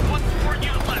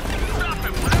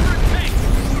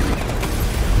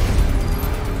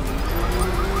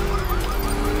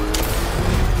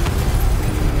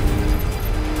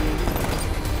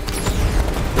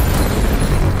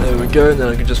 There we go, and then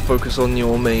I can just focus on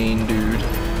your main dude.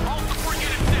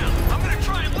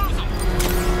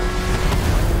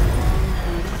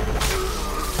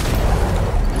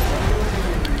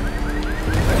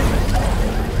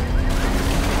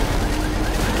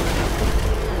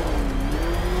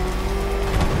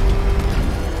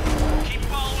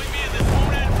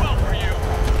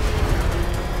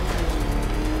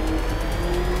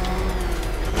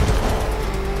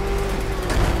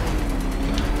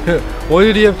 Why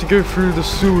did he have to go through the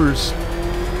sewers?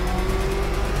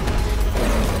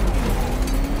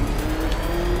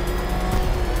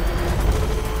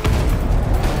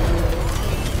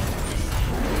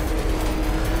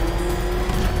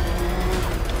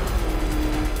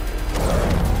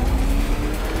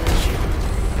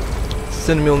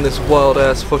 Sending me on this wild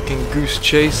ass fucking goose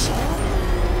chase.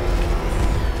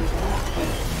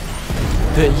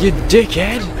 You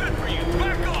dickhead!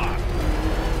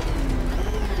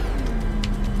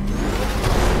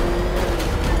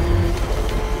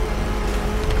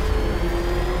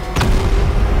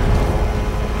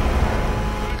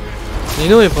 You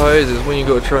know what Empires is when you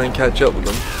gotta try and catch up with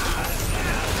them.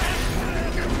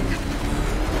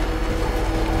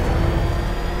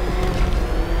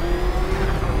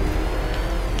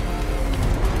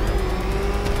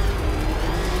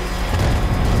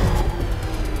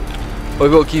 I've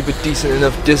got to keep a decent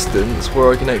enough distance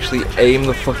where I can actually aim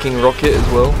the fucking rocket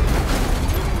as well.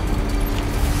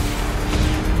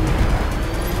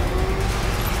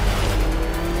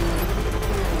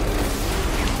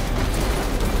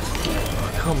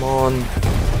 Come on.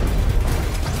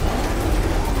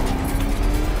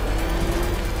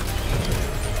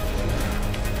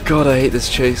 God, I hate this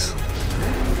chase.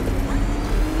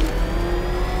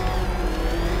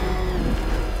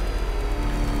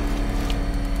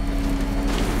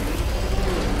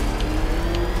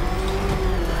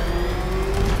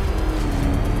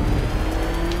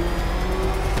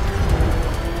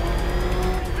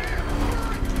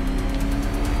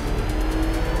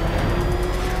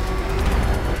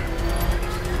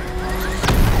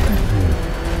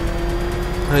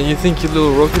 You think your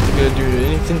little rockets are gonna do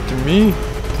anything to me?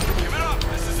 Give it up.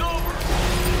 This is over.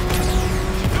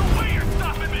 No way you're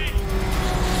stopping me.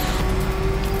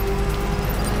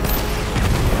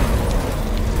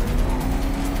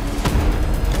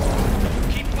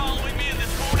 Keep following me and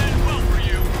this won't end well for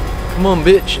you. Come on,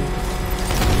 bitch.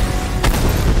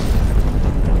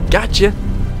 Gotcha.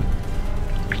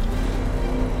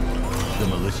 The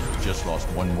militia just lost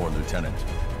one more lieutenant.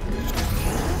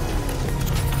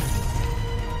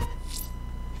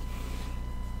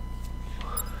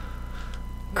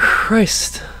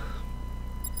 Christ.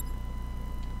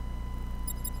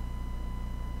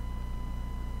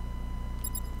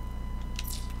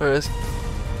 Alright,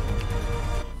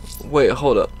 wait,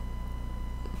 hold up.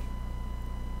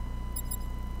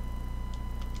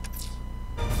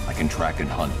 I can track and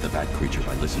hunt the bat creature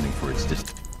by listening for its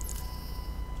distance.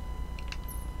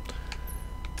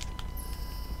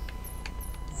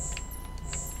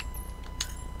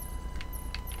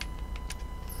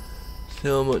 See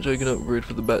how much I can upgrade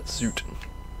for the bat suit.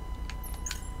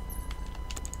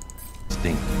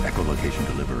 Distinct echolocation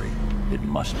delivery. It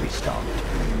must be stopped.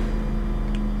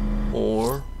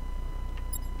 Or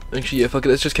actually, yeah, fuck it,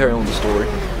 let's just carry on with the story.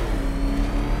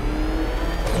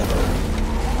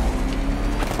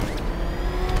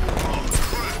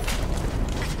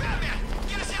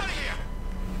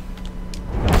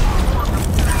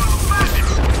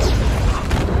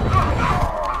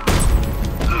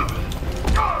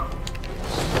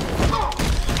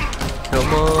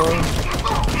 Come on.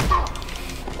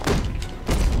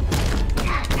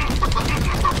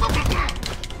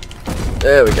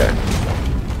 There we go.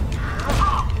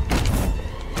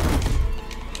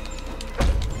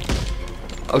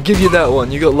 I'll give you that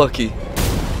one, you got lucky.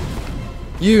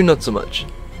 You, not so much.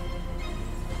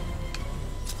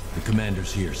 The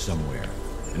commander's here somewhere.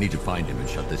 I need to find him and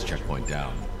shut this checkpoint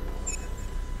down.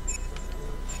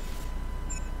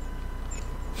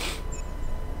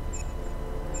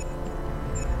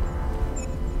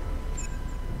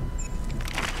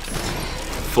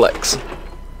 Flex.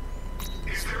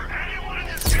 Is there anyone in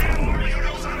this town who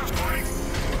knows how to fight?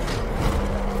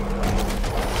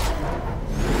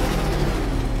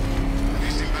 Have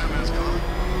you seen Batman's car?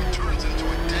 It turns into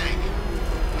a tank.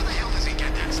 Where the hell does he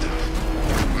get that stuff?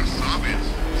 Well, it's obvious.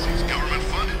 Seems government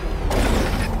funded.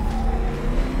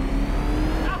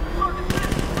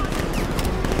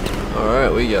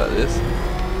 Alright, we got this.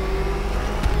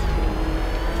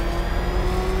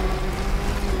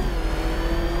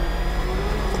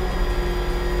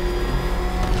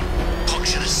 Punk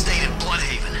should have stayed in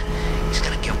Bloodhaven. He's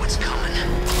gonna get what's coming.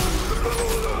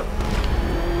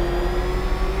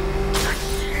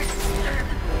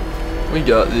 We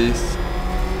got this.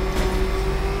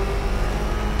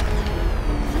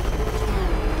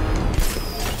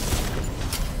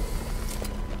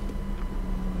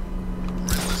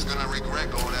 Riddler's gonna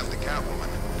regret going after Catwoman.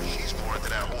 She's more into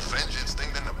that whole vengeance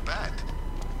thing than the Bat.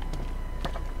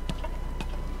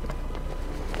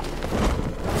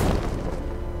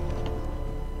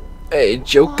 Hey,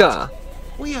 Joker.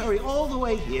 We hurry all the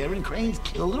way here and Crane's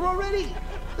killed her already?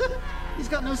 He's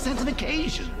got no sense of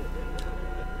occasion.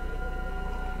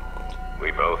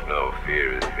 We both know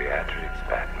fear is theatrics,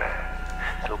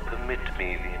 Batman. So permit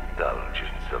me the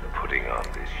indulgence of putting on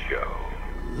this show.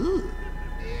 Ooh,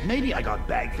 maybe I got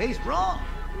Bagface wrong.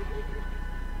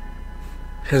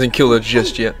 Hasn't killed her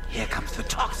just yet. Here comes the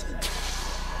toxin.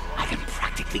 I can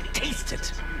practically taste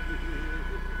it.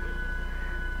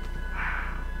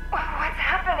 What's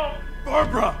happening?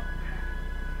 Barbara!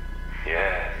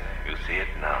 Yes, you see it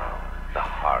now. The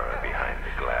horror behind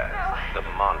the glass. The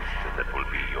monster that will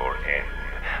be your end.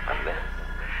 Unless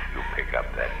you pick up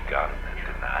that gun and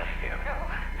deny him.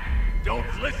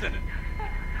 Don't listen!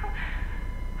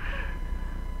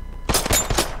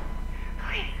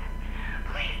 Please,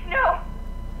 no!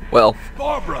 Well.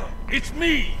 Barbara, it's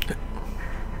me!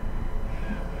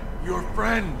 Your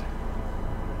friend.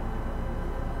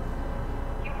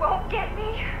 You won't get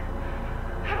me.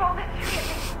 I won't let you get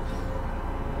me.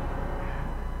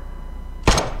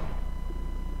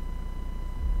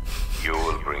 You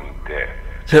will bring death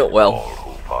Well. to all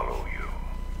who follow you.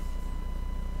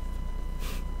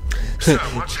 Sir,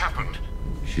 what's happened?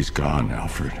 She's gone,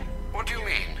 Alfred. What do you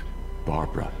mean?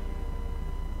 Barbara.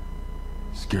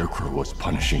 Scarecrow was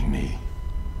punishing me.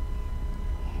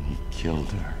 He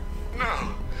killed her.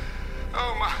 No.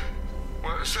 Oh my.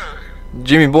 Well, sir,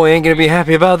 Jimmy boy ain't gonna be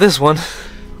happy about this one.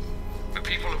 the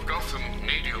people of Gotham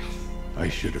need you. I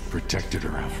should have protected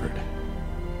her, Alfred.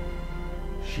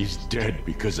 She's dead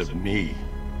because of me.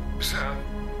 Sir,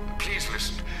 please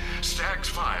listen. Stagg's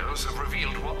files have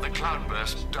revealed what the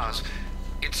cloudburst does.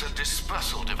 It's a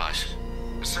dispersal device.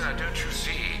 Sir, don't you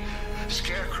see?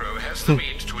 Scarecrow has the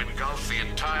means to engulf the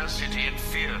entire city in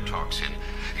fear toxin.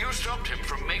 You stopped him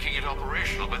from making it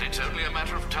operational, but it's only a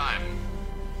matter of time.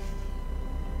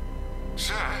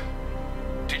 Sir,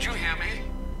 did you hear me?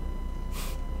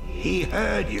 He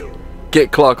heard you.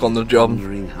 Get Clark on the job.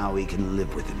 Wondering how he can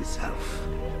live with himself.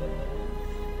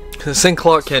 Send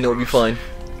Clark Kent, it'll be fine.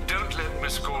 Don't let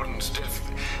Miss Gordon's death...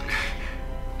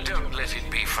 Don't let it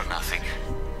be for nothing.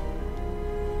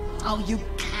 Oh, you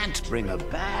can't bring her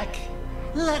back.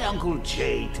 Let Uncle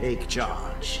Jay take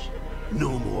charge.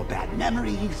 No more bad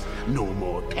memories, no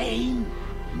more pain,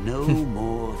 no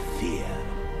more fear.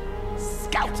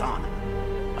 Scout on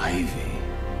her. Ivy.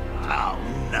 Oh,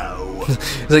 no.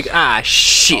 He's like, ah,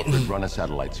 shit. Alfred, run a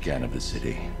satellite scan of the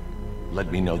city.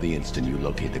 Let me know the instant you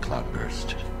locate the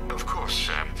cloudburst. Of course,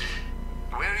 sir.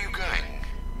 Where are you going?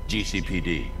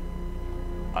 GCPD.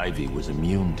 Ivy was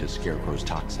immune to Scarecrow's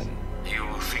toxin. You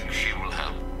think she will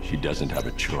help? She doesn't have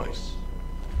a choice.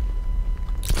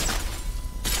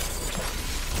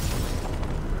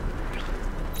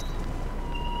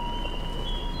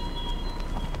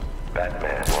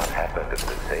 Batman, what happened at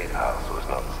the safe house was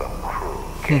not some cruel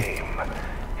game.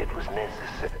 It was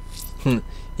necessary.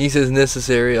 He says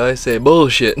necessary, I say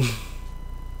bullshit.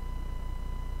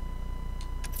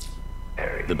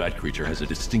 The Bat creature has a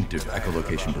distinctive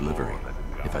echolocation delivery.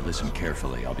 If I listen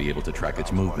carefully, I'll be able to track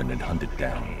its movement and hunt it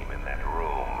down. In that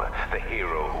room, the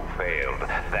hero who failed.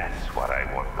 That's what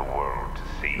I want the world to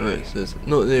see. Alright, it says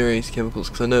not near any chemicals,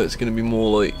 because I know it's going to be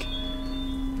more like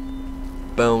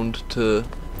bound to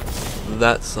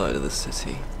that side of the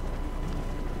city.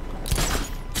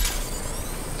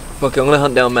 Fuck, I'm gonna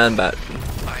hunt down Man-Bat. I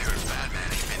heard Batman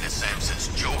ain't been the same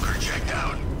since Joker checked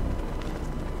out.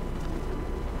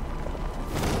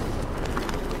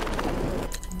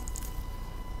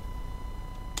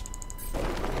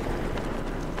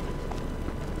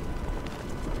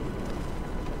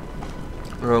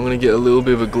 Alright, I'm gonna get a little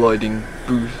bit of a gliding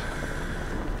boost.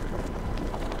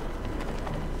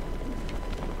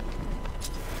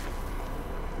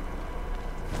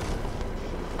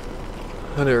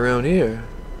 Hunt it around here.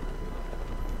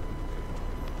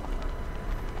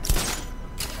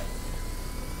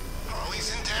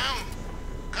 Harley's in town?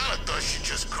 Kinda thought she'd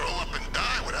just curl up and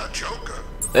die without Joker.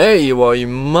 There you are, you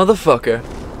motherfucker.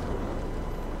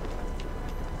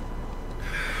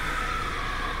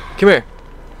 Come here.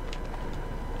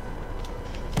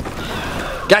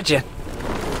 Gotcha.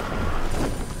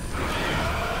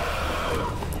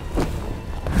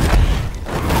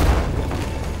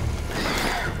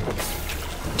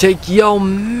 Take your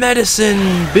medicine,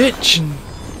 bitch.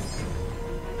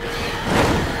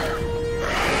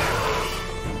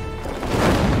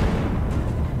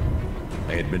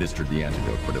 I administered the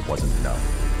antidote, but it wasn't enough.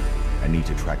 I need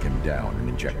to track him down and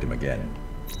inject him again.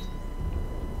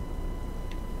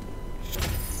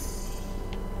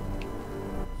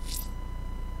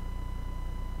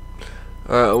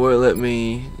 Alright, it won't let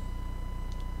me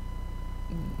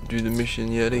do the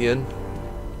mission yet again.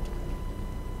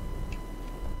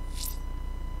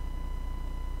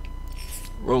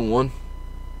 Wrong one.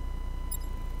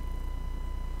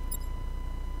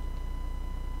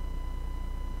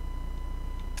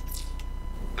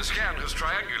 The scan has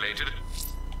triangulated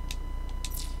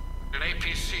an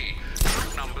APC.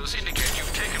 Troop numbers indicate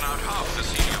you've taken out half the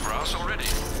senior brass already.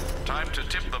 Time to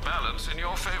tip the balance in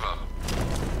your favor.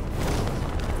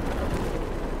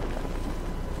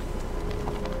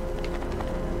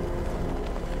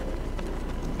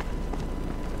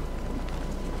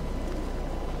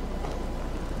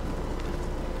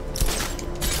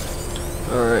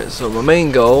 Alright, so my main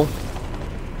goal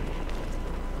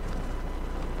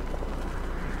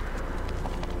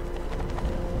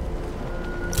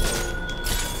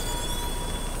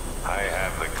I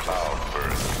have the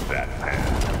cloudburst, Batman,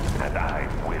 and I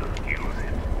will use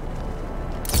it.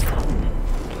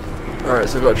 Alright,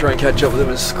 so I've got to try and catch up with him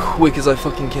as quick as I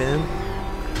fucking can.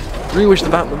 Really wish the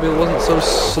Batmobile wasn't so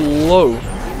slow.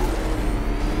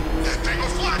 That thing will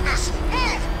flatten us!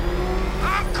 Move!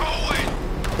 I'm going!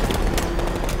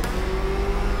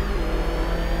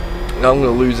 I'm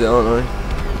gonna lose it, aren't I?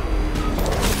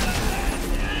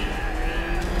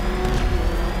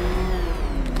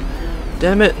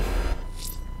 Damn it!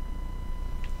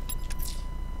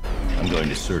 I'm going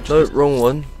to search. No, wrong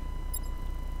one.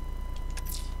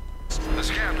 The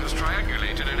scan has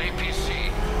triangulated an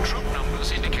APC. Troop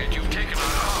numbers indicate you've taken out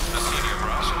half the senior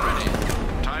brass already.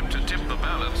 Time to tip the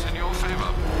balance in your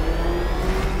favor.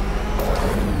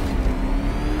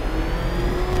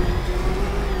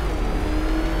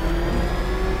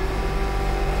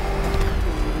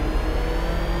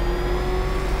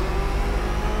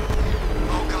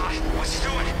 Oh god, what's he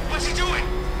doing? What's he doing?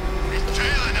 He's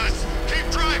trailing us!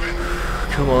 Keep driving!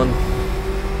 Come on.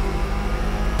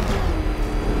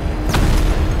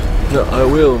 No, I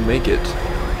will make it.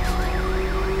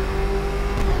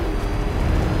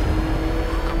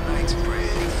 Arkham Knight's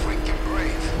pretty freaking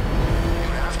brave.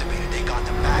 You'd have to be that they got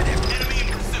the bad Enemy in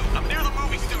pursuit. I'm near the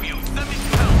movie studio. Send me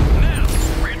some help.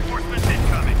 Now. Reinforcements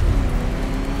incoming.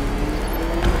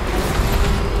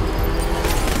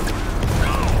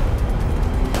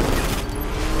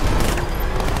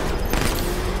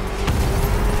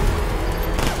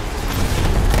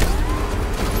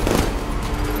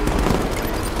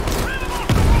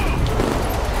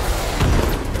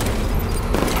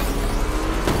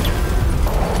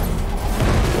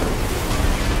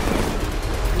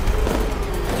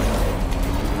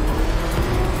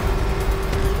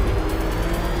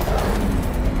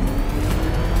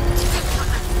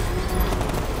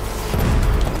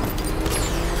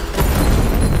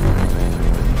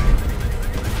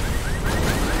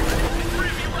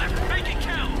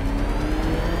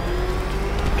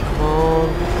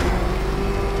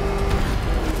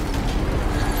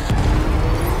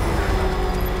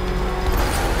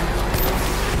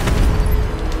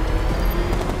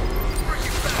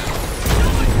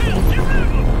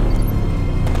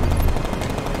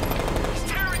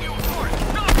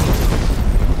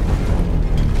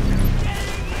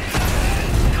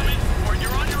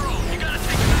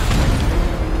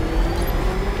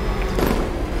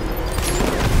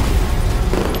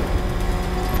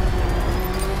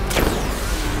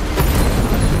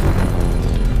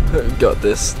 Got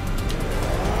this.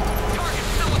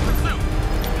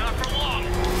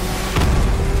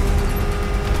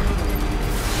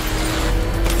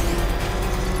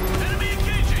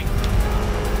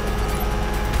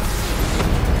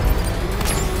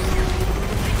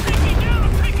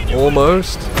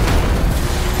 almost.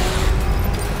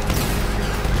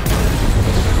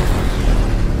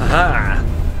 Aha!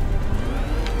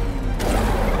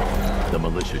 The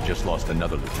militia just lost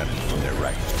another lieutenant from their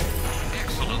ranks.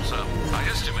 Excellent, sir. I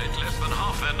estimate less than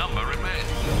half their number remain.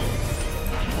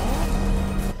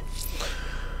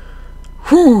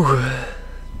 Whew!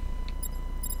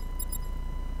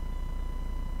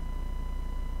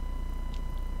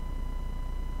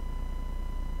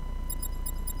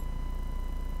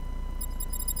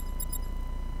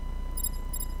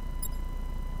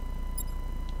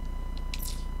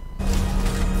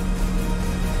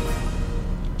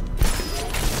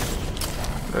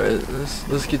 Alright,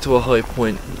 let's get to a high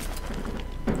point.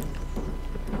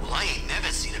 Well, I ain't never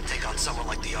seen him take on someone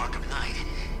like the Arkham Knight.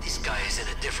 This guy is in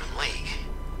a different league.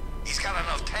 He's got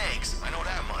enough tanks, I know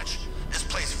that much. This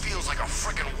place feels like a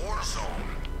frickin' war zone.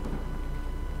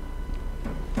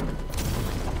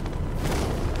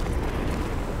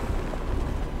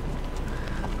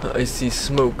 I see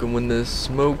smoke, and when there's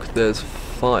smoke, there's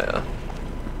fire.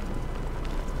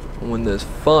 And when there's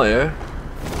fire,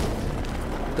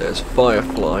 there's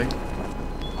Firefly.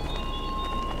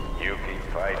 You keep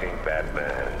fighting,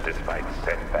 Batman, despite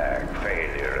setback,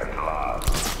 failure, and loss.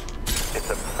 It's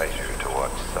a pleasure to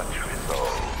watch such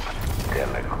resolve,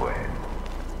 Delaquette.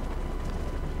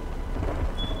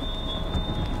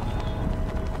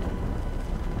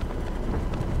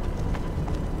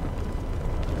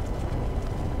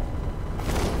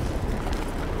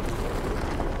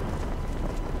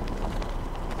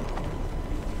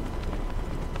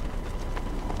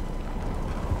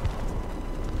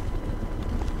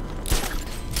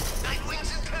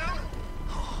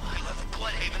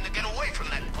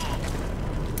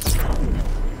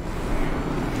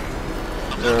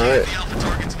 Alright.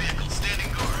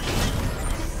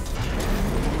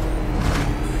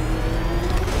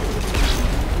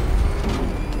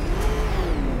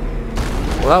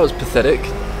 Well, that was pathetic.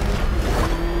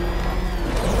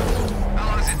 How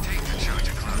long does it take to charge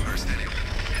a cloudburst anyway?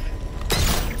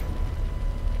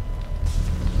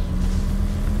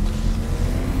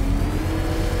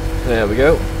 There we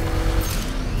go.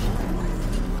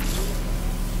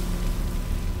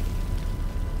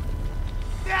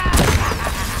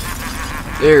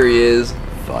 There he is.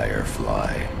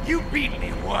 Firefly. You beat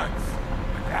me once,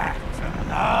 but that's a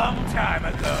long time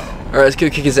ago. Alright, let's go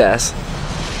kick his ass.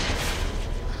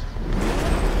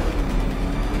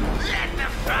 Let the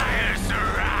fire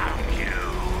surround you.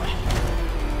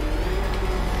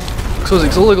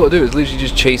 Cause all I gotta do is literally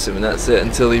just chase him and that's it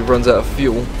until he runs out of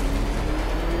fuel.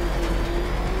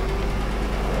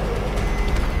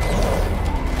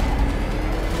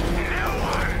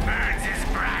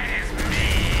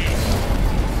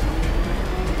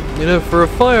 You know, for a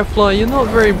Firefly, you're not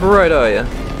very bright, are you?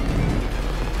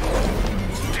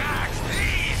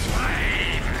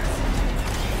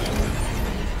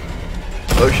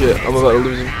 Oh shit, I'm about to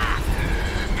lose him.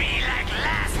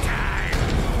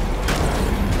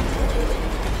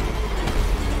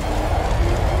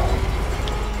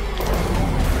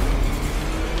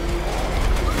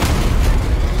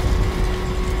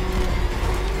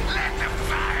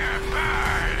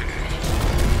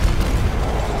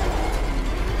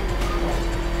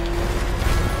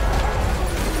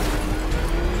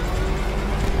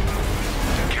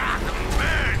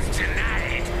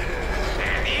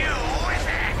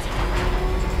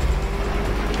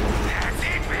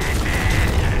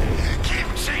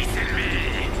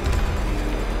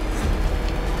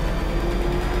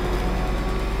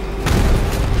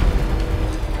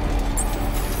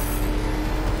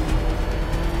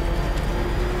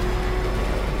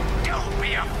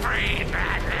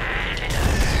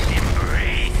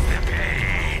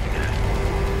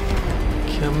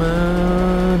 Come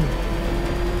on.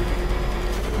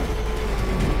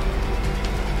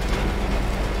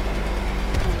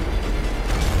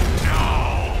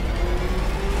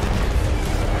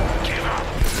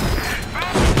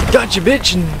 Gotcha,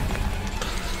 bitch.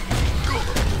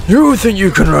 You think you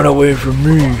can run away from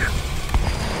me?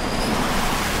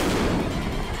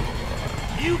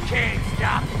 You can't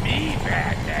stop me,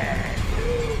 Batman.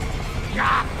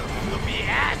 Gotham will be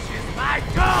ashes, my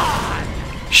God.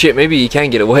 Shit, maybe he can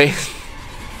get away.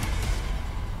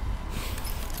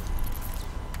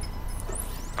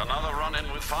 Another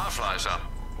run-in with Fireflies up.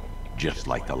 Just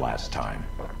like the last time.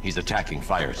 He's attacking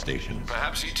fire stations.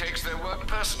 Perhaps he takes their work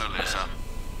personally, sir.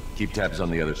 Keep tabs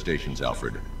on the other stations,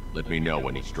 Alfred. Let me know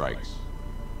when he strikes.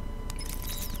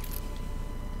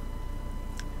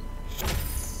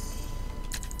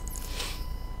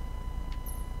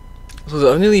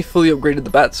 So I've nearly fully upgraded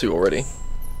the Batsuit already.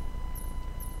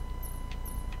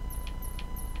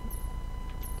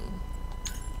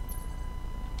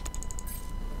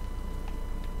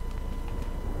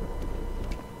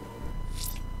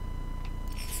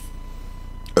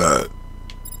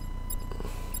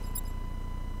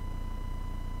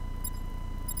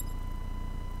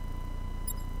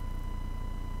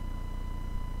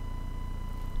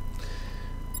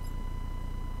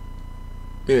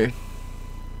 Yeah.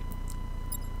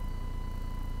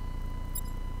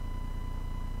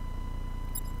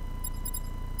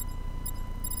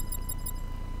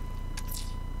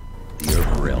 The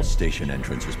urban rail station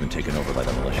entrance has been taken over by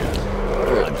the militia.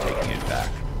 I'm taking it back.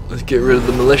 Let's get rid of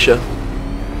the militia.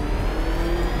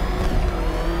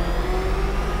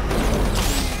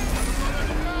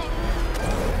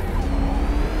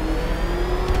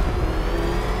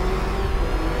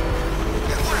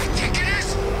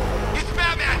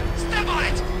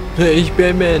 Hey,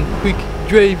 Batman, we can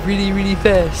drive really, really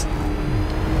fast.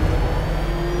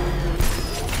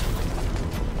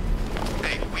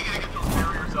 Hey, we gotta get those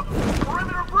barriers up.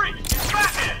 Perimeter breach! It's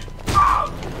Batman!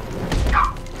 Ah!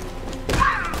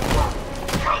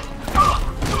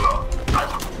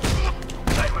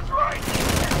 I was right.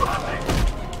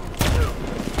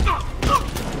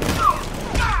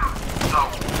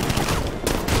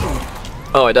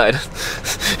 Oh, I died.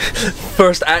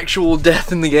 First actual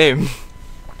death in the game.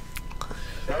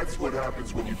 That's what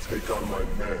happens when you take on my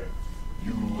men.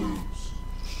 You lose.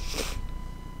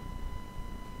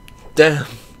 Damn.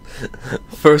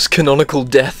 First canonical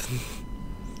death.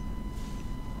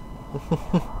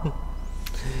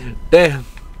 Damn.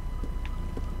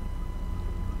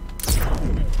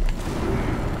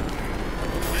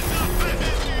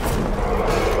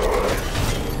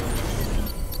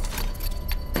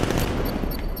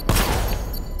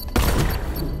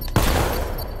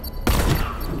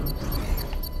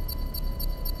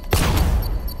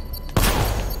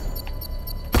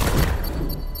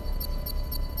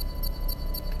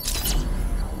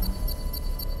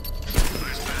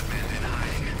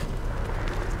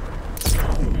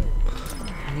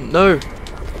 No.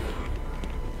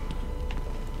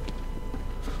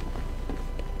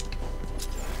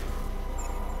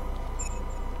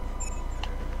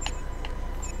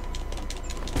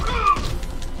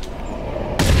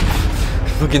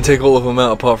 We can take all of them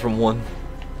out apart from one.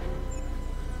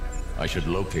 I should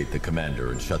locate the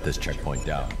commander and shut this checkpoint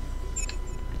down.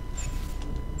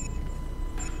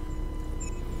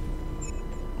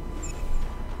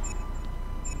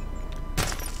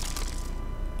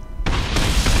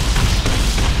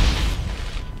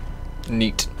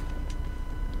 Neat.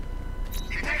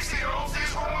 You think she owns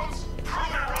these roads? Prove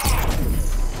it wrong!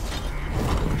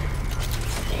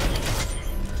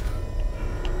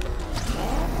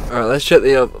 Alright, let's check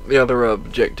the other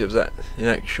objectives that in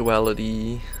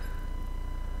actuality.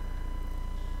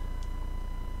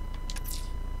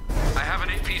 I have an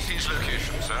APC's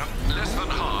location, sir. Less than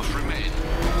half remain.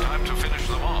 Time to finish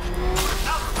them off.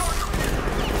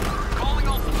 Calling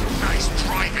off. Nice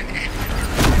driving in.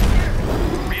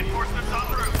 Reinforcements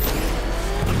en route.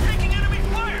 I'm taking enemy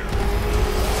fire.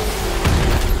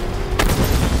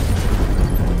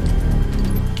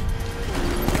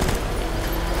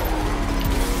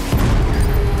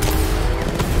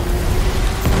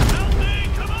 Help me,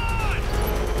 come on!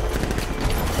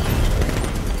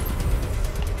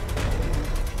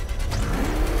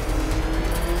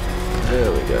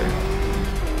 There we go.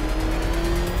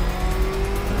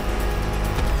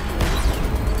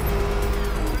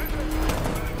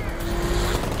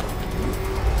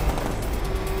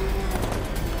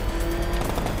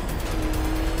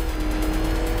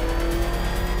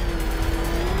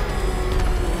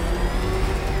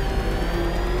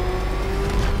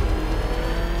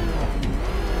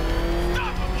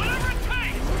 Stop it, whatever it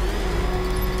takes!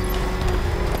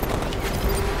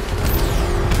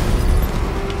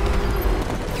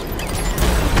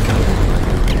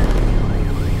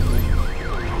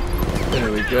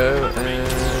 There we go,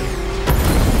 and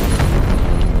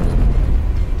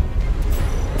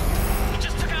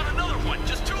Just took out another one.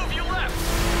 Just two of you left.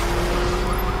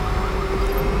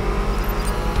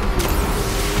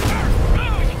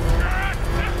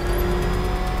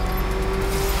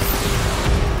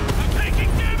 I'm taking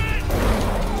damage.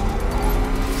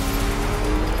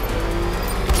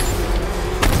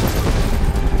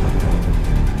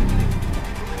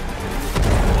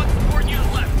 What's the more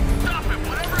unit left? Stop it,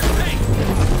 whatever it takes.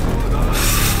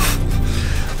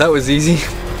 that was easy. I'm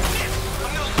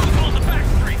gonna lose all the back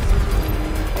streets.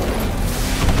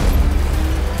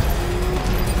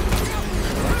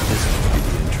 This must be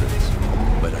the entrance,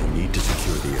 but I need to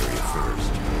secure the area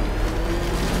first.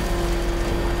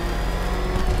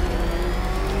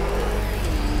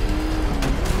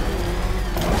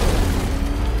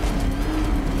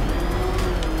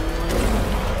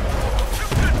 Too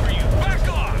good for you. Back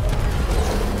off.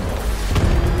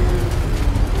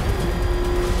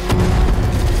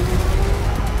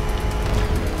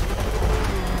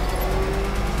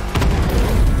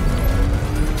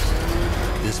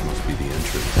 This must be the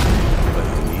entrance, but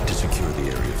I need to secure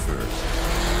the area first.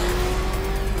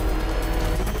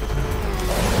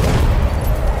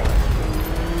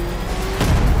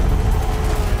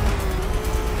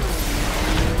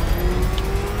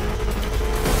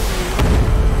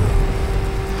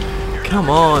 Come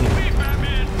on.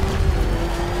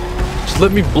 Just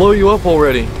let me blow you up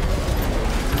already.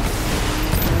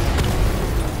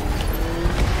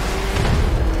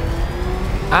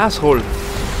 Asshole.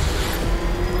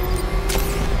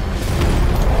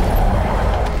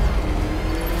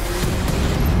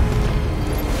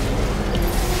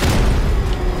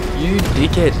 You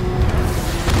dickhead.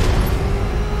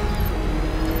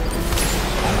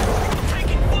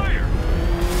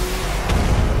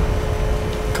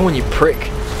 Come on, you prick.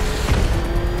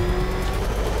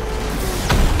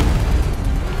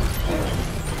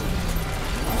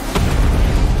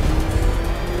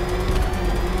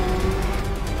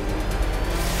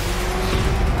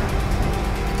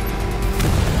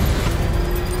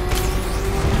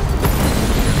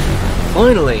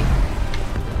 Finally!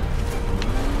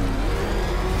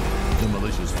 The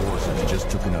militia's forces just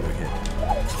took another hit.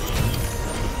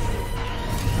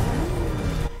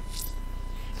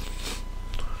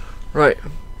 Right.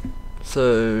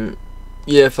 So,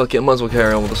 yeah, fuck it, I might as well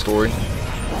carry on with the story.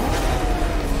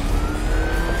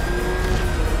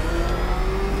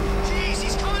 Jeez,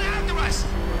 he's coming after us!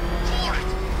 For it!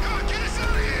 Come on, get us out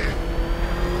of here!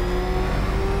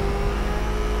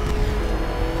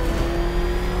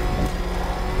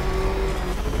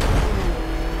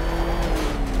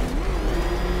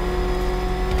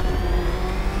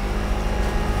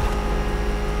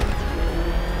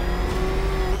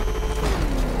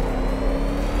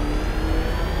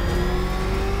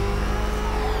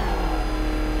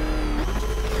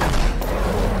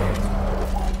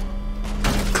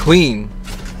 Clean.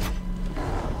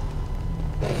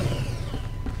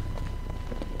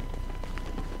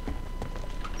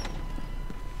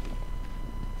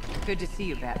 Good to see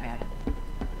you, Batman.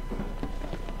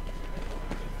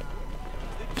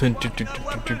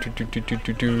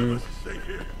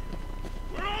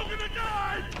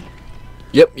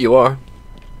 Yep, you are.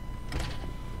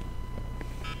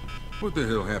 What the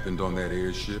hell happened on that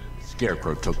airship?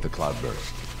 Scarecrow took the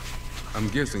cloudburst. I'm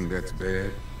guessing that's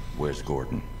bad. Where's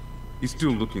Gordon? He's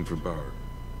still looking for Barb.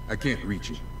 I can't reach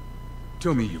him.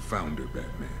 Tell me you found her,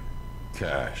 Batman.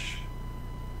 Cash.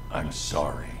 I'm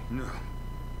sorry. No,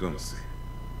 don't say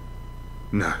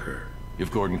it. Not her. If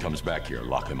Gordon comes back here,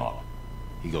 lock him up.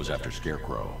 He goes after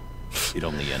Scarecrow. It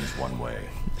only ends one way.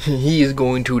 He is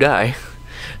going to die.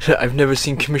 I've never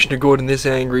seen Commissioner Gordon this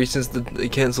angry since they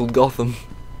cancelled Gotham.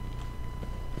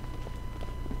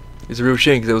 It's a real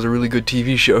shame because that was a really good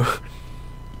TV show.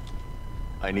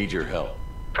 I need your help.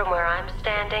 From where I'm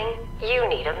standing, you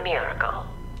need a miracle.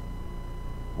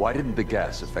 Why didn't the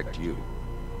gas affect you?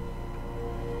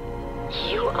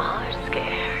 You are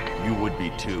scared. You would be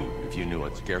too, if you knew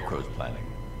what Scarecrow's planning.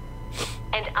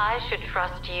 And I should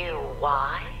trust you.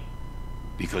 Why?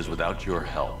 Because without your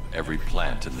help, every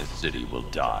plant in this city will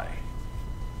die.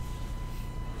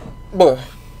 Boy.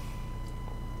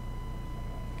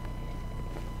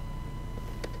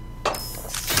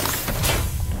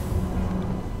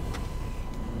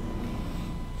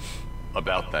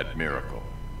 About that miracle.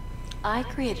 I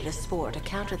created a spore to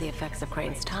counter the effects of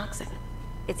Crane's toxin.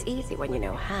 It's easy when you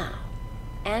know how,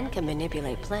 and can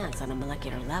manipulate plants on a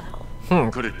molecular level.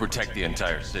 Could it protect the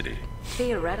entire city?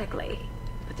 Theoretically,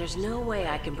 but there's no way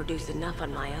I can produce enough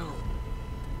on my own.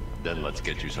 Then let's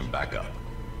get you some backup.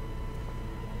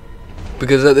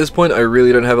 Because at this point, I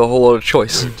really don't have a whole lot of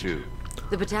choice.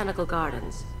 The Botanical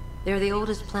Gardens. They're the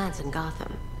oldest plants in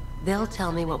Gotham. They'll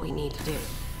tell me what we need to do.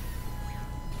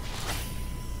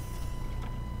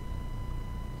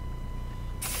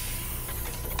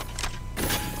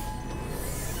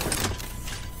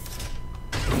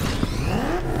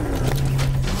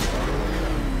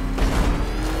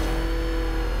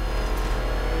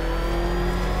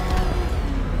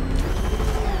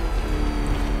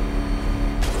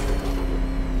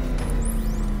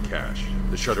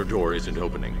 The shutter door isn't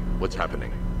opening. What's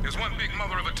happening? There's one big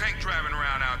mother of a tank driving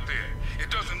around out there. It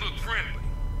doesn't look friendly.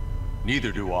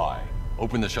 Neither do I.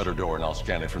 Open the shutter door and I'll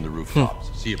scan it from the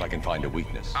rooftops. See if I can find a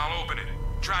weakness. I'll open it.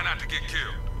 Try not to get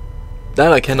killed.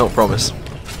 That I cannot promise.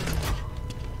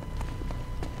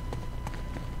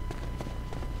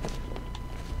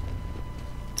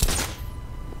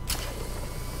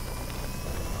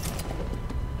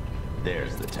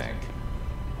 There's the tank.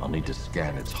 I'll need to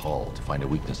scan its hull to find a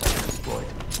weakness I can exploit.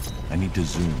 I need to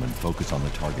zoom and focus on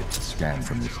the target to scan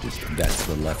from this distance. That's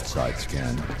the left side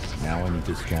scan. Now I need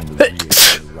to scan the rear and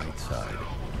the right side.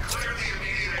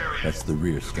 That's the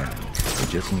rear scan. I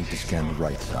just need to scan the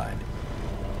right side.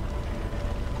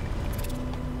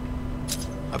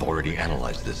 I've already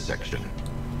analyzed this section.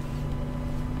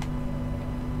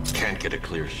 Can't get a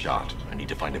clear shot. I need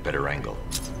to find a better angle.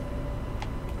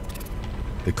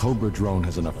 The Cobra drone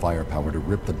has enough firepower to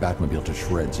rip the Batmobile to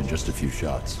shreds in just a few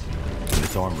shots.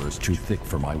 Its armor is too thick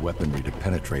for my weaponry to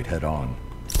penetrate head-on.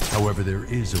 However, there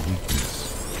is a weakness.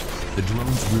 The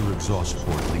drone's rear exhaust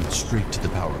port leads straight to the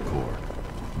power core.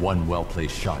 One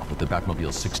well-placed shot with the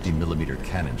Batmobile's 60mm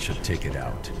cannon should take it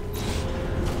out.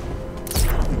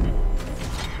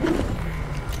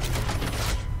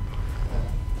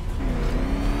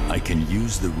 I can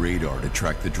use the radar to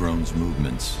track the drone's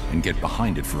movements and get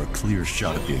behind it for a clear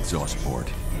shot at the exhaust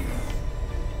port.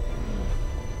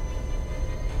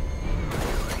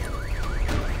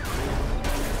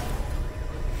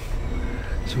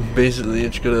 So basically,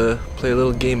 it's gonna play a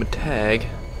little game of tag.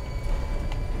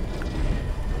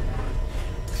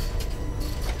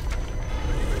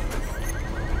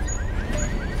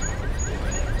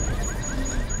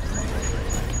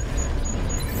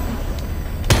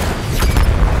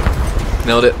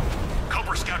 Nailed it.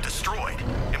 Cobra Scout destroyed.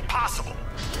 Impossible.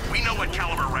 We know what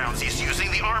caliber rounds he's using.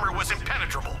 The armor was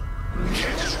impenetrable. You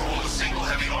can't just roll a single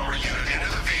heavy armor unit into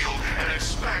the field and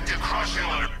expect to crush him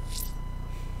under...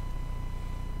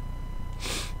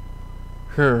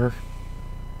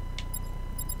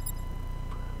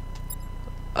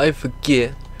 I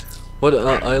forget. What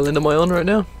island am I on right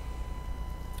now?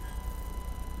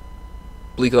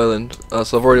 Bleak Island.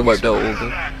 So I've already wiped out all of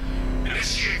them.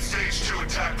 Initiate stage 2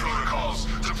 attack protocols.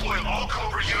 Deploy all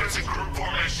Cobra units in group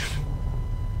formation.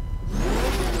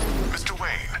 Mr.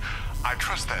 Wayne, I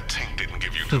trust that tank didn't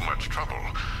give you too much trouble.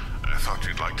 I thought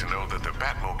you'd like to know that the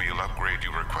Batmobile upgrade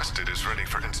you requested is ready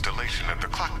for installation at the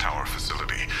clock tower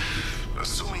facility.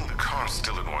 Assuming the car's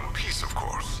still in one piece, of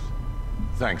course.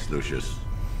 Thanks, Lucius.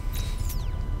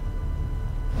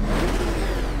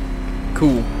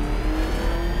 Cool.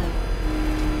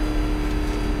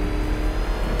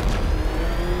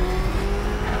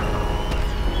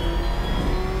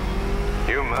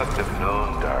 You must have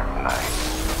known, Dark Knight.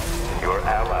 Your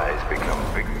allies become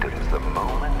victims the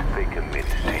moment they commit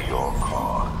to your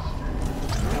cause.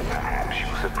 Perhaps you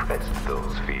suppressed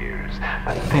those fears,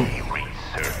 and they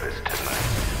resurface tonight.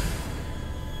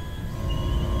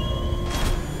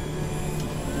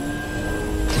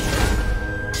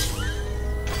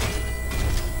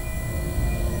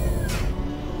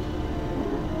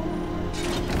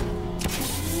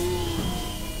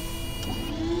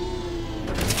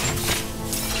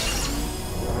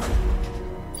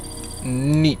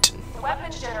 Neat. The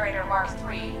weapons generator Mark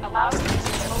III allows you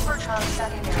to overturn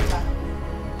secondary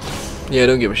weapons. Yeah,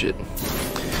 don't give a shit.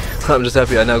 I'm just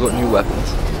happy I now got new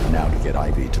weapons. Now to get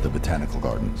Ivy to the Botanical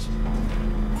Gardens.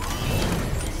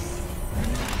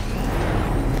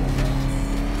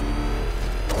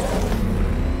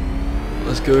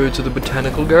 Let's go to the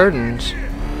Botanical Gardens.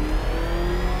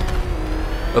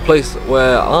 A place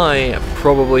where I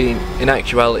probably, in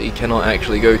actuality, cannot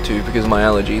actually go to because of my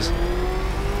allergies.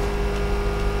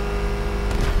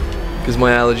 Because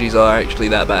my allergies are actually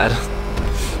that bad.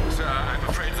 Sir, I'm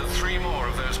afraid that 3 more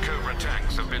of those Cobra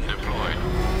tanks have been deployed.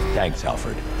 Thanks,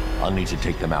 Alfred. I'll need to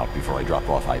take them out before I drop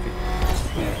off Ivy.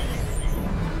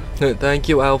 Thank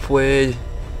you, Alfred.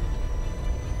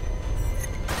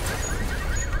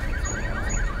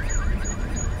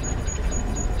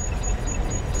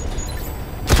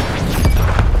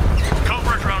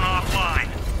 Cobra drone offline.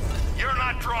 You're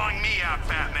not drawing me out,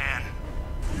 Batman.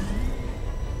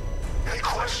 Hey,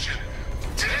 question.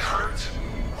 Did it hurt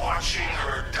watching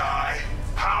her die?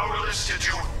 Powerless to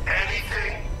do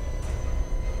anything?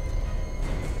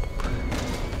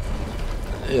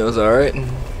 It was alright.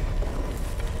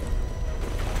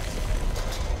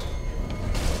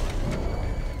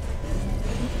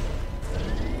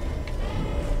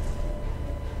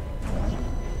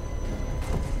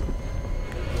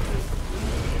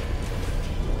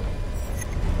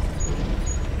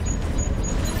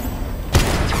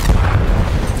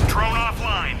 Drone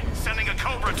offline. Sending a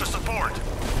Cobra to support.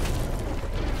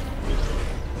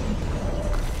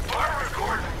 Barbara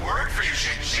Gordon worked for you.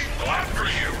 She fought for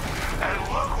you. And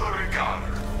look where it got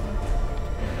her.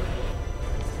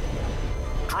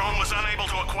 Drone was unable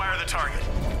to acquire the target.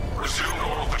 Resume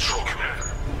normal patrol,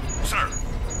 Commander. Sir.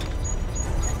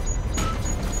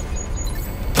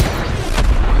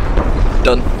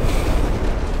 Done.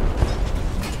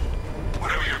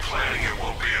 Whatever you're planning, it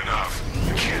won't be enough.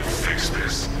 You can't fix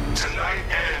this. Tonight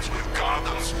ends with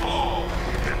Gotham's ball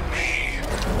and me.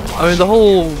 I mean, the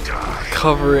whole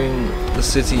covering the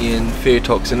city in fear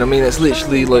toxin, I mean, it's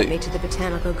literally like... Get me to the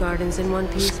Botanical Gardens in one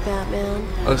piece, Batman.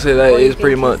 I'll say that Or you is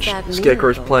pretty think much he's that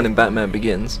Scarecrow's miracle? plan in Batman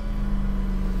Begins.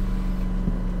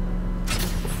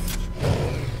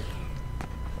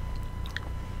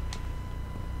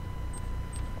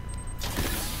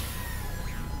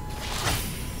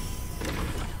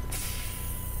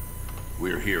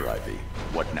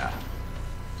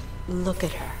 Look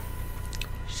at her.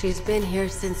 She's been here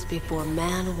since before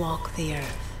man walked the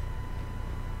earth.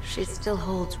 She still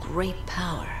holds great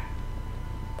power.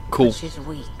 Cool. But she's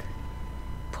weak.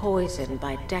 Poisoned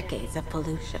by decades of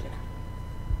pollution.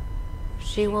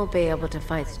 She won't be able to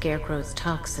fight Scarecrow's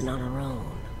toxin on her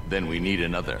own. Then we need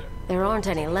another. There aren't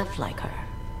any left like her.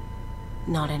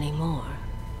 Not anymore.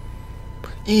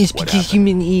 It's because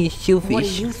human is selfish. What do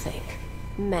you think?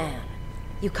 Man,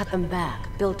 you cut them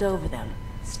back, built over them,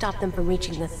 stopped them from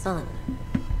reaching the sun.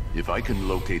 If I can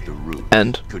locate the root,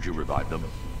 could you revive them?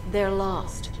 They're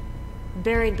lost.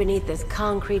 Buried beneath this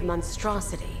concrete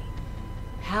monstrosity.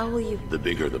 How will you... The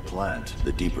bigger the plant,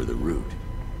 the deeper the root.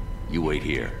 You wait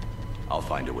here. I'll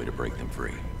find a way to break them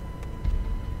free.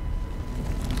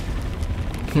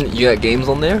 You got games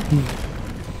on there?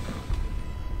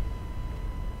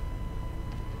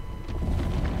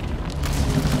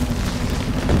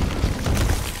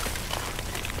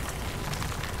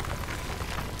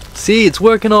 See, it's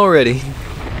working already.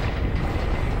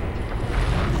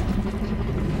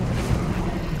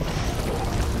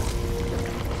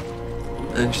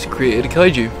 And she's created a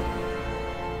kaiju.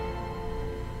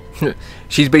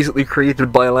 She's basically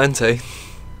created Biolante.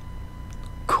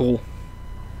 Cool.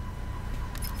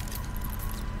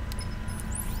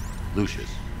 Lucius,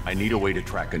 I need a way to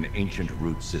track an ancient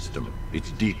root system.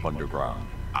 It's deep underground.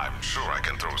 I'm sure I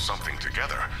can throw something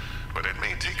together, but it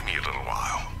may take me a little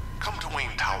while. Come to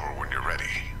Wayne Tower when you're ready.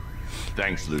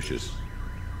 Thanks, Lucius.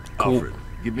 Cool. Alfred,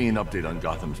 give me an update on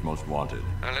Gotham's Most Wanted.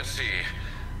 Let's see.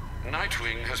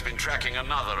 Nightwing has been tracking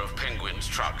another of Penguin's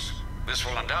trucks. This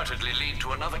will undoubtedly lead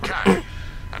to another cache,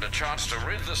 and a chance to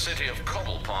rid the city of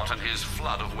Cobblepot and his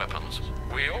flood of weapons.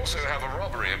 We also have a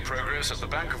robbery in progress at the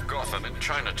Bank of Gotham in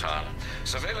Chinatown.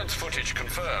 Surveillance footage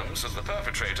confirms that the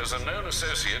perpetrators are known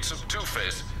associates of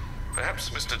Two-Face. Perhaps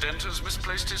Mr. Dent has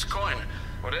misplaced his coin.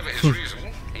 Whatever his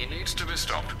reason, he needs to be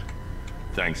stopped.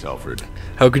 Thanks, Alfred.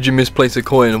 How could you misplace a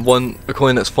coin? A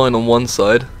coin that's fine on one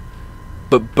side,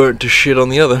 but burnt to shit on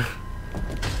the other?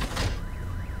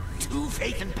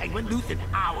 Two-Face and Penguin loose in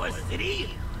our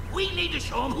city? We need to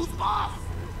show them who's boss.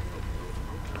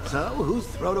 So, whose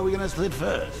throat are we gonna slit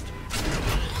first?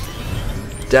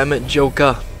 Damn it,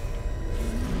 Joker.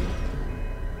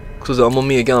 Because I'm on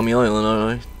Miyagami Island,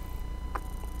 aren't I?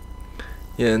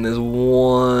 Yeah, and there's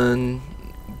one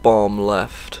bomb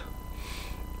left.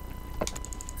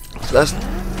 So that's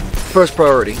first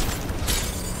priority.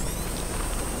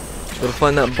 Gotta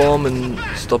find that bomb and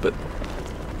stop it.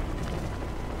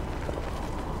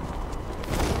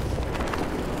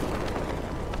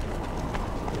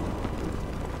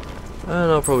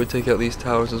 And I'll probably take out these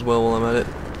towers as well while I'm at it.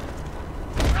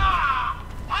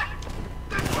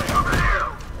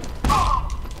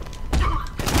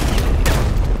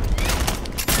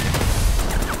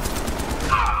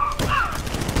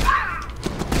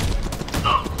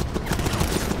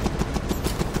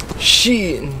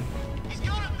 Shit!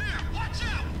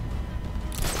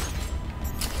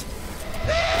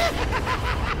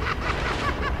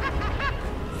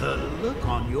 The look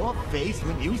on your face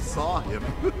when you saw him.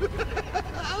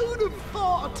 I would have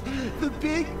thought the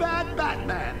big bad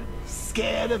Batman,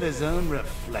 scared of his own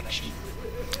reflection.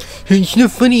 It's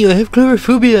not funny, I have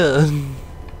chlorophobia.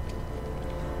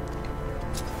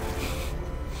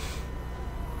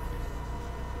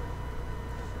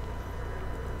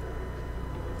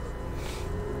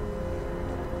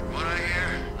 What I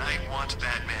hear, Knight wants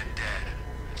Batman dead.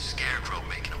 Scarecrow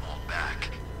making them all back.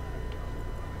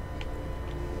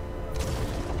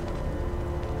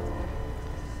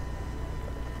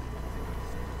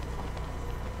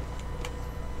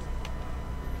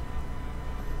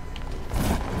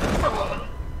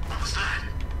 What's that?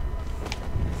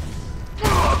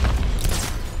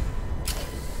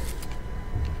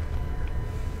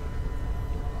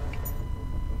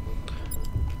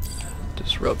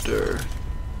 Disruptor.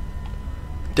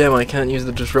 Damn, I can't use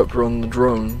the disruptor on the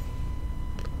drone.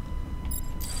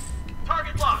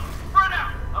 Target locked. Spread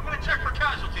out. I'm gonna check for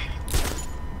casualties.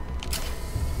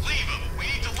 Leave him. We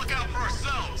need to look out for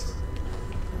ourselves.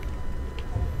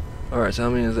 Alright, so how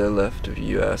many is there left of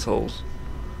you assholes?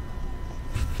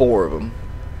 4 of them.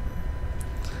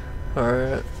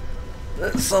 Alright.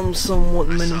 That's somewhat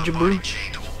manageable.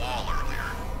 Chained to a wall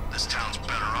earlier. This town's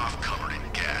better off covered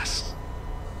in gas.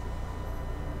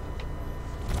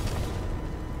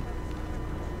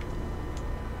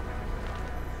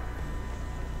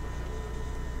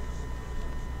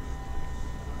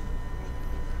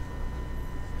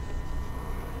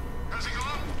 Has he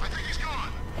gone? I think he's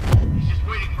gone. He's just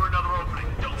waiting for another opening.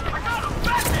 Don't... I got him!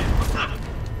 Batman!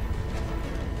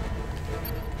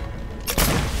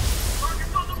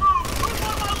 Target's on the move! Move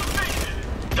on my location!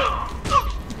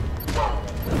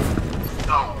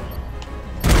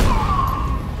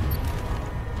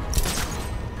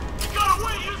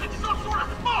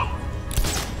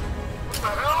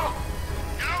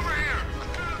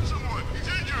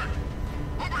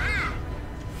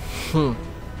 I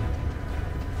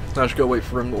just gotta wait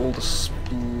for them all to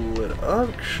split.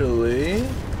 Actually,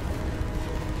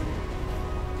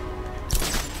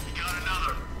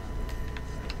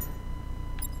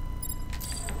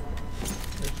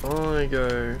 if I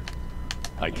go,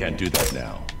 I can't do that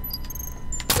now.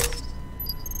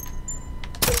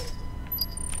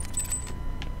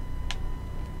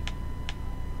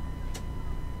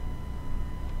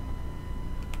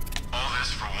 All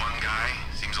this for one guy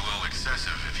seems a little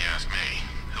excessive, if you ask me.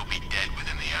 He'll be dead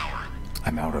within the hour.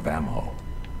 I'm out of ammo.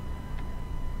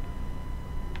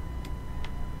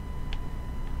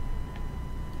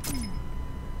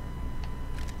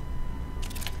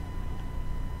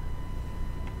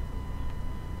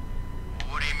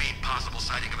 What do you mean, possible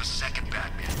sighting of a second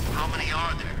Batman? How many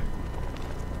are there?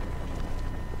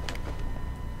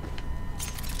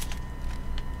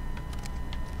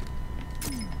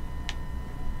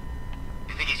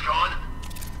 You think he's gone?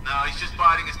 No, he's just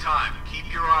biding his time.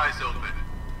 Keep your eyes open.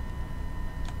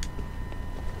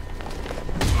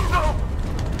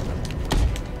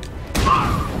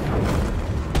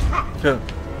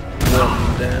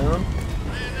 One down.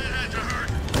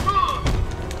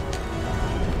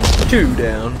 2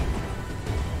 down.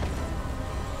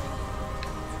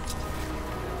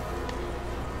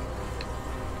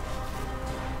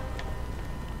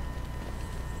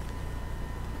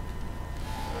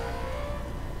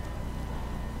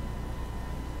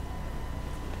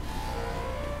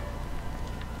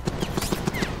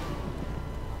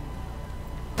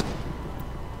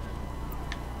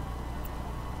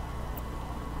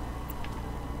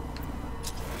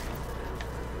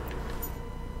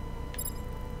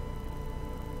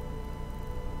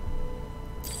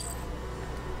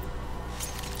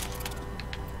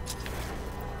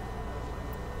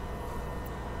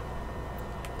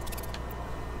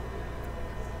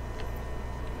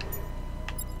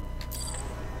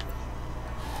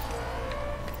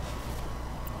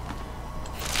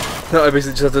 No, I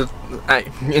basically just have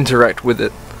to interact with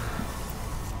it.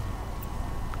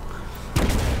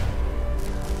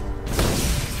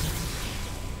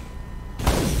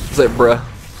 It's like, bruh.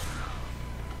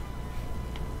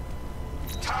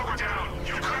 Tower down.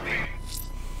 You copy?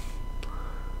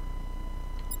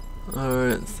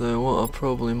 Alright, so what I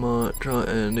probably might try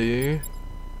and do.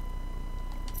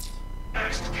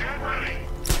 Next, get ready.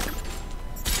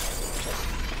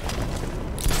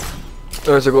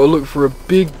 Alright, so I've got to look for a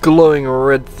big glowing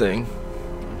red thing.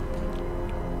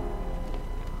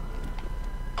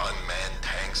 Unmanned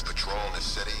tanks patrolling the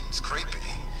city. It's creepy.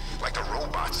 Like the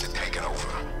robots had taken over.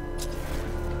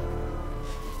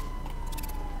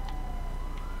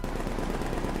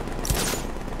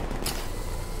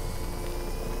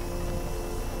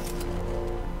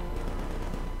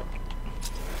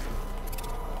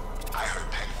 I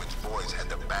heard Penguin's boys had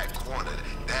the back cornered.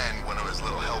 Then one of his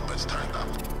little helpers turned up.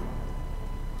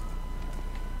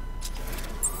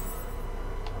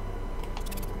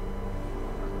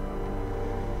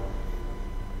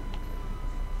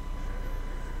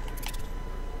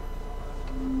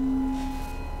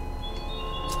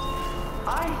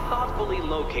 I thoughtfully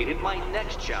located my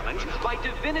next challenge, my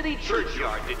Divinity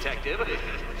Churchyard Detective,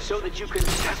 so that you can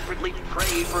desperately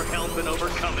pray for help in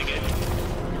overcoming it.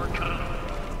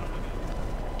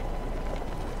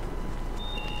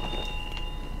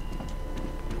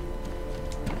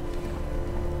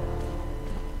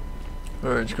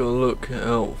 Alright, just gotta look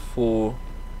out for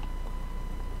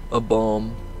a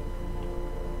bomb.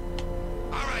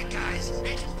 Alright guys,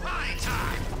 it's party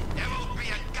time! There won't be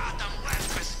a goddamn left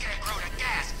for Scarecrow to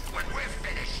gas when we're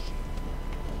finished!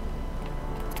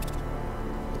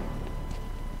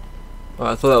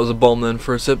 Alright, I thought that was a bomb then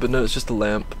for a sec, but no, it's just a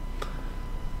lamp.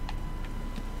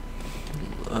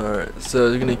 Alright,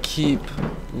 so we're gonna keep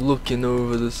looking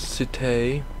over the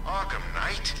city. Arkham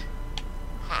Knight?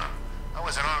 Huh. I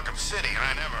was in Arkham City and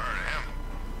I never heard of him.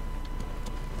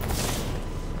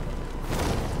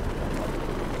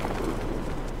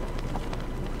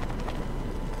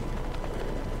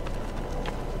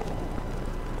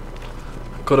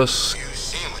 Gotta You've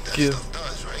seen what that stuff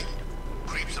does, right?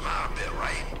 Creeps them out a bit,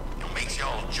 right? It makes you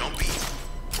all jumpy.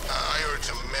 I heard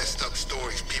some messed up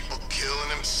stories. People killing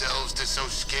themselves, they're so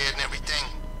scared and everything.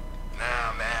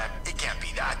 Nah, man, it can't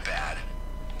be that bad.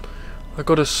 I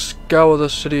gotta scour the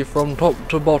city from top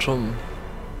to bottom.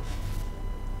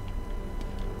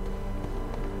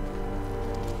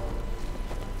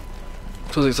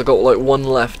 So I got like one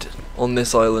left on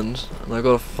this island, and I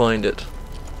gotta find it.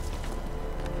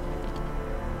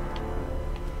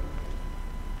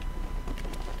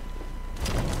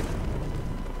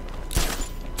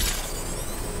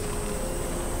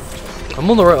 I'm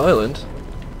on the right island.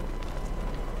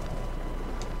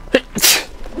 Hey.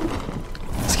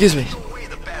 Excuse me. No way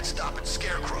the bats stop at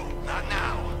Scarecrow. Not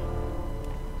now.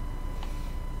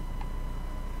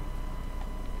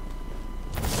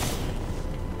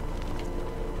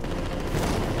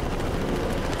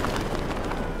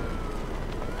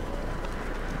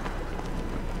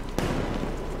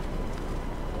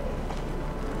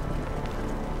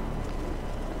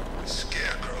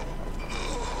 Scarecrow.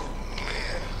 Oh,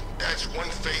 man. That's one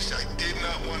face I did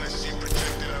not want to see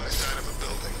projected on the side of a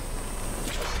building.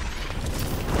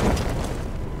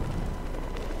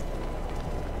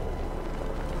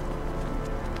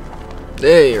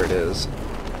 There it is.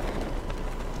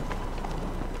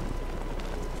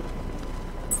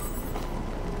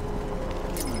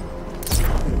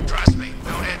 Trust me,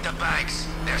 don't hit the banks.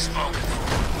 They're smoking.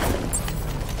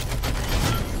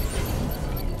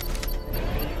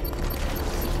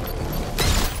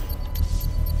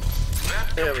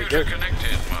 There we go.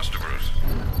 Connected, Master Bruce.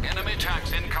 Enemy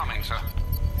attacks incoming, sir.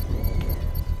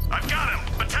 I've got him!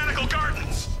 Botanical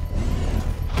Gardens!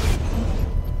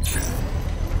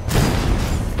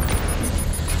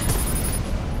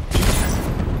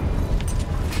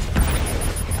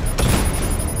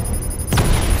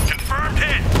 Confirmed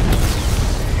hit!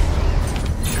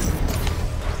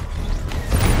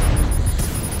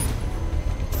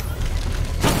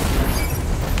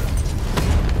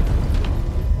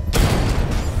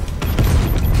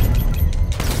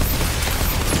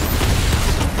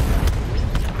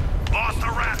 Lost the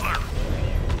Rattler!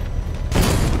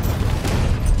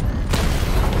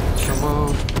 Come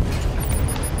on.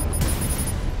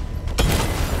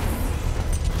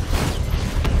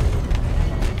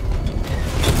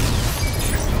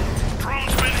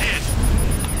 Drone's been hit!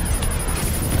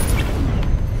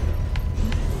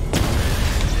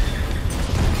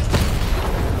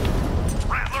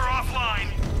 Rattler offline!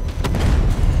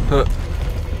 Huh.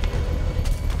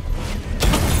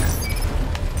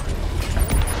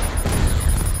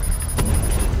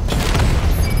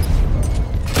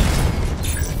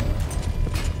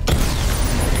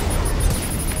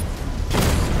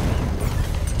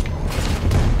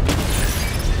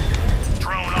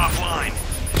 Drone offline!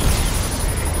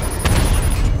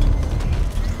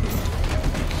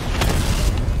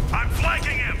 I'm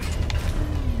flanking him!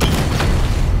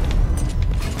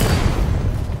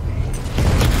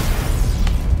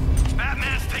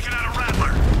 Batman's taking out a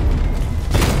Rattler!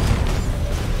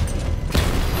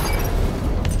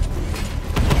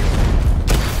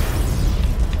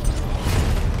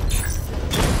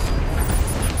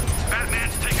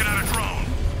 Batman's taking out a drone!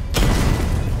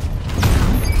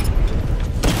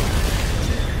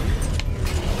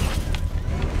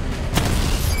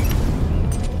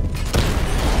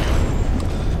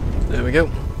 There we go.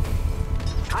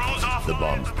 Drone's offline! The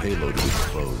bomb's payload is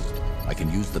exposed. I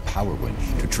can use the power winch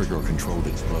to trigger a controlled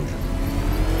explosion.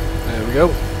 There we go.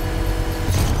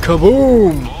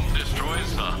 Kaboom! Bomb destroys,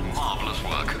 sir. Marvelous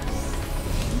work.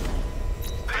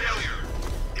 Failure.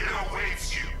 It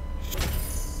awaits you.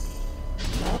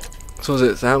 So is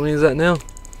it? So how many is that now?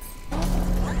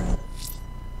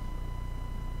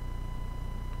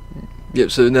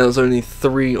 Yep, so now there's only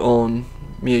 3 on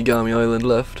Miyagami Island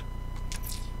left.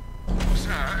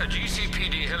 Sir, a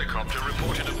GCPD helicopter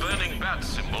reported a burning bat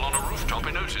symbol on a rooftop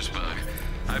in Otisburg.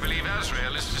 I believe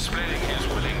Azrael is displaying his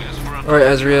willingness for an... Alright,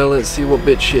 Azrael, let's see what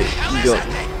bit shit you got.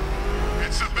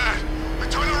 It's a bat.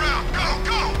 Turn around. Go,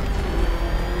 go.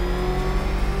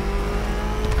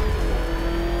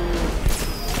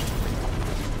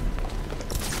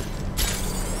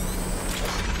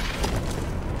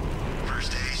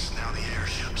 First ace, now the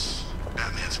airships.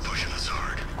 Batman's pushing us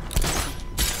hard.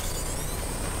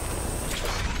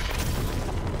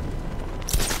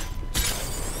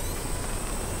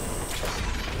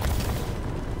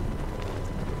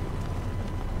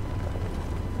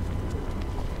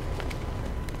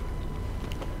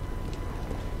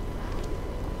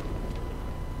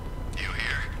 You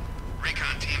hear?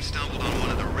 Recon team stumbled on one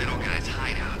of the Riddle guy's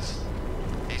hideouts.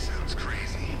 He sounds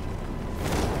crazy.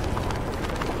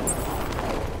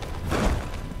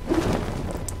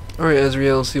 Alright,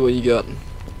 Azrael, see what you got.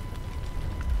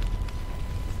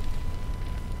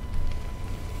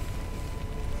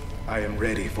 I am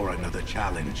ready for another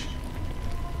challenge.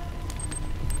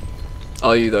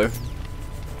 Are you though?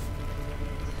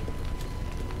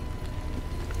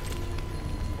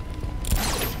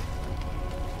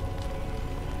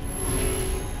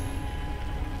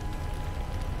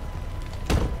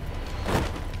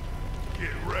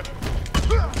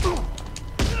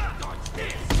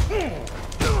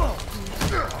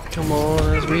 Come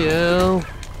on, Azrael.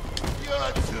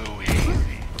 You're too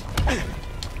easy.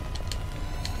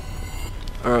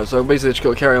 Alright, so basically just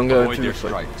gotta carry on going Avoid through their the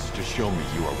fight. strikes to show me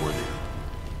you are worthy.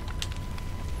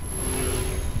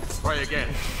 Try again.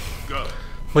 Go.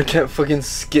 My cat fucking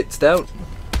skitzed out.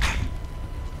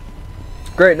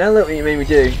 Great, now look what you made me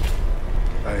do.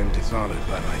 I am dishonored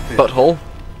by my fate. Butthole.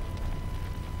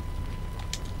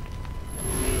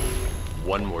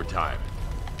 One more time.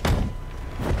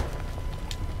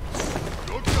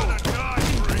 You're gonna die,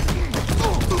 Freak.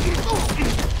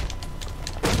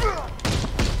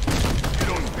 You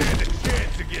don't stand a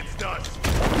chance against us.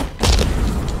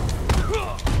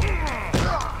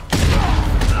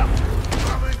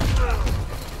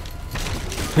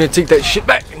 I'm gonna take that shit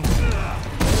back.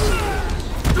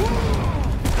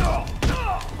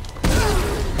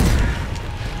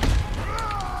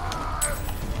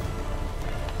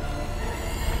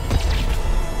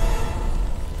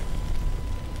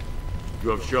 You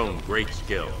have shown great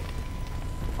skill.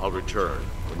 I'll return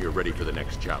when you're ready for the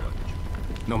next challenge.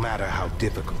 No matter how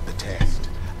difficult the test,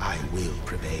 I will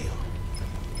prevail.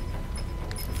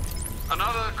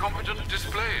 Another competent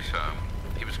display, sir.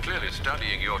 He was clearly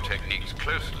studying your techniques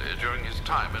closely during his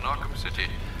time in Arkham City.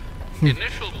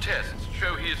 Initial tests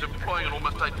show he is employing an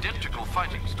almost identical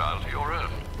fighting style to your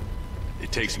own.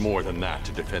 It takes more than that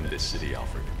to defend this city,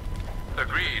 Alfred.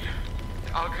 Agreed.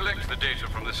 I'll collect the data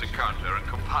from this encounter and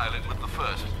compile it with the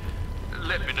first.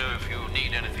 Let me know if you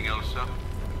need anything else, sir.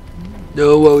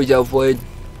 No worries, Alfred.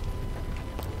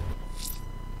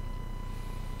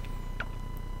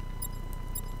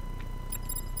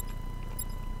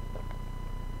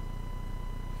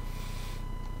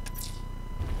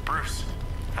 Bruce,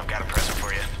 I've got a present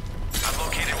for you. I've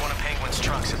located one of Penguin's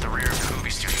trucks at the rear of the movie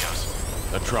studios.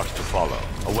 A truck to follow.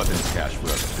 A weapons cache for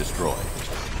us to destroy.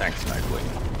 Thanks, Nightwing.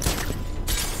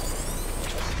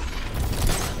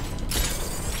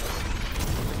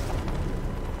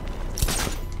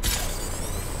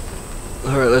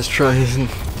 Alright, let's try and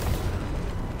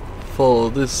follow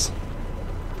this.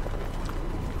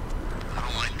 I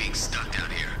don't like being stuck down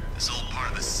here. This old part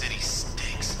of the city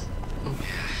stinks.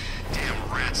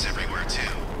 Damn rats everywhere, too.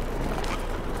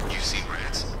 Look, you've seen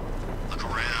rats? Look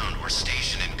around. We're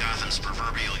stationed in Gotham's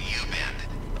proverbial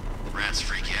U-bend. Rats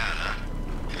freak you out, huh?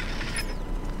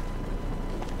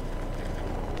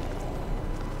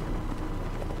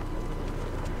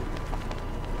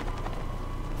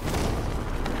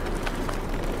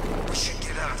 We should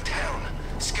get out of town.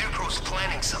 Scarecrow's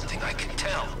planning something, I can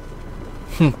tell.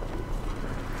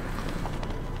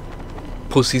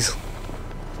 Pussies.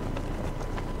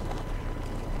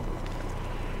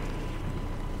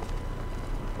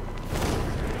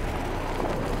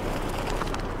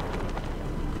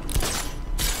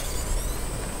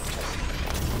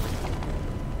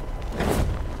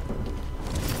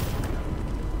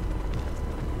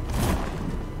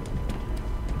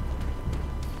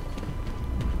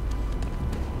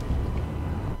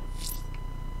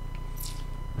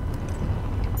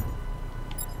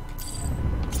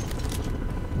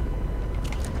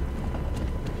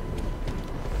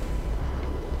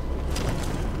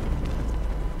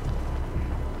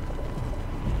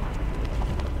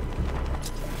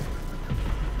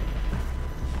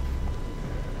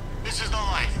 This is the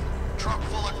life. Truck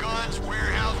full of guns,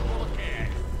 warehouse full of cash.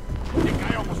 That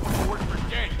guy almost went to work for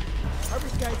Dent.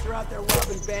 Harvey's guys are out there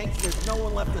robbing banks. There's no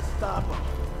one left to stop them.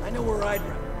 I know where I'd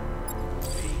run.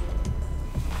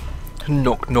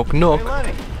 Knock, knock, knock. Hey, Lenny.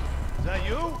 Is that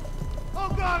you? Oh,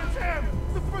 God, it's him!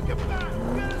 The frickin' back!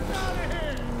 Get us out of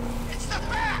here! It's the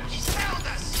back! He's found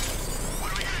us!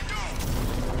 What are we gonna do?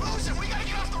 Lose him! We gotta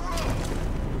get off the road!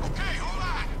 Okay, hold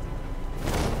on!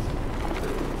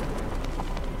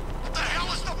 What the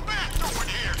hell is the bat doing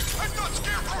here? I thought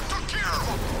Scarecrow took care of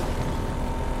him!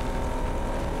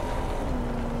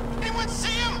 Anyone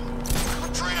see him?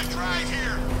 I'm trying to drive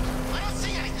here! I don't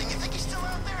see anything. You think he's still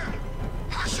out there?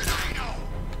 How should I know?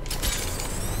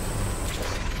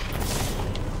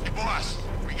 Hey, boss,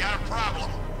 we got a problem.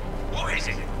 What is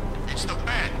it? It's the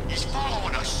bat. He's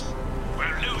following us.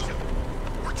 We'll lose him.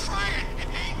 We're trying. It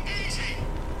ain't easy.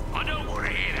 I don't want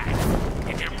to hear that.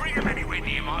 If you bring him anywhere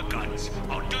near my guns,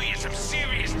 I'll do you some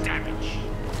serious damage.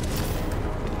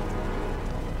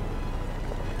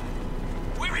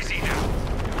 Where is he now?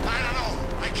 I don't know.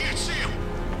 I can't see him.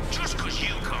 Just because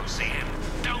you can't see him,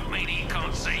 don't mean he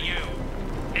can't see you.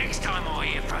 Next time I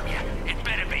hear from you, it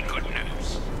better be good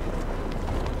news.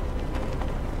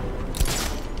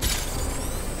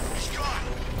 He's gone.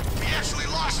 We actually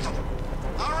lost him.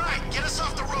 All right, get us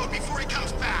off the road before he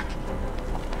comes back.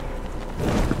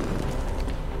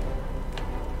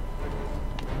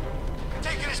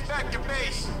 Taking us back to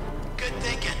base. Good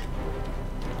thinking.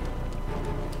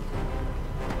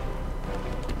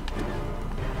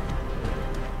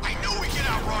 I knew we could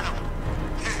outrun him.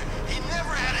 He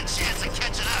never had a chance of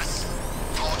catching us.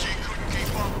 Told you he couldn't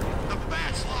keep up. The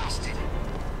bat's lost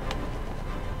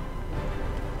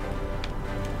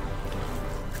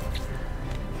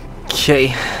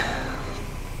Okay.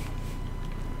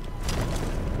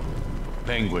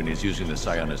 Penguin is using the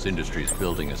Sionis Industries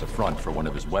building as a front for one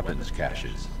of his weapons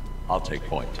caches. I'll take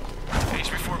point.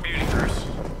 HB4 Beauty Curse.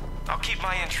 I'll keep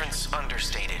my entrance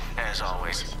understated, as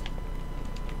always.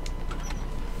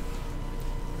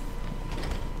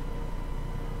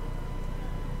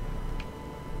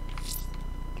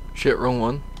 Shit, wrong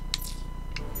one.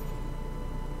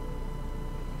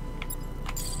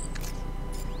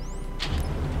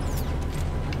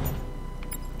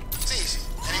 It's easy.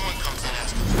 Anyone comes in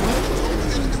asking for help, all we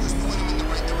gotta do is point them in the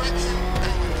right direction.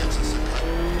 Anyone gives us a cut.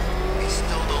 We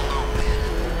still don't know, man.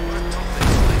 What a tough thing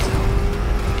to find out.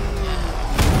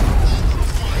 We'll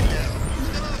find out. Who's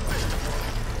got other fish to fry?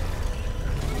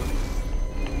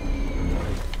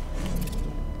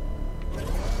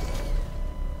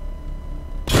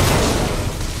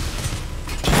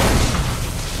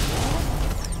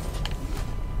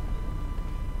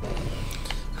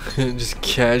 Just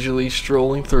casually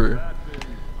strolling through.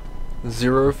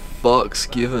 Zero fucks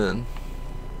given.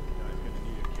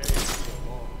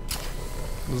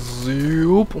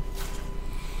 Zoop. Two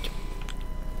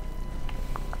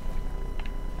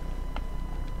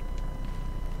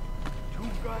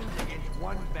guns against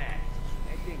one bag.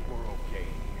 I think we're okay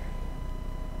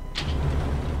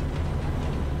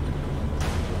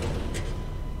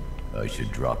here. I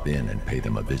should drop in and pay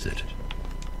them a visit.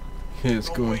 It's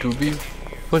going to be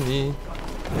funny.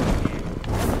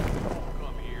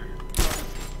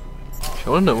 I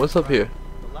wanna know what's up here.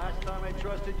 The last time I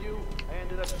trusted you, I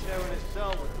ended up sharing a cell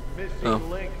with the missing Oh.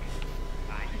 link.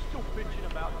 You still bitching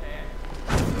about that?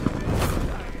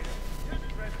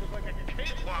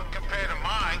 Well, compared to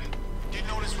mine, didn't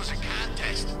know this was a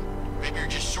contest. Maybe you're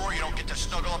just sore you don't get to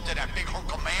snuggle up to that big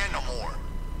hunk of man no more.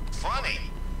 Funny.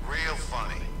 Real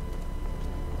funny.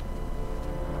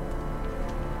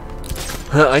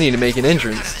 I need to make an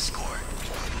entrance.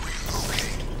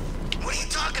 What are you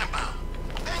talking about?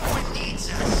 Penguin needs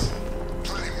us.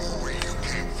 Plenty more where you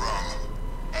came from.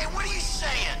 Hey, what are you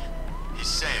saying? He's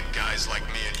saying guys like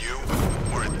me and you,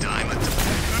 we're a diamond.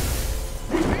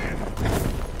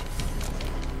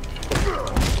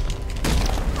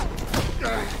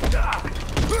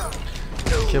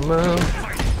 Come on.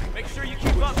 Make sure you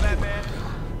keep up, Batman.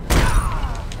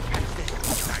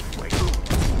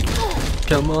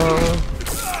 Come on.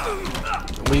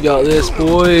 We got this,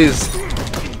 boys.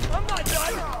 I'm not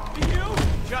done. You?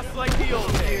 Just like the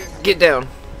old days. Get down.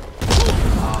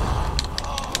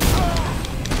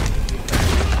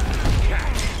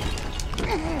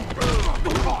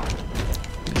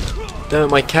 Damn it,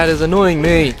 my cat is annoying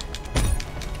me.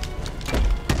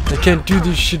 I can't do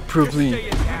this shit properly.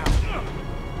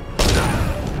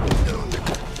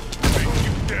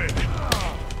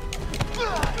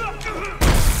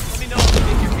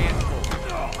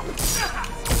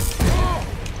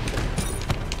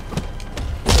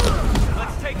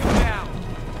 Let's take him down.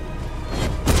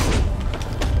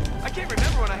 I can't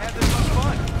remember when I had this much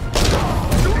fun.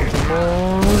 Come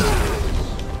on.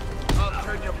 I'll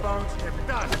turn your bones to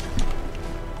dust.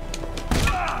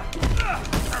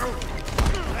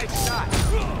 Nice shot.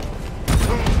 You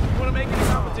want to make it a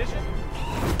competition?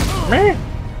 Man.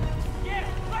 Yeah,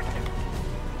 fuck him.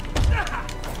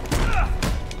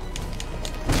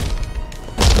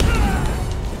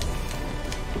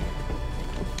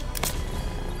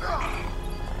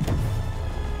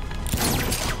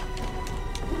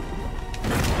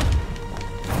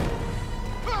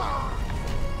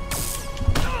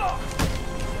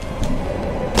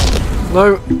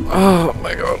 No. Oh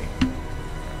my god.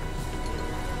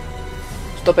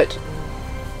 Stop it.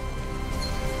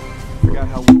 Forgot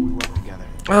how well we work together.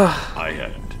 I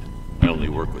hadn't. I only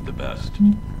work with the best.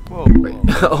 Whoa.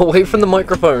 Away from the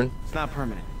microphone. It's not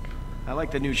permanent. I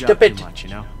like the new Stop job it. too much, you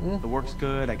know? The work's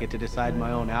good, I get to decide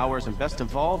my own hours, and best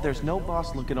of all, there's no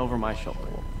boss looking over my shoulder.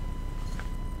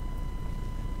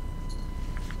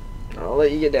 I'll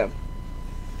let you get down.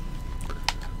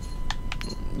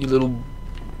 You little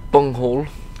bunghole.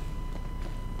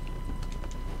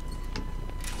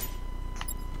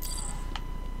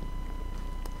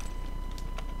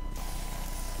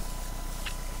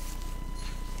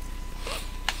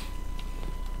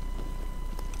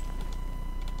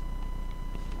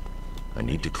 I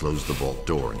need to close the vault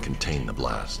door and contain the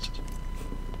blast.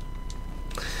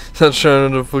 Not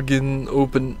trying to fucking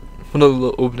open, well,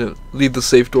 not open it, leave the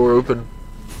safe door open,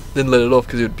 then let it off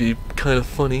because it would be kind of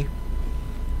funny.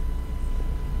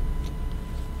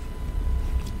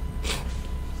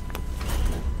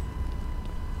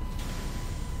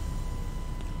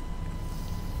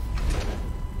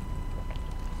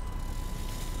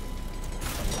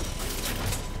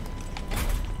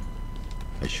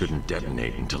 I shouldn't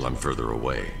detonate until I'm further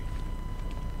away.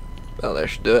 Well, that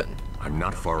should do it. I'm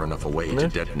not far enough away to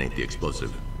detonate the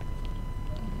explosive.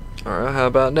 Alright, how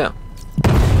about now?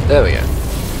 There we go.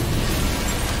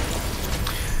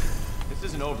 This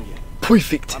isn't over yet.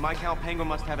 Perfect. By my count, Penguin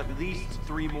must have at least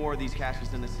 3 more of these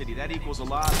caches in the city. That equals a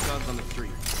lot of guns on the street.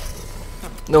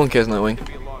 No one cares, Nightwing.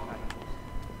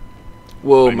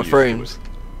 Whoa, my frames.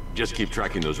 Just keep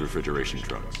tracking those refrigeration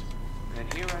trucks.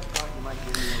 And here I thought you might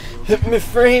give me a Hit my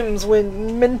frames went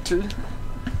mental.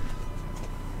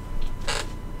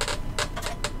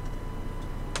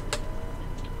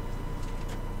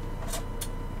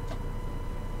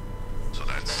 So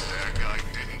that Stag guy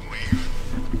didn't leave.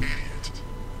 Idiot.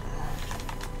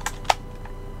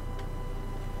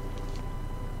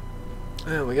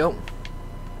 There we go.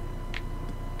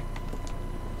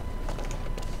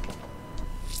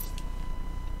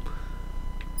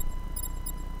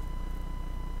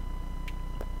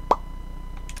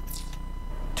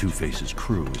 Two-Face's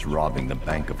crew is robbing the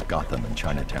Bank of Gotham in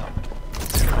Chinatown.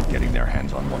 They're not getting their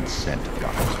hands on 1 cent of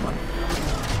Gotham's money.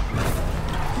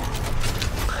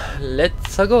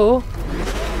 Let's go.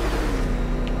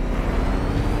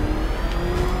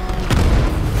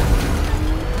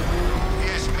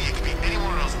 Yes, me, it could be any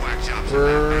one of those whack jobs in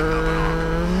that right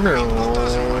now.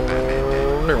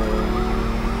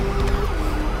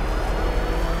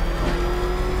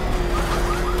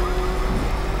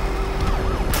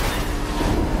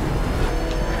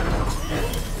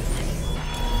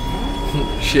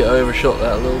 Shit, I overshot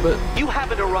that a little bit. You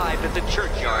haven't arrived at the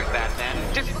churchyard,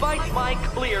 Batman, despite my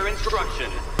clear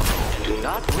instructions. Do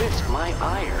not risk my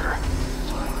ire.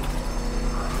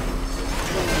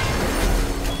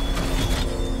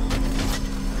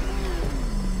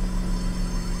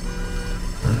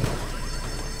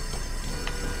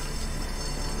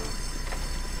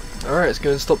 Alright, let's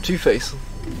go and stop Two-Face.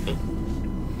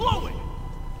 Blow it!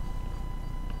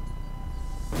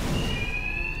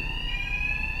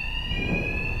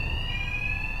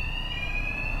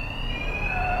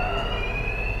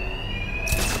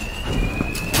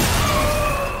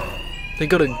 They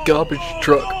got a garbage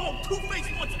truck. Two-Face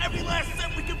wants every last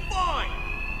cent we can find!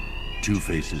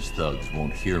 Two-Face's thugs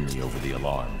won't hear me over the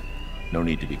alarm. No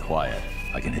need to be quiet.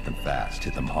 I can hit them fast,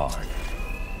 hit them hard.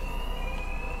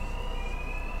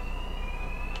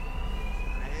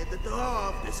 I had the door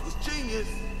off. This was genius.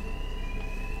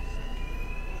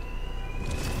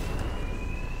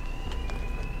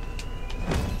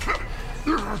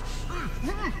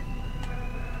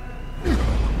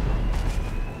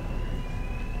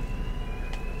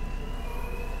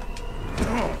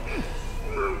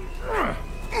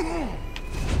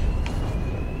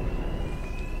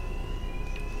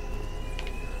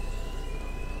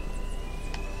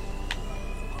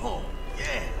 Oh,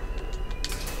 yeah.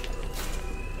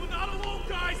 We're not alone,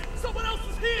 guys! Someone else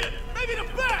is here! Maybe the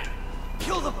bat!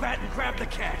 Kill the bat and grab the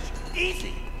cash.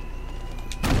 Easy!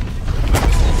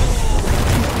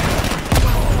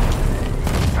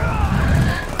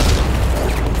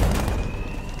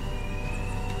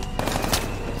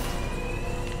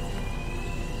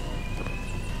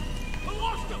 I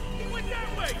lost him! He went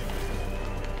that way!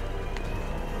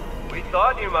 We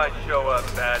thought you might show up,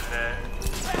 Batman.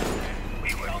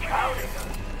 We were counting on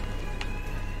it.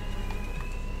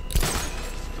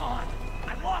 Gone.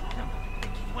 I lost him. I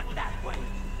think he went that way.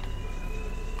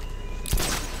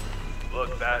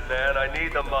 Look, Batman, I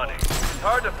need the money. It's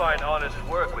hard to find honest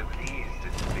work with these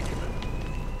disfigurements.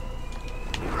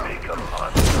 You make a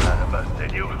monster out of us,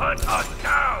 then you hunt us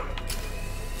down!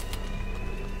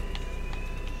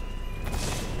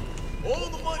 All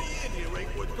the money in here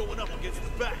ain't worth going up against the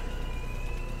bat.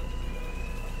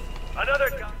 Another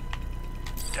guy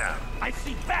down. I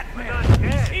see Batman. Not He's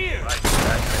dead. here. Right,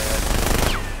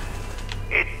 Batman.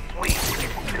 It's sweet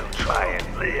to try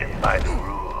and live by the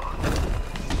rules.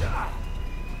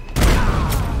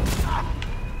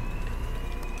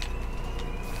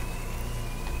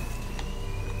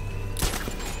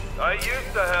 I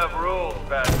used to have rules,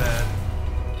 Batman.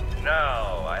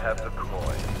 Now I have the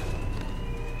coin.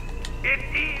 It's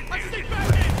easy.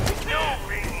 No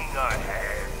wringing our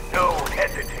hands, no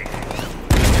hesitating.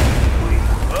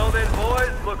 Well then,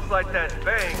 boys, looks like that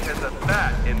bank has a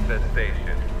bat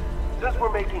infestation. Since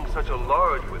we're making such a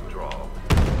large withdrawal,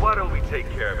 why don't we take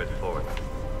care of it for them?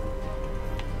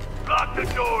 Lock the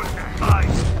doors and fight.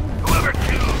 Whoever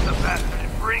kills the bastard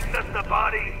and brings us the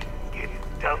body gets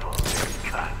double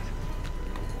their cut.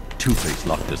 Two-Face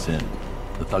locked us in.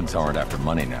 The thugs aren't after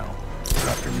money now. They're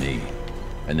after me.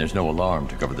 And there's no alarm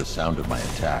to cover the sound of my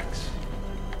attacks.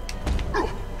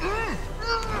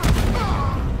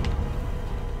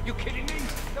 You kidding me?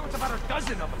 There was about a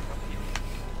dozen of them.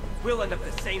 We'll end up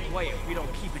the same way if we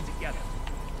don't keep it together.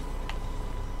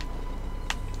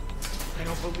 I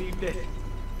don't believe this.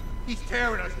 He's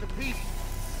tearing us to pieces.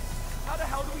 How the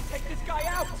hell do we take this guy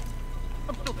out?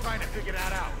 I'm still trying to figure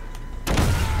that out.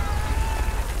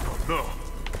 No.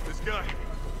 This guy...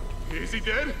 Is he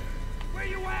dead? Where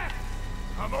you at?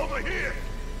 I'm over here.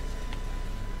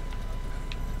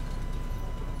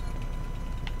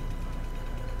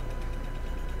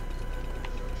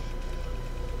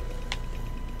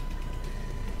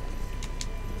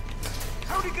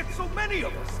 How'd he get so many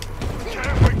of us?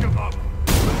 Can't wake him up.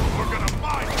 We're gonna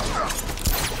find him.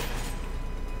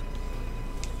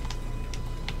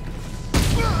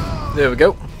 There we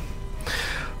go.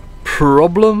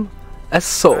 Problem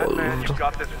solved. Batman, you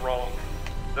got this wrong.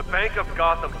 The Bank of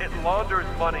Gotham, it launders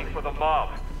money for the mob.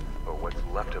 Or what's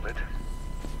left of it.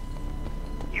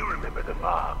 You remember the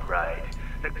mob, right?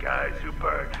 The guys who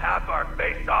burned half our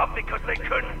face off because they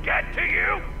couldn't get to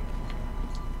you?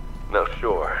 Now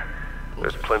sure,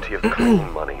 there's plenty of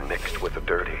clean money mixed with the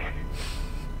dirty.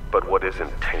 But what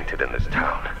isn't tainted in this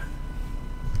town?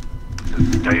 So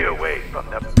stay away from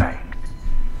the bank.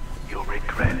 You'll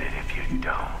regret it if you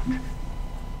don't.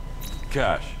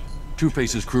 Cash.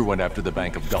 Two-Face's crew went after the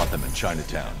Bank of Gotham in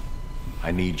Chinatown.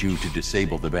 I need you to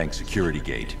disable the bank security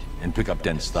gate and pick up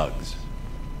Dent's thugs.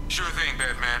 Sure thing,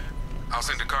 Batman. I'll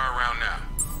send a car around now.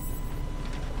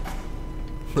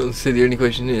 Let's see, the only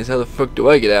question is, how the fuck do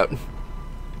I get out?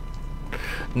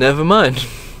 Never mind.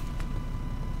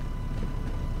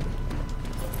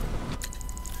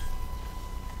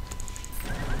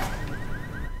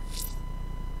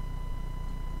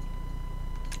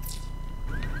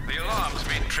 The alarm's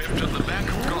been tripped at the Bank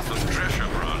of Gotham Treasure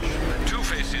branch.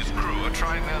 Two-Face's crew are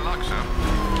trying their luck, sir.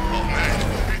 Oh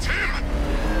man, it's him!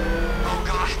 Oh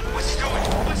god, what's he doing?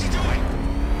 What's he doing?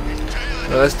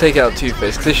 Well, let's take out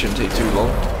Two-Face, because this shouldn't take too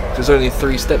long. There's only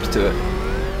 3 steps to it.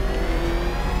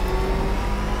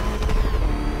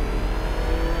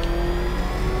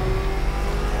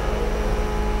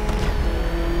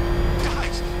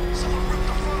 Guys, someone ripped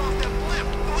the front off that blimp.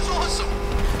 It was awesome.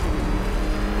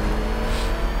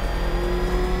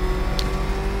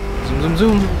 Zoom, zoom,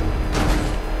 zoom.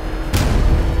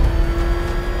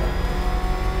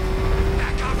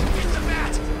 Back up, get the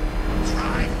bat.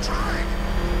 Try.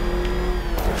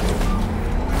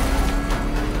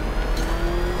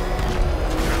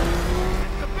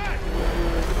 The bat.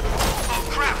 Oh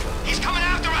crap, he's coming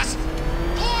after us.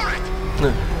 Floor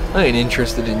it. I ain't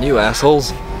interested in you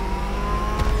assholes.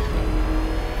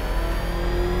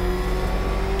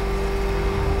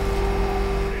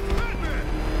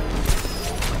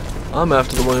 I'm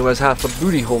after the one who has half a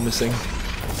booty hole missing.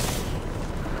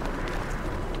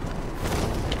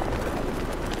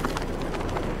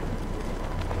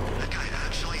 That guy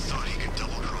actually thought he could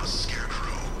double-cross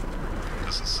Scarecrow.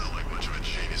 Doesn't sound like much of a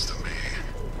genius to me.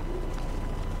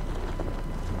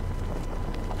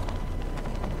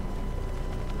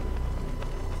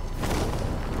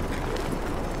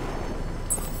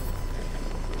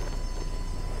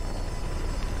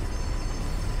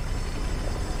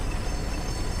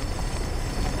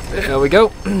 There we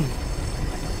go.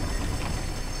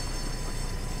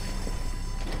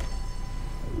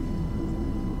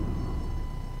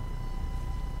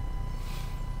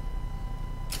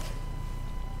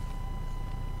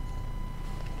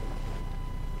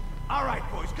 All right,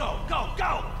 boys, go!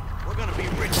 We're gonna be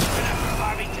rich even after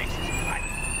Harvey takes his cut.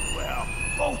 Well,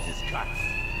 both his cuts.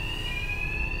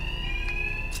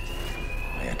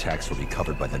 My attacks will be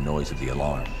covered by the noise of the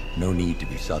alarm. No need to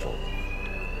be subtle.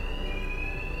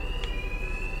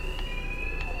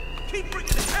 Keep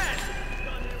bringing his head!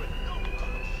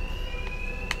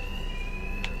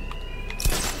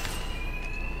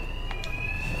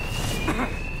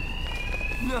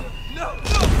 No!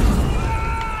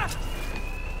 Ah!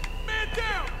 Man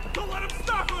down! Don't let him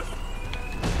stop us!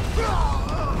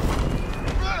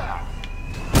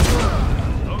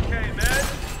 Okay, men.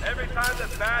 Every time the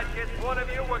bat hits one of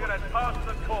you, we're gonna toss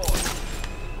the coin.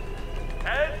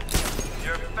 Heads,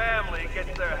 your family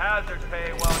gets their hazard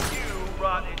pay while you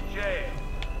rot in jail.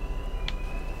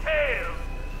 Tails,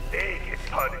 they get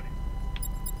punished.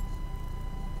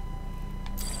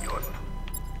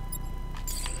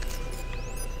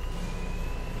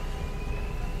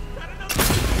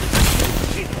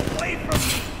 Keep away from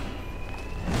me!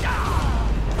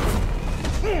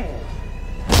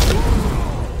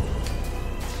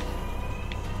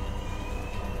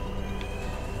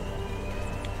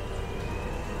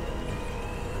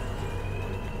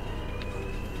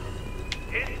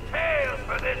 It's Tails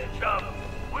for this chump.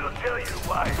 We'll tell you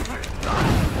why.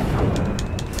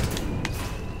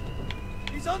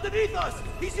 He's underneath us!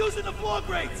 He's using the floor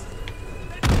grates!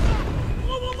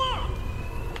 them up!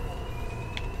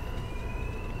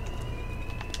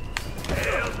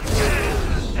 Tails again,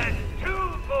 and 2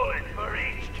 bullets for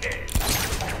each kid.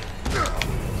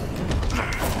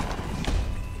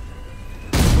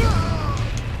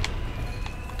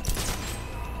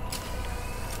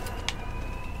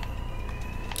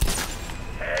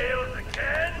 Tails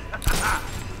again?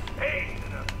 He's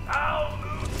in a foul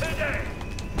mood today.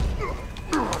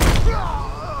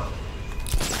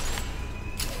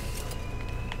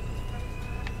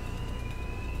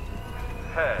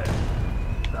 Hey,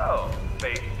 so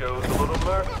fate shows a little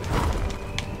mercy.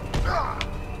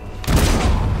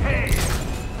 Hey,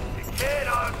 you can't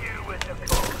argue with the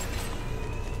code.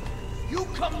 You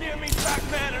come near me,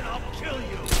 Batman, and I'll kill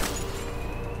you!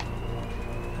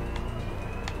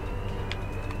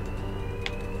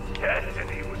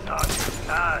 Destiny was on your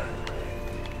side.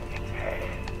 It's head.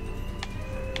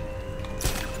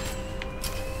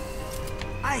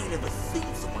 I ain't ever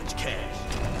seen so much cash.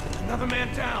 Another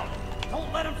man down.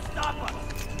 Don't let him stop us.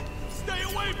 Stay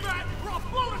away, Bat, or I'll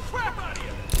blow the crap out of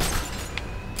you.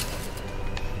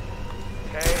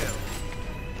 Tails.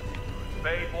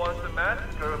 Fate wants a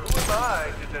massacre. Who am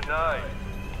I to deny?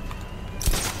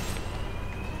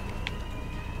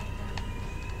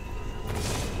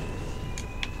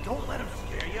 Don't let him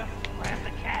scare you. Grab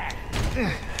the cash.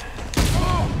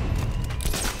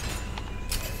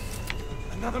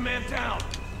 Another man down.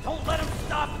 Don't let him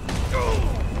stop.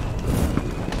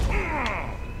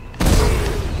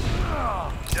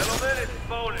 Gentlemen, it's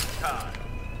bonus time.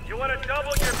 You want to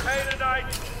double your pay tonight?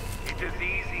 It's as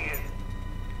easy as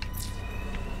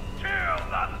kill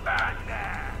the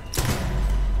Batman.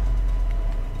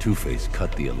 Two-Face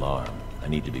cut the alarm. I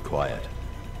need to be quiet.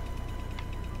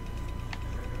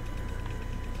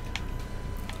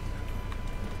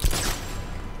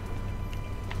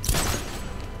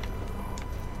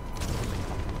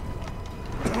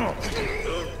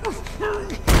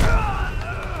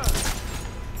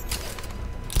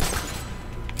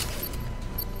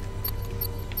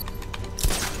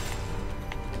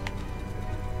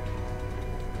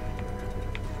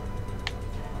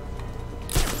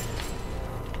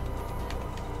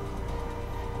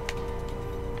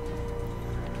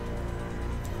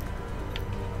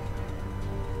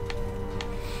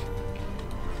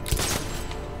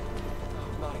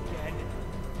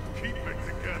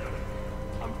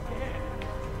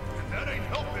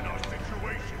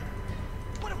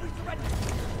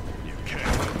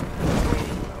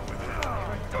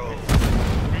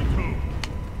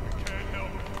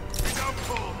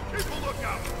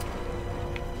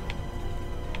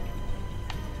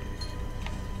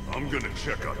 I'm gonna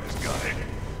check on this guy.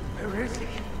 Where is he?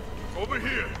 Over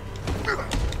here.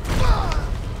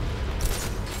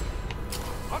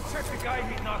 I'll check the guy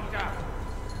he knocked out.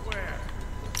 Where?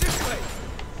 This way.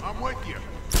 I'm with you.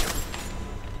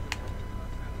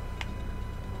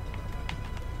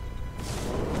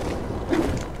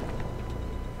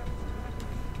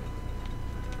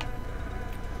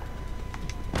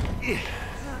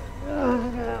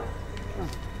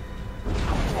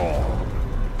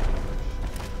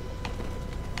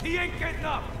 He ain't getting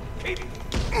up. Keep.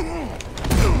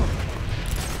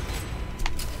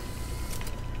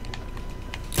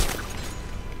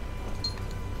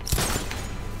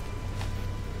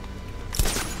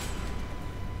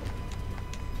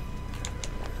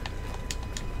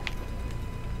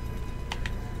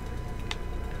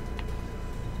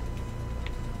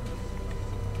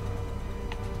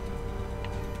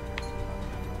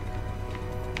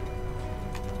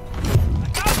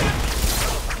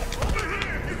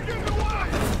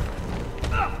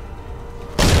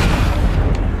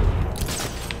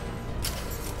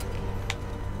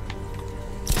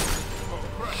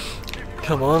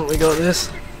 Come on, we got this.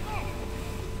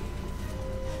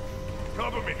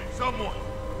 Cover me, someone.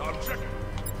 I'm checking.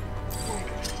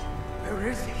 Where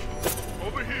is he?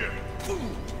 Over here.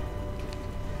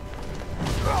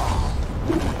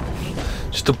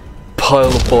 Just a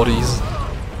pile of bodies.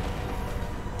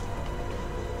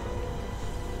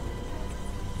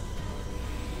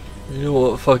 You know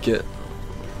what? Fuck it.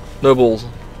 No balls.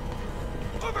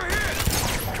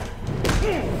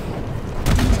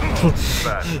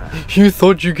 You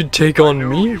thought you could take on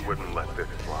me?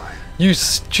 You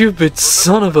stupid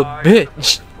son of a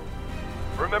bitch!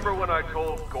 Remember when I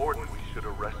told Gordon we should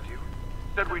arrest you?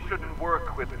 Said we shouldn't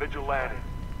work with vigilantes.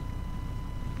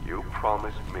 You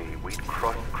promised me we'd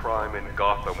crush crime in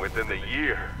Gotham within the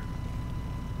year.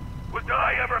 Was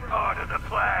I ever part of the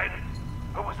plan?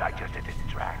 Or was I just a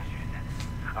distraction?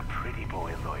 A pretty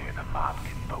boy lawyer the mob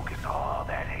can focus all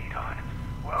that hate on.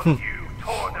 Well, you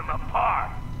tore them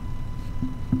apart.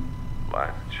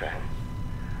 Last chance.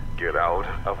 Get out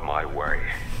of my way,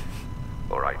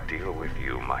 or I deal with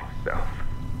you myself.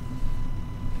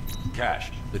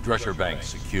 Cash, the Drescher Bank's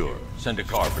secure. Send a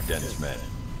car for Den's men.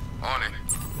 On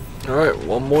it. Alright,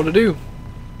 one more to do.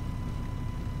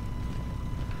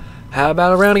 How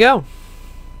about a round to go?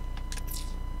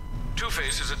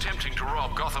 Two-Face is attempting to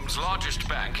rob Gotham's largest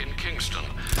bank in Kingston.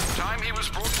 Time he was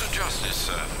brought to justice,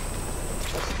 sir.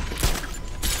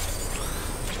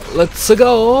 Let's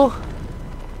go.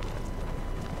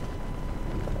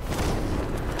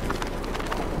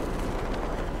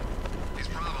 He's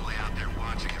probably out there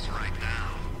watching us right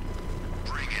now.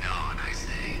 Bring it on, I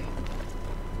say.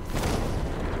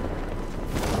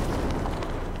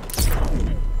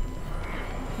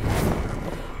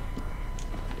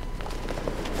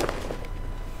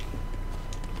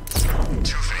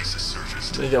 Two-Face's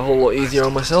surfaced. Made it a whole lot easier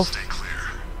on myself.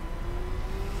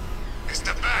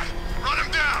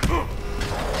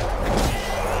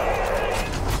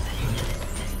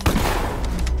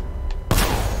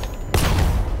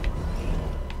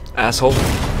 Asshole.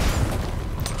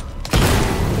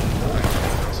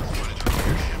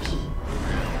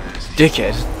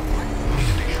 Dickhead.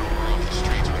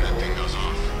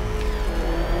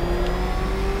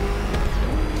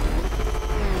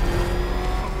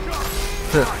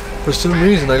 For some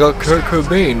reason I got Kurt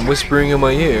Cobain whispering in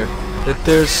my ear that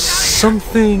there's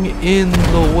something in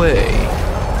the way.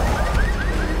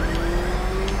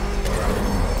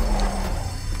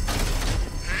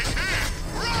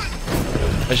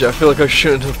 Actually, I feel like I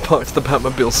shouldn't have parked the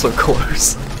Batmobile so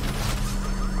close.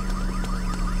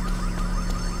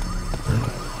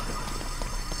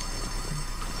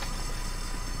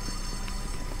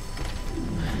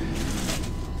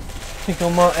 I think I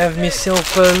might have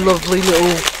myself a lovely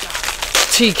little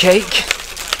tea cake.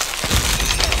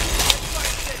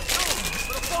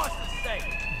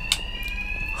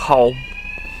 Home.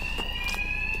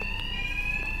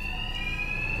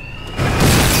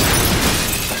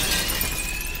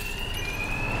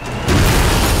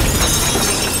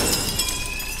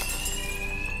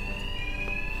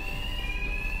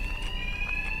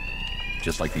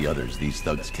 Just like the others, these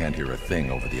thugs can't hear a thing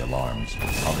over the alarms.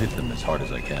 I'll hit them as hard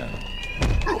as I can.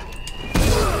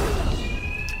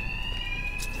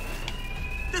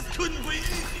 This couldn't be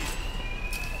easy.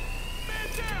 Man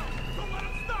down! Don't let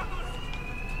him stop us!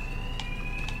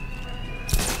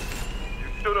 You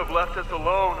should have left us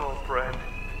alone, old friend.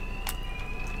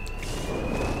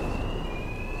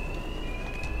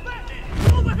 Batman,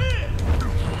 over here!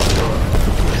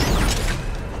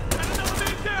 And another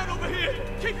man down over here!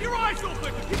 Keep your eyes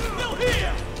open! He's still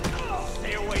here!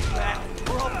 Stay away, Bat!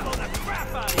 We're all blow the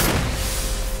crap out of you!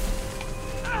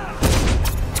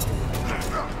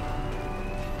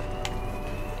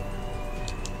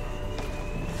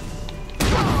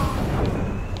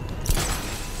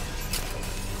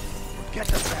 Get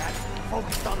the Bat.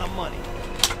 Focused on the money.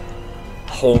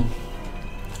 Home.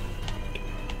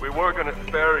 We were gonna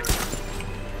spare you,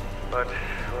 but,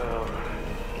 well,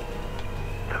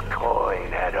 the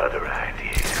coin had other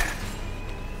ideas.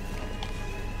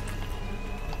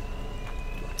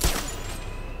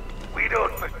 We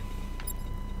don't forget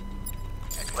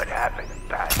what happened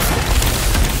back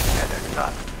at the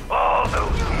top all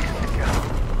those years ago.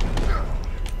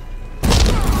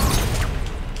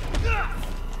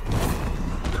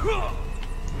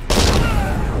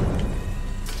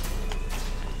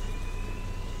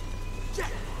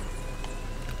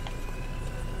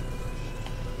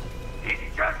 He's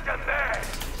just a man.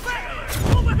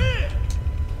 Over here!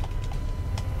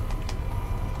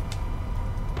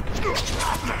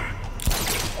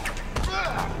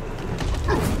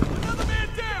 Another man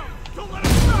down! Don't let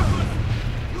him stop us!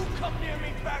 You come near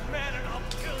me, Batman, and I'll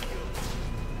kill you!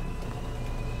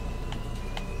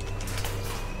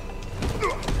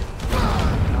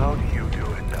 How do you do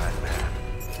it, Batman?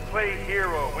 Play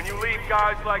hero when you leave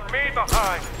guys like me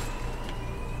behind.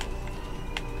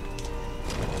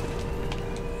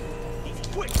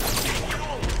 Quick!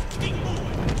 Keep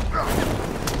moving!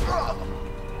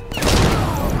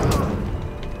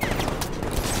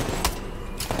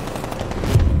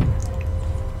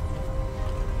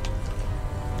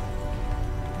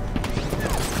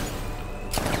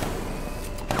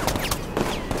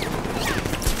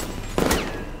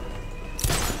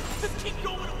 Just keep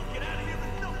going and we'll get out of here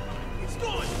in no time. He's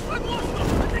going! I've lost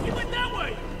him! I think he went that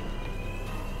way!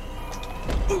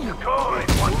 The coin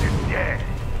wants him dead.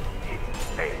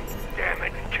 Hey, damn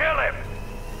it, kill him!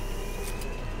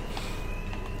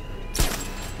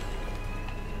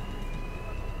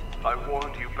 I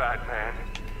warned you, Batman.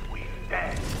 We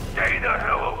dead. Stay the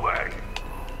hell away!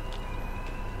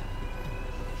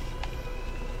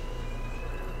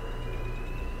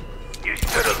 You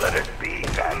should have let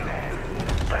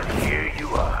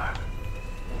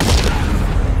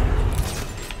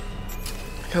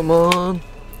Come on.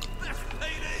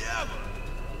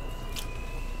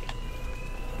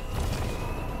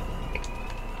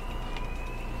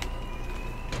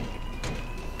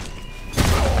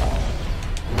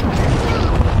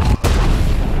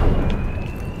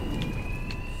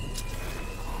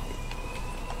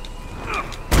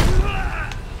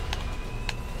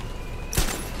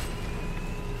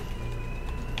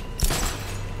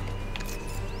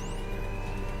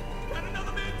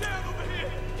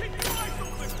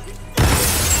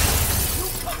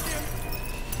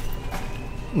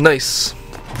 Nice.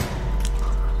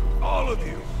 All of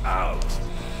you out.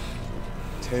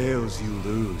 Tails you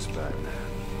lose,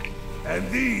 Batman. And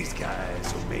these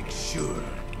guys will make sure.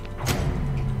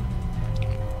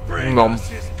 Bring us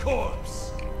his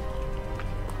corpse.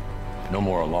 No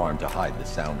more alarm to hide the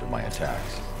sound of my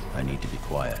attacks. I need to be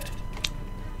quiet.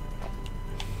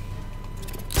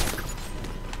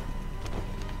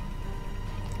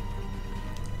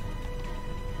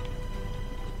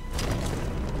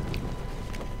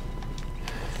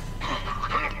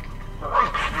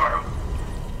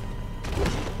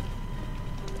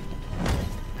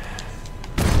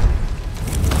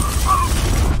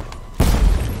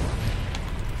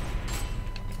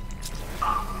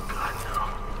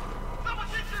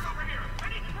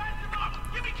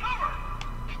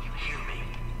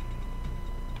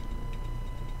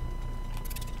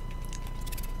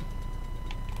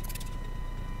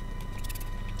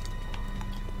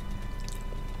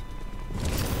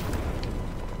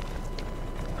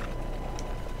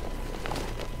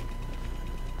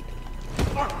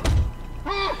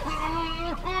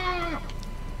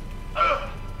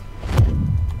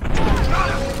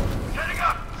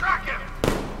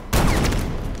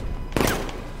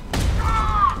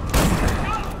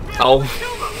 Oh.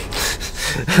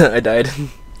 I died.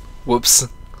 Whoops.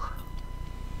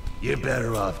 You're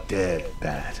better off dead,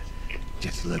 Bat.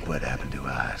 Just look what happened to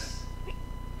us.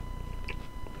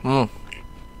 Hmm.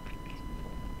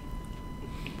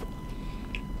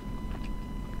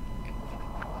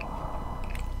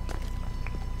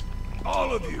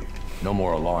 All of you. No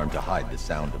more alarm to hide the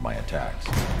sound of my attacks.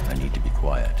 I need to be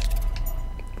quiet.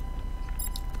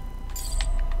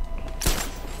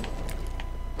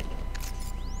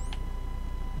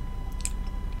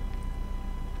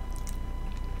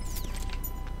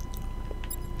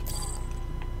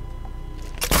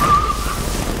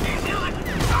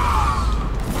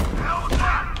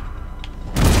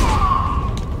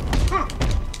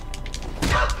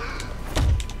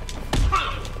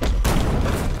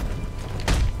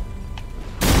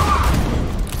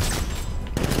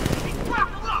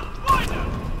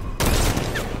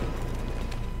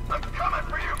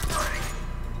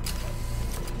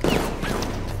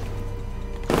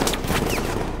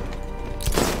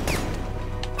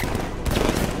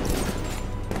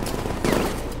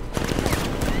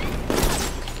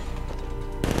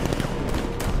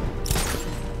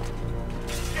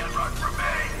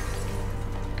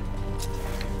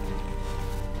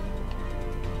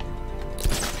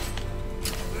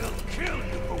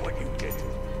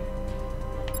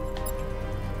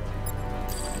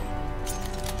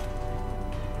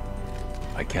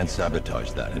 I can't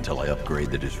sabotage that until I upgrade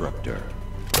the disruptor.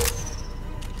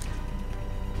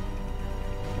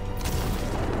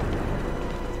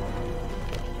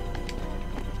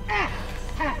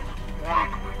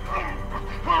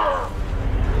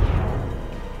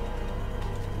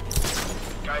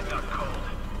 Guy's not cold.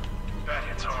 Bat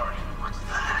hits hard. What's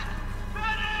that?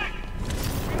 Medic!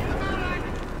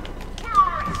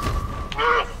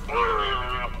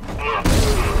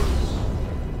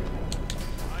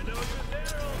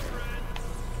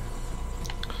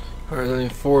 Alright, there's only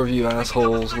 4 of you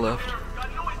assholes left.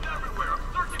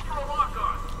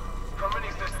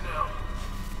 Company's this now.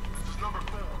 This is number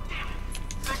 4. Damn it.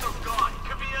 Signal's gone.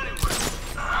 Could be anywhere.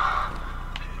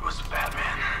 It was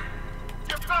Batman.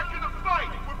 Get back in the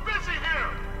fight! We're busy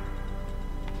here!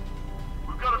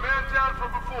 We've got a man down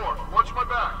from before. Watch my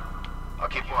back. I'll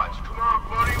keep watch. Come on,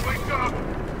 buddy, wake up!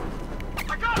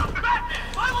 I got him! Batman!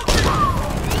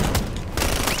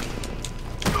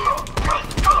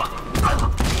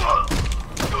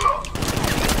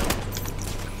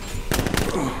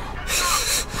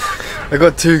 I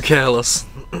got too careless.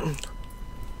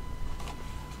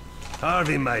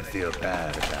 Harvey might feel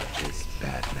bad about this,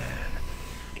 Batman,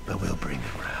 but we'll bring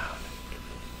him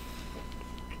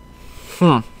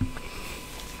round.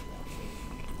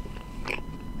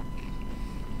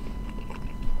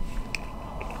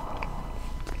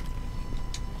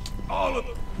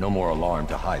 No more alarm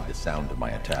to hide the sound of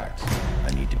my attacks. I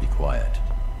need to be quiet.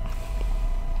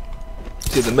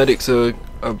 See, the medics are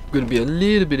going to be a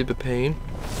little bit of a pain.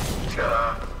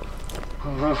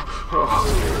 Something's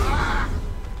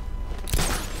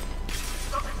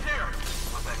here!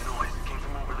 What's that noise? It came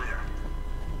from over there.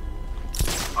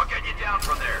 I'll get you down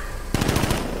from there.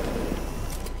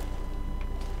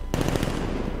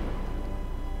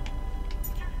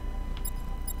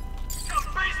 Come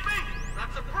face me? Not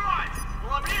surprised!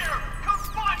 Well, I'm here! Come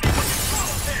find me when you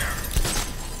close here!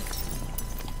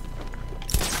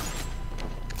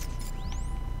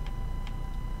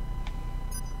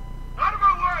 Out of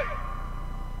my way!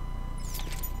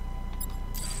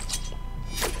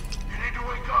 You need to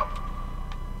wake up.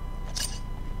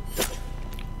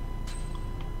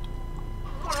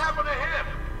 What happened to him?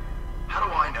 How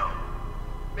do I know?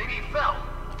 Maybe he fell.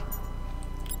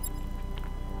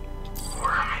 Or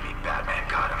maybe Batman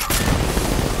got him.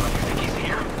 You think he's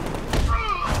here?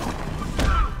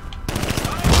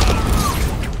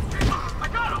 I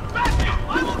got him! Batman!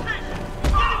 My location!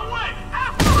 Getting away!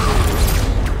 After him!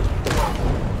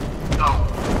 No!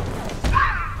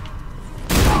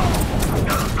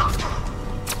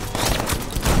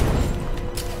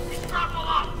 He's trapped a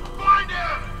lot! Find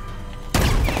him!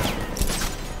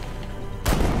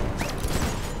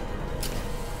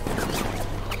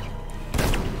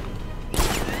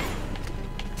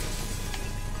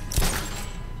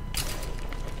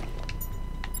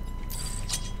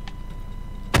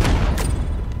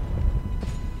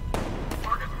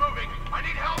 Target's moving! I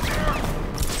need help here!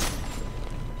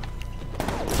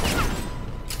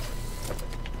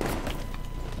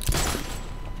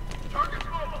 Target's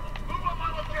mobile! Move on my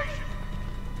location!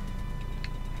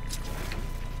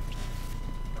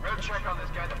 I'm gonna check on this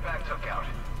guy the bag took out.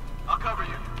 I'll cover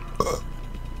you.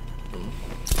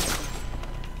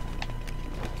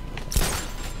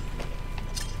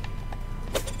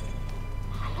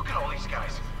 Look at all these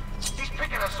guys. He's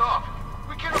picking us off.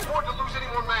 We can't afford to lose any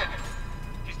more men.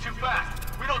 He's too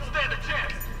fast. We don't stand a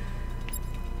chance.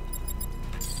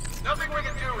 Nothing we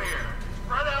can do here.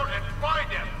 Spread out and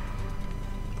find him.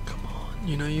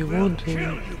 You know you We'll want to.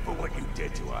 kill you for what you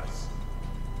did to us.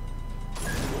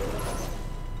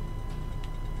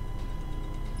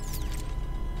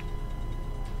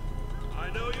 I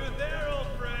know you're there, old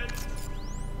friend.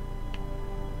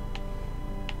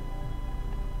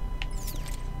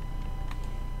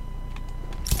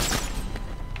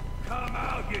 Come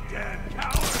out, you damn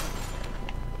coward!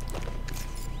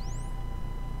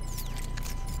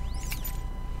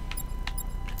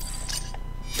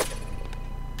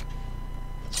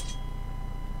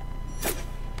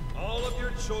 All of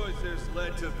your choices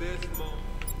led to this moment,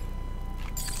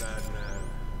 Batman.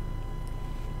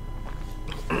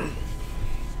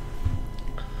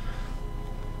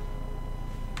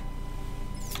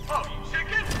 Oh, you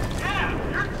chicken?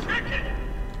 Yeah, you're chicken!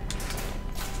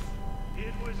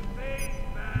 It was made,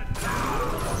 man.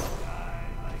 Die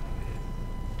like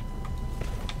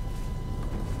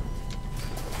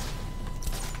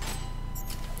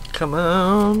this. Come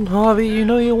on, Harvey, you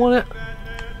know you want it.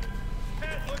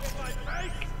 Can't look at my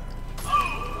face!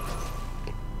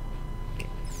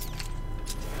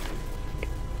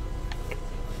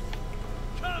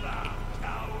 Come out,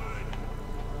 coward!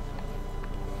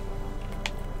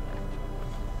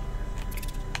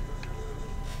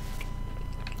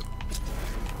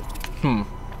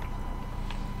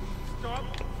 Stop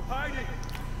hiding!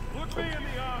 Look me in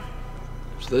the eye!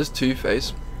 So there's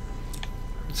Two-Face.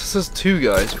 This is two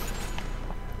guys.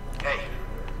 Hey,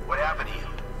 what happened to you?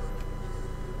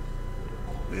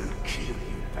 We'll kill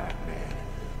you, Batman.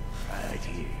 Right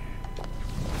here.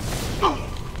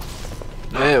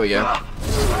 There we go.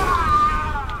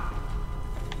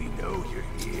 We know you're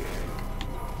here.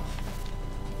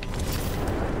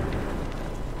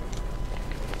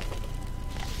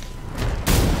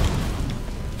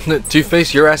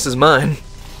 Two-Face, your ass is mine.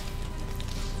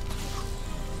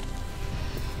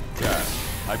 Yeah,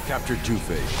 I've captured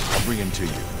Two-Face. I'll bring him to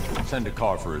you. Send a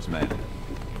car for his men.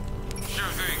 Sure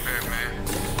thing, Batman.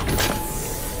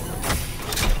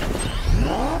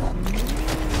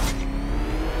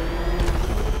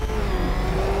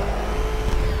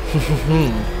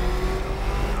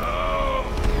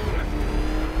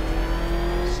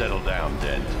 Settle down,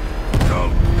 Dent.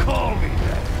 Don't call me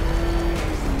that.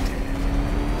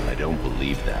 I don't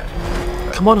believe that.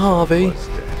 Come on, Harvey.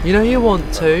 You know you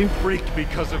want to. Freaked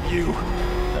because of you.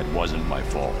 That wasn't my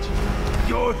fault.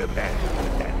 You're the man who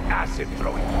put that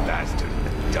acid-throwing bastard in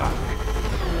the dock.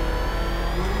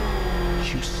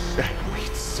 You said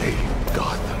we'd save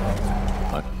Gotham.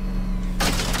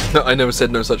 I never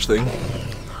said no such thing.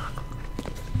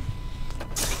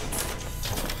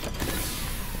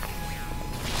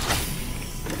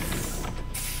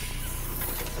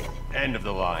 End of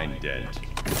the line, Dent.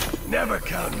 Never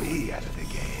count me out of the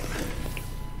game.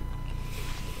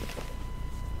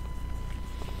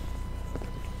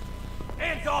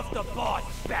 Hands off the boss,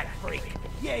 fat freak!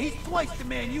 Yeah, he's twice the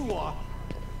man you are.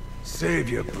 Save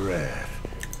your breath.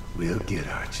 We'll get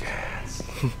our chance.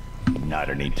 Not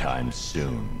anytime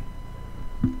soon.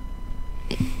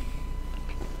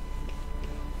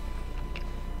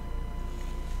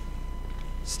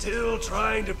 Still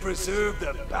trying to preserve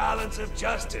the balance of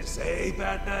justice, eh,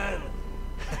 Batman?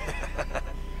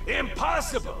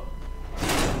 Impossible!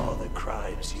 All the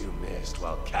crimes you missed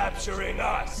while capturing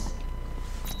us.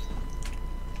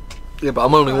 Yeah, but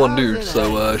I'm only one dude,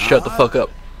 so shut the fuck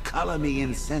up. Color me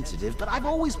insensitive, but I've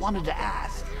always wanted to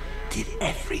ask. Did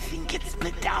everything get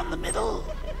split down the middle?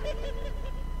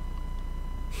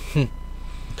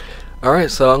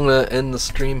 Alright, so I'm gonna end the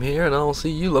stream here, and I'll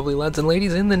see you lovely lads and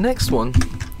ladies in the next one.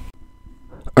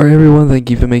 Alright everyone, thank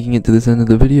you for making it to this end of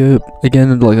the video.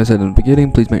 Again, like I said in the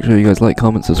beginning, please make sure you guys like,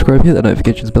 comment, subscribe, hit the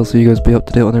notifications bell so you guys be up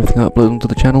to date on everything I upload onto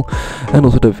the channel. And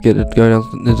also don't forget to go down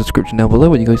in the description down below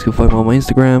where you guys can find me on my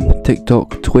Instagram,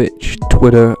 TikTok, Twitch,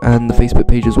 Twitter, and the Facebook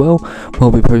page as well.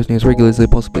 I'll be posting as regularly as I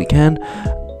possibly can.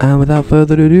 And without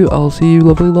further ado, I'll see you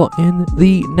lovely lot in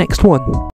the next one.